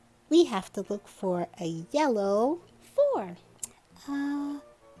 We have to look for a yellow 4.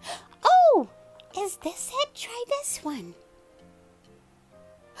 Oh, is this it? Try this one.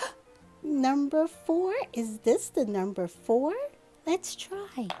 Number 4? Is this the number 4? Let's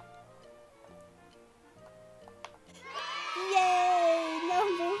try. Yay!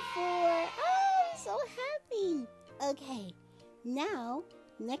 Number 4. Oh, I'm so happy. Okay, now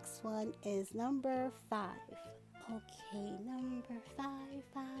next one is number 5. Okay, number 5,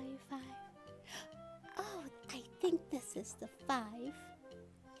 5, 5. Oh, I think this is the 5.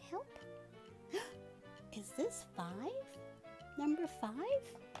 Help. Is this 5? Number 5?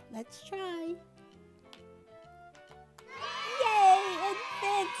 Let's try. Yay! It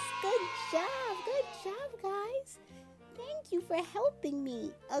fits! Good job, guys. Thank you for helping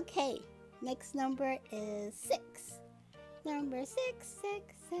me. Okay, next number is 6. Number 6,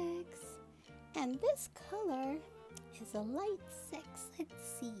 6, 6. And this color is a light 6.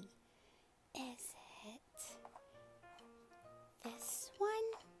 Let's see. Is it this one?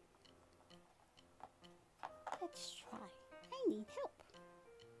 Let's try. I need help.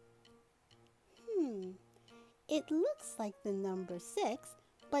 It looks like the number 6,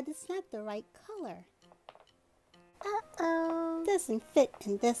 but it's not the right color. Uh-oh. Doesn't fit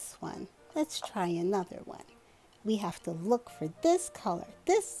in this one. Let's try another one. We have to look for this color.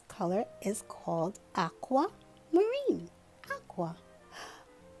 This color is called aquamarine. Aqua.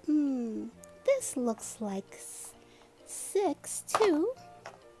 This looks like 6 too.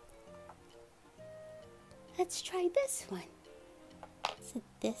 Let's try this one. Is it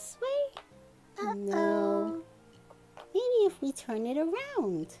this way? No. Maybe if we turn it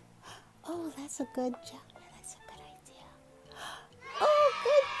around. Oh, that's a good job. That's a good idea. Oh,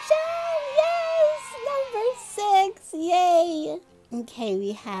 good job. Yes, number 6. Yay. Okay,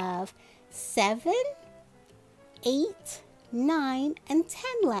 we have 7, 8, 9, and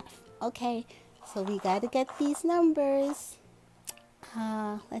 10 left. Okay, so we got to get these numbers.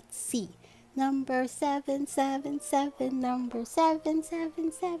 Let's see. Number 7, 7, 7. Number 7,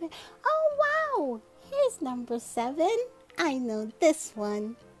 7, 7. Oh, wow. Here's number 7. I know this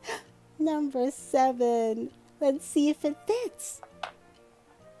one. Number 7. Let's see if it fits.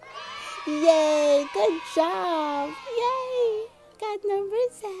 Yay! Good job! Yay! Got number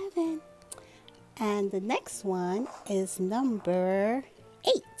 7. And the next one is number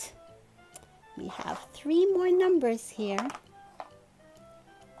 8. We have 3 more numbers here.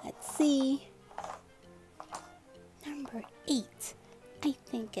 Let's see. Number 8. I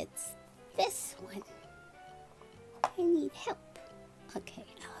think it's this one. I need help. Okay,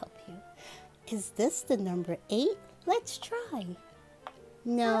 I'll help you. Is this the number 8? Let's try.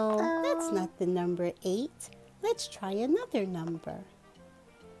 No, that's not the number 8. Let's try another number.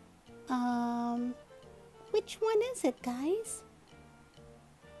 Which one is it, guys?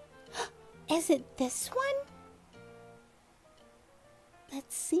 Is it this one?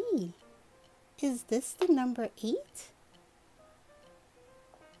 Let's see. Is this the number 8?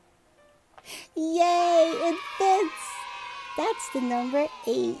 Yay, it fits. That's the number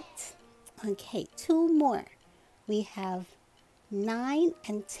 8. Okay, 2 more. We have 9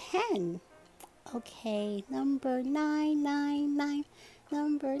 and 10. Okay, number 9, 9, 9.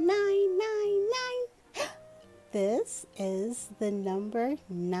 Number 9, 9, 9. This is the number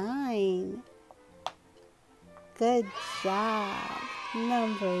 9. Good job.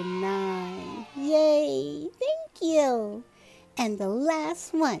 Number 9. Yay, thank you. And the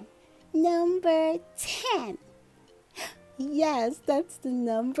last one, number 10. Yes, that's the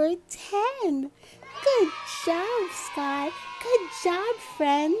number 10. Good job, Sky. Good job,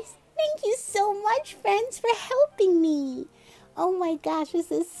 friends. Thank you so much, friends, for helping me. Oh my gosh, this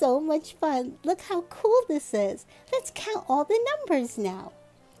is so much fun. Look how cool this is. Let's count all the numbers now.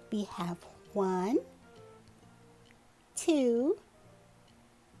 We have 1, 2,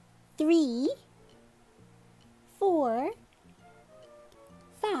 3, 4,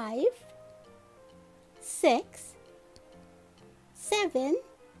 5, 6, 7,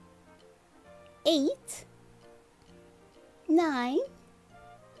 8, 9,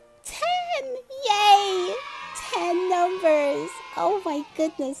 10. Yay! 10 numbers. Oh my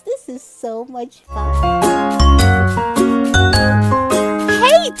goodness, this is so much fun.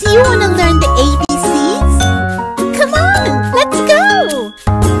 Hey, do you want to learn the ABCs? Come on, let's go.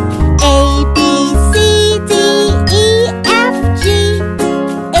 A, B, C, D, E, F, G,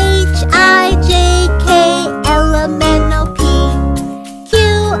 H, I, J, K, L, M, N, O, P, Q,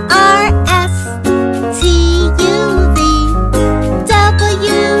 R, S, T, U, V,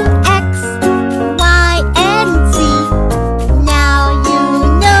 W, X, Y, and Z. Now you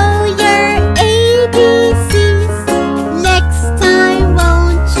know your ABCs. Next time,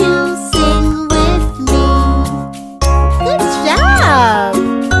 won't you sing with me? Good job!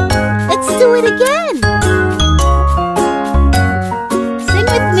 Let's do it again. Sing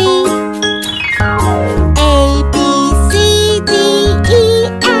with me. A, B, C, D, E,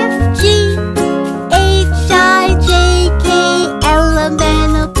 F, G, H, I, J, K, L, M,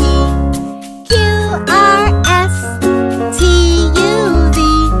 N, O, P, Q, R, S, T, U, V,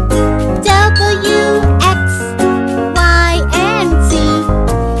 W, X, Y, and Z.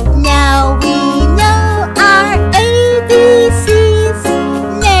 Now we know our ABCs.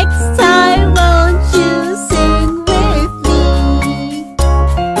 Next time, won't you sing with me?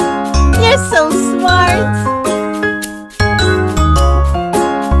 You're so smart.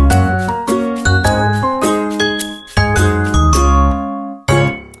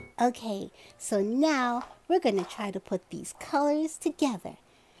 Okay, so now we're going to try to put these colors together.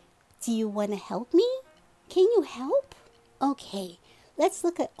 Do you want to help me? Can you help? Okay, let's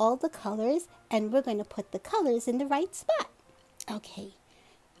look at all the colors and we're going to put the colors in the right spot. Okay,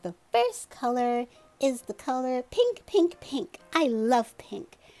 the first color is the color pink, pink, pink. I love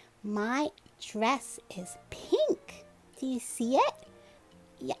pink. My dress is pink. Do you see it?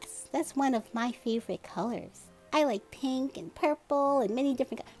 Yes, that's one of my favorite colors. I like pink and purple and many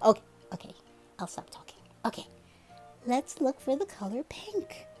different colors. Okay, I'll stop talking. Okay, let's look for the color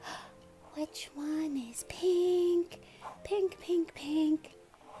pink. Which one is pink? Pink, pink, pink.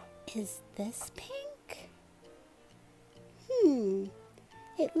 Is this pink?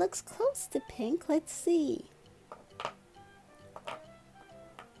 It looks close to pink. Let's see.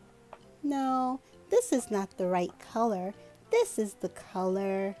 No, this is not the right color. This is the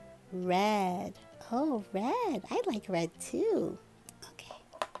color red. Oh, red. I like red too. Okay.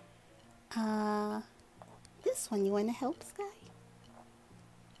 This one, you want to help, Sky?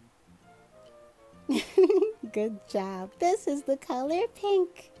 Good job. This is the color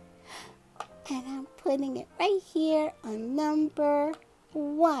pink. And I'm putting it right here on number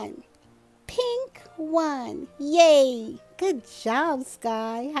 1. Pink 1. Yay! Good job,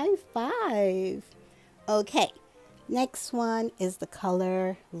 Sky. High five. Okay. Next one is the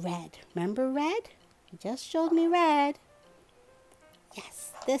color red. Remember red? You just showed me red.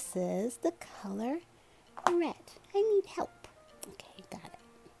 Yes, this is the color red. I need help. Okay, got it.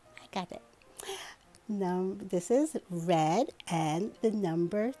 I got it. This is red and the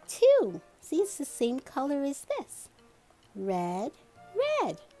number 2. See, it's the same color as this. Red,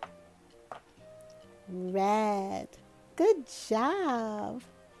 red. Red. Good job.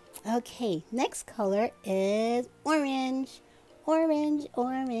 Okay, next color is orange. Orange,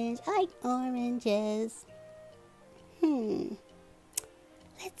 orange. I like oranges.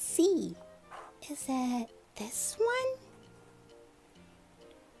 Let's see. Is it this one?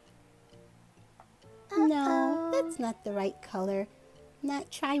 No, that's not the right color.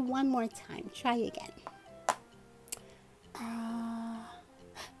 Try one more time. Try again.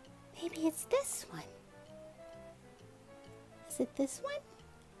 Maybe it's this one. Is it this one?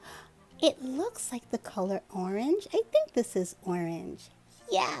 It looks like the color orange. I think this is orange.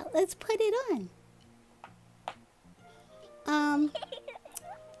 Yeah, let's put it on.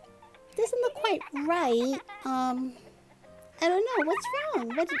 Doesn't look quite right. I don't know. What's wrong?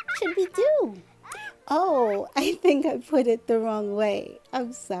 What should we do? Oh, I think I put it the wrong way.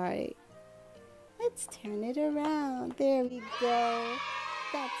 I'm sorry. Let's turn it around. There we go.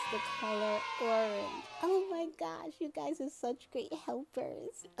 That's the color orange. Oh my gosh, you guys are such great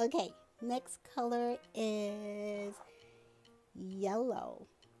helpers. Okay, next color is yellow.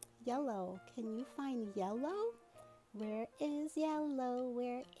 Yellow. Can you find yellow? Where is yellow?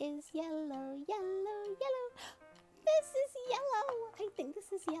 Where is yellow? Yellow, yellow. This is yellow. I think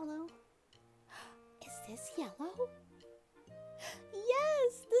this is yellow. Is this yellow?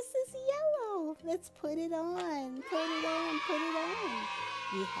 Yes, this is yellow. Let's put it on. Put it on, put it on.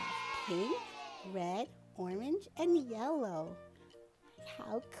 We have pink, red, orange, and yellow.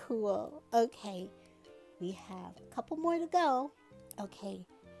 How cool. Okay, we have a couple more to go. Okay,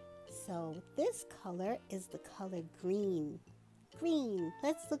 So this color is the color green. Green.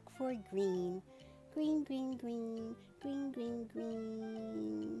 Let's look for green. Green, green, green, green, green,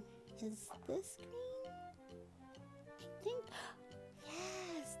 green. Is this green? I think.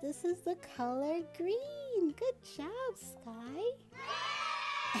 Yes, this is the color green. Good job, Sky.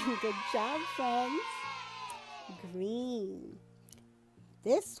 And good job, friends. Green.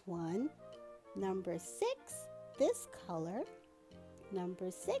 This one, number 6, this color.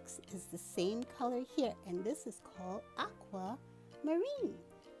 Number 6 is the same color here, and this is called aquamarine.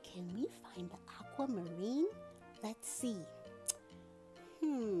 Can we find the aquamarine? Let's see.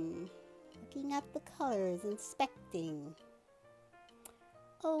 Looking at the colors, inspecting.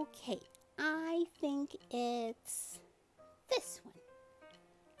 Okay, I think it's this one.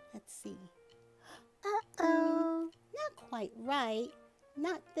 Let's see. Uh-oh, not quite right.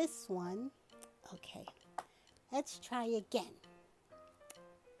 Not this one. Okay, let's try again.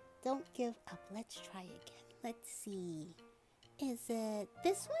 Don't give up. Let's try again. Let's see. Is it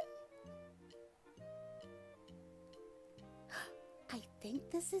this one? I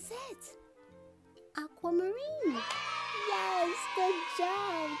think this is it. Aquamarine. Yes, good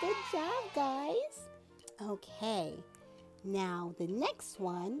job. Good job, guys. Okay, now the next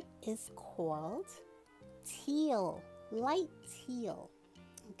one is called teal. Light teal.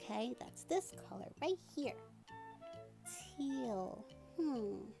 Okay, that's this color right here. Teal.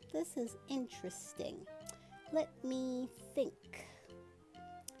 This is interesting. Let me think.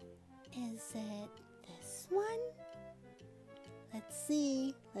 Is it this one? Let's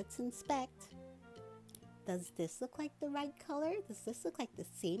see. Let's inspect. Does this look like the right color? Does this look like the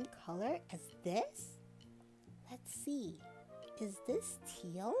same color as this? Let's see. Is this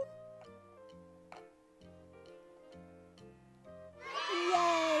teal?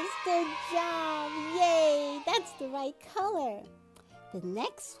 Yes, good job. Yay, that's the right color. The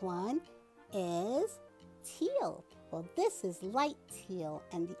next one is teal. Well, this is light teal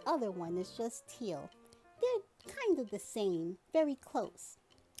and the other one is just teal. They're kind of the same, very close.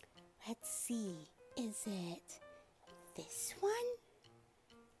 Let's see, is it this one?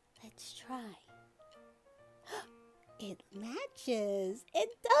 Let's try. It matches. It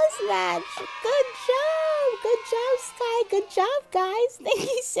does match. Good job. Good job, Sky. Good job, guys. Thank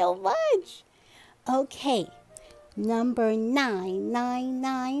you so much. Okay. Number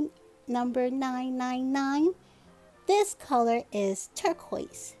 999. Number 999. This color is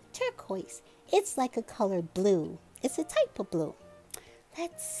turquoise. Turquoise. It's like a color blue. It's a type of blue.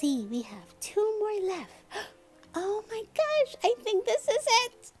 Let's see. We have 2 more left. Oh my gosh. I think this is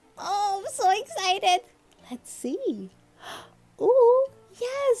it. Oh, I'm so excited. Let's see. Ooh,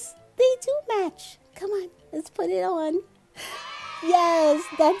 yes, they do match. Come on, let's put it on. Yes,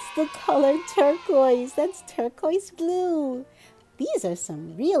 that's the color turquoise. That's turquoise blue. These are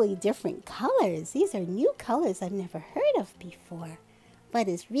some really different colors. These are new colors I've never heard of before, but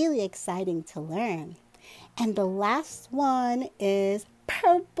it's really exciting to learn. And the last one is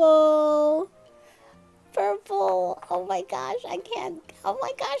purple. Purple. Oh my gosh, I can't. Oh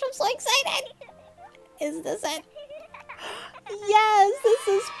my gosh, I'm so excited. Is this it? Yes, this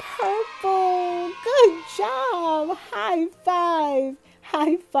is purple. Good job. High five.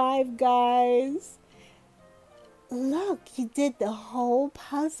 High five, guys. Look, you did the whole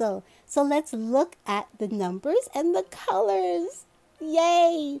puzzle. So let's look at the numbers and the colors.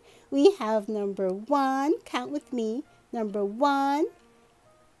 Yay. We have number 1. Count with me. Number 1,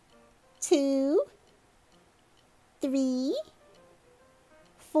 2, 3,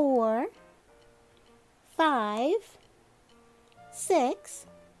 4, 5, 6,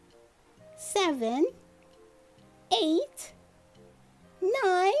 7, 8,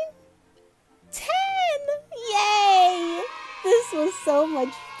 9, 10. Yay! This was so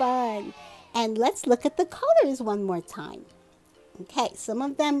much fun. And let's look at the colors one more time. Okay, some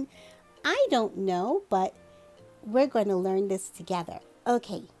of them I don't know, but we're going to learn this together.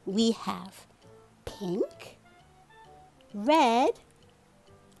 Okay, we have pink, red,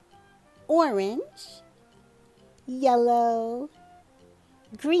 orange, yellow,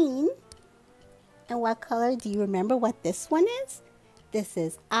 green, and what color? Do you remember what this one is? This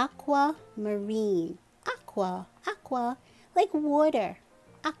is aquamarine. Aqua, aqua, like water.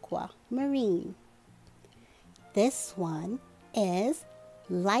 Aquamarine. This one is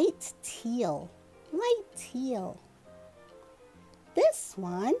light teal. Light teal. This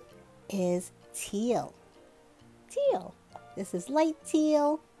one is teal. Teal. This is light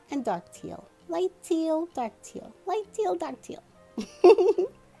teal and dark teal. Light teal, dark teal. Light teal, dark teal.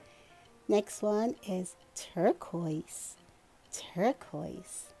 Next one is turquoise.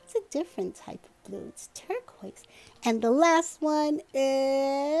 Turquoise. It's a different type of blue. It's turquoise. turquoise. And the last one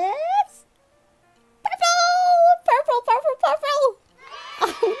is purple, purple, purple, purple.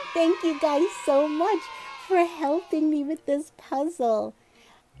 Oh, thank you guys so much for helping me with this puzzle.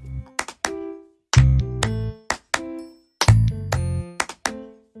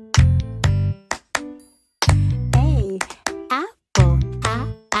 A, apple,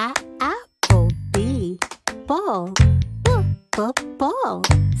 apple. B, ball, ball.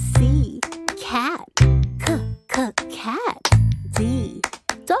 C, cat, cat. D,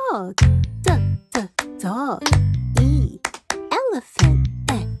 dog, dog. E, elephant,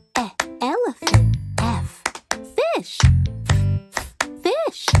 elephant. F, fish,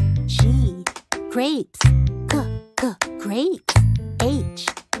 fish. G, grapes, grapes. H,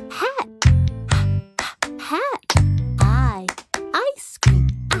 hat, hat. I, ice cream,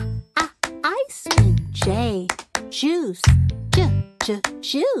 ice cream. J, juice,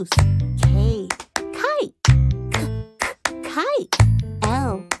 juice. K, kite, kite.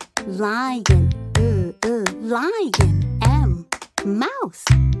 L, lion, lion. M, mouse,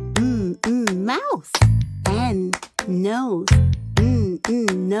 mouse. N, nose,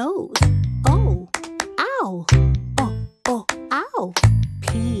 nose. O, owl, owl.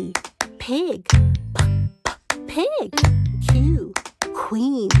 P, pig, pig. Q,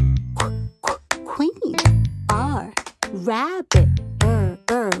 queen, queen. R, rabbit,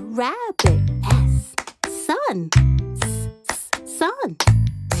 rabbit. S, sun, sun.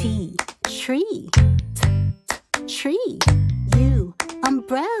 T, tree, tree. U,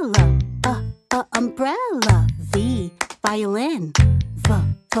 umbrella, umbrella. V, violin,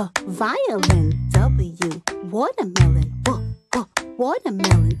 violin. W, watermelon,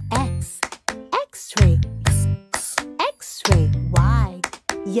 watermelon. X, x-ray, x-ray. Y,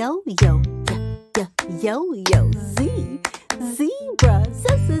 yo-yo, yo-yo. Z, zebra,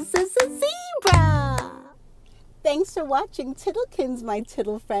 zebra. Thanks for watching Tittlekins, my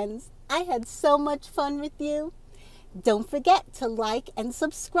Tittle friends. I had so much fun with you. Don't forget to like and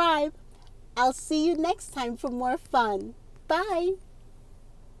subscribe. I'll see you next time for more fun. Bye.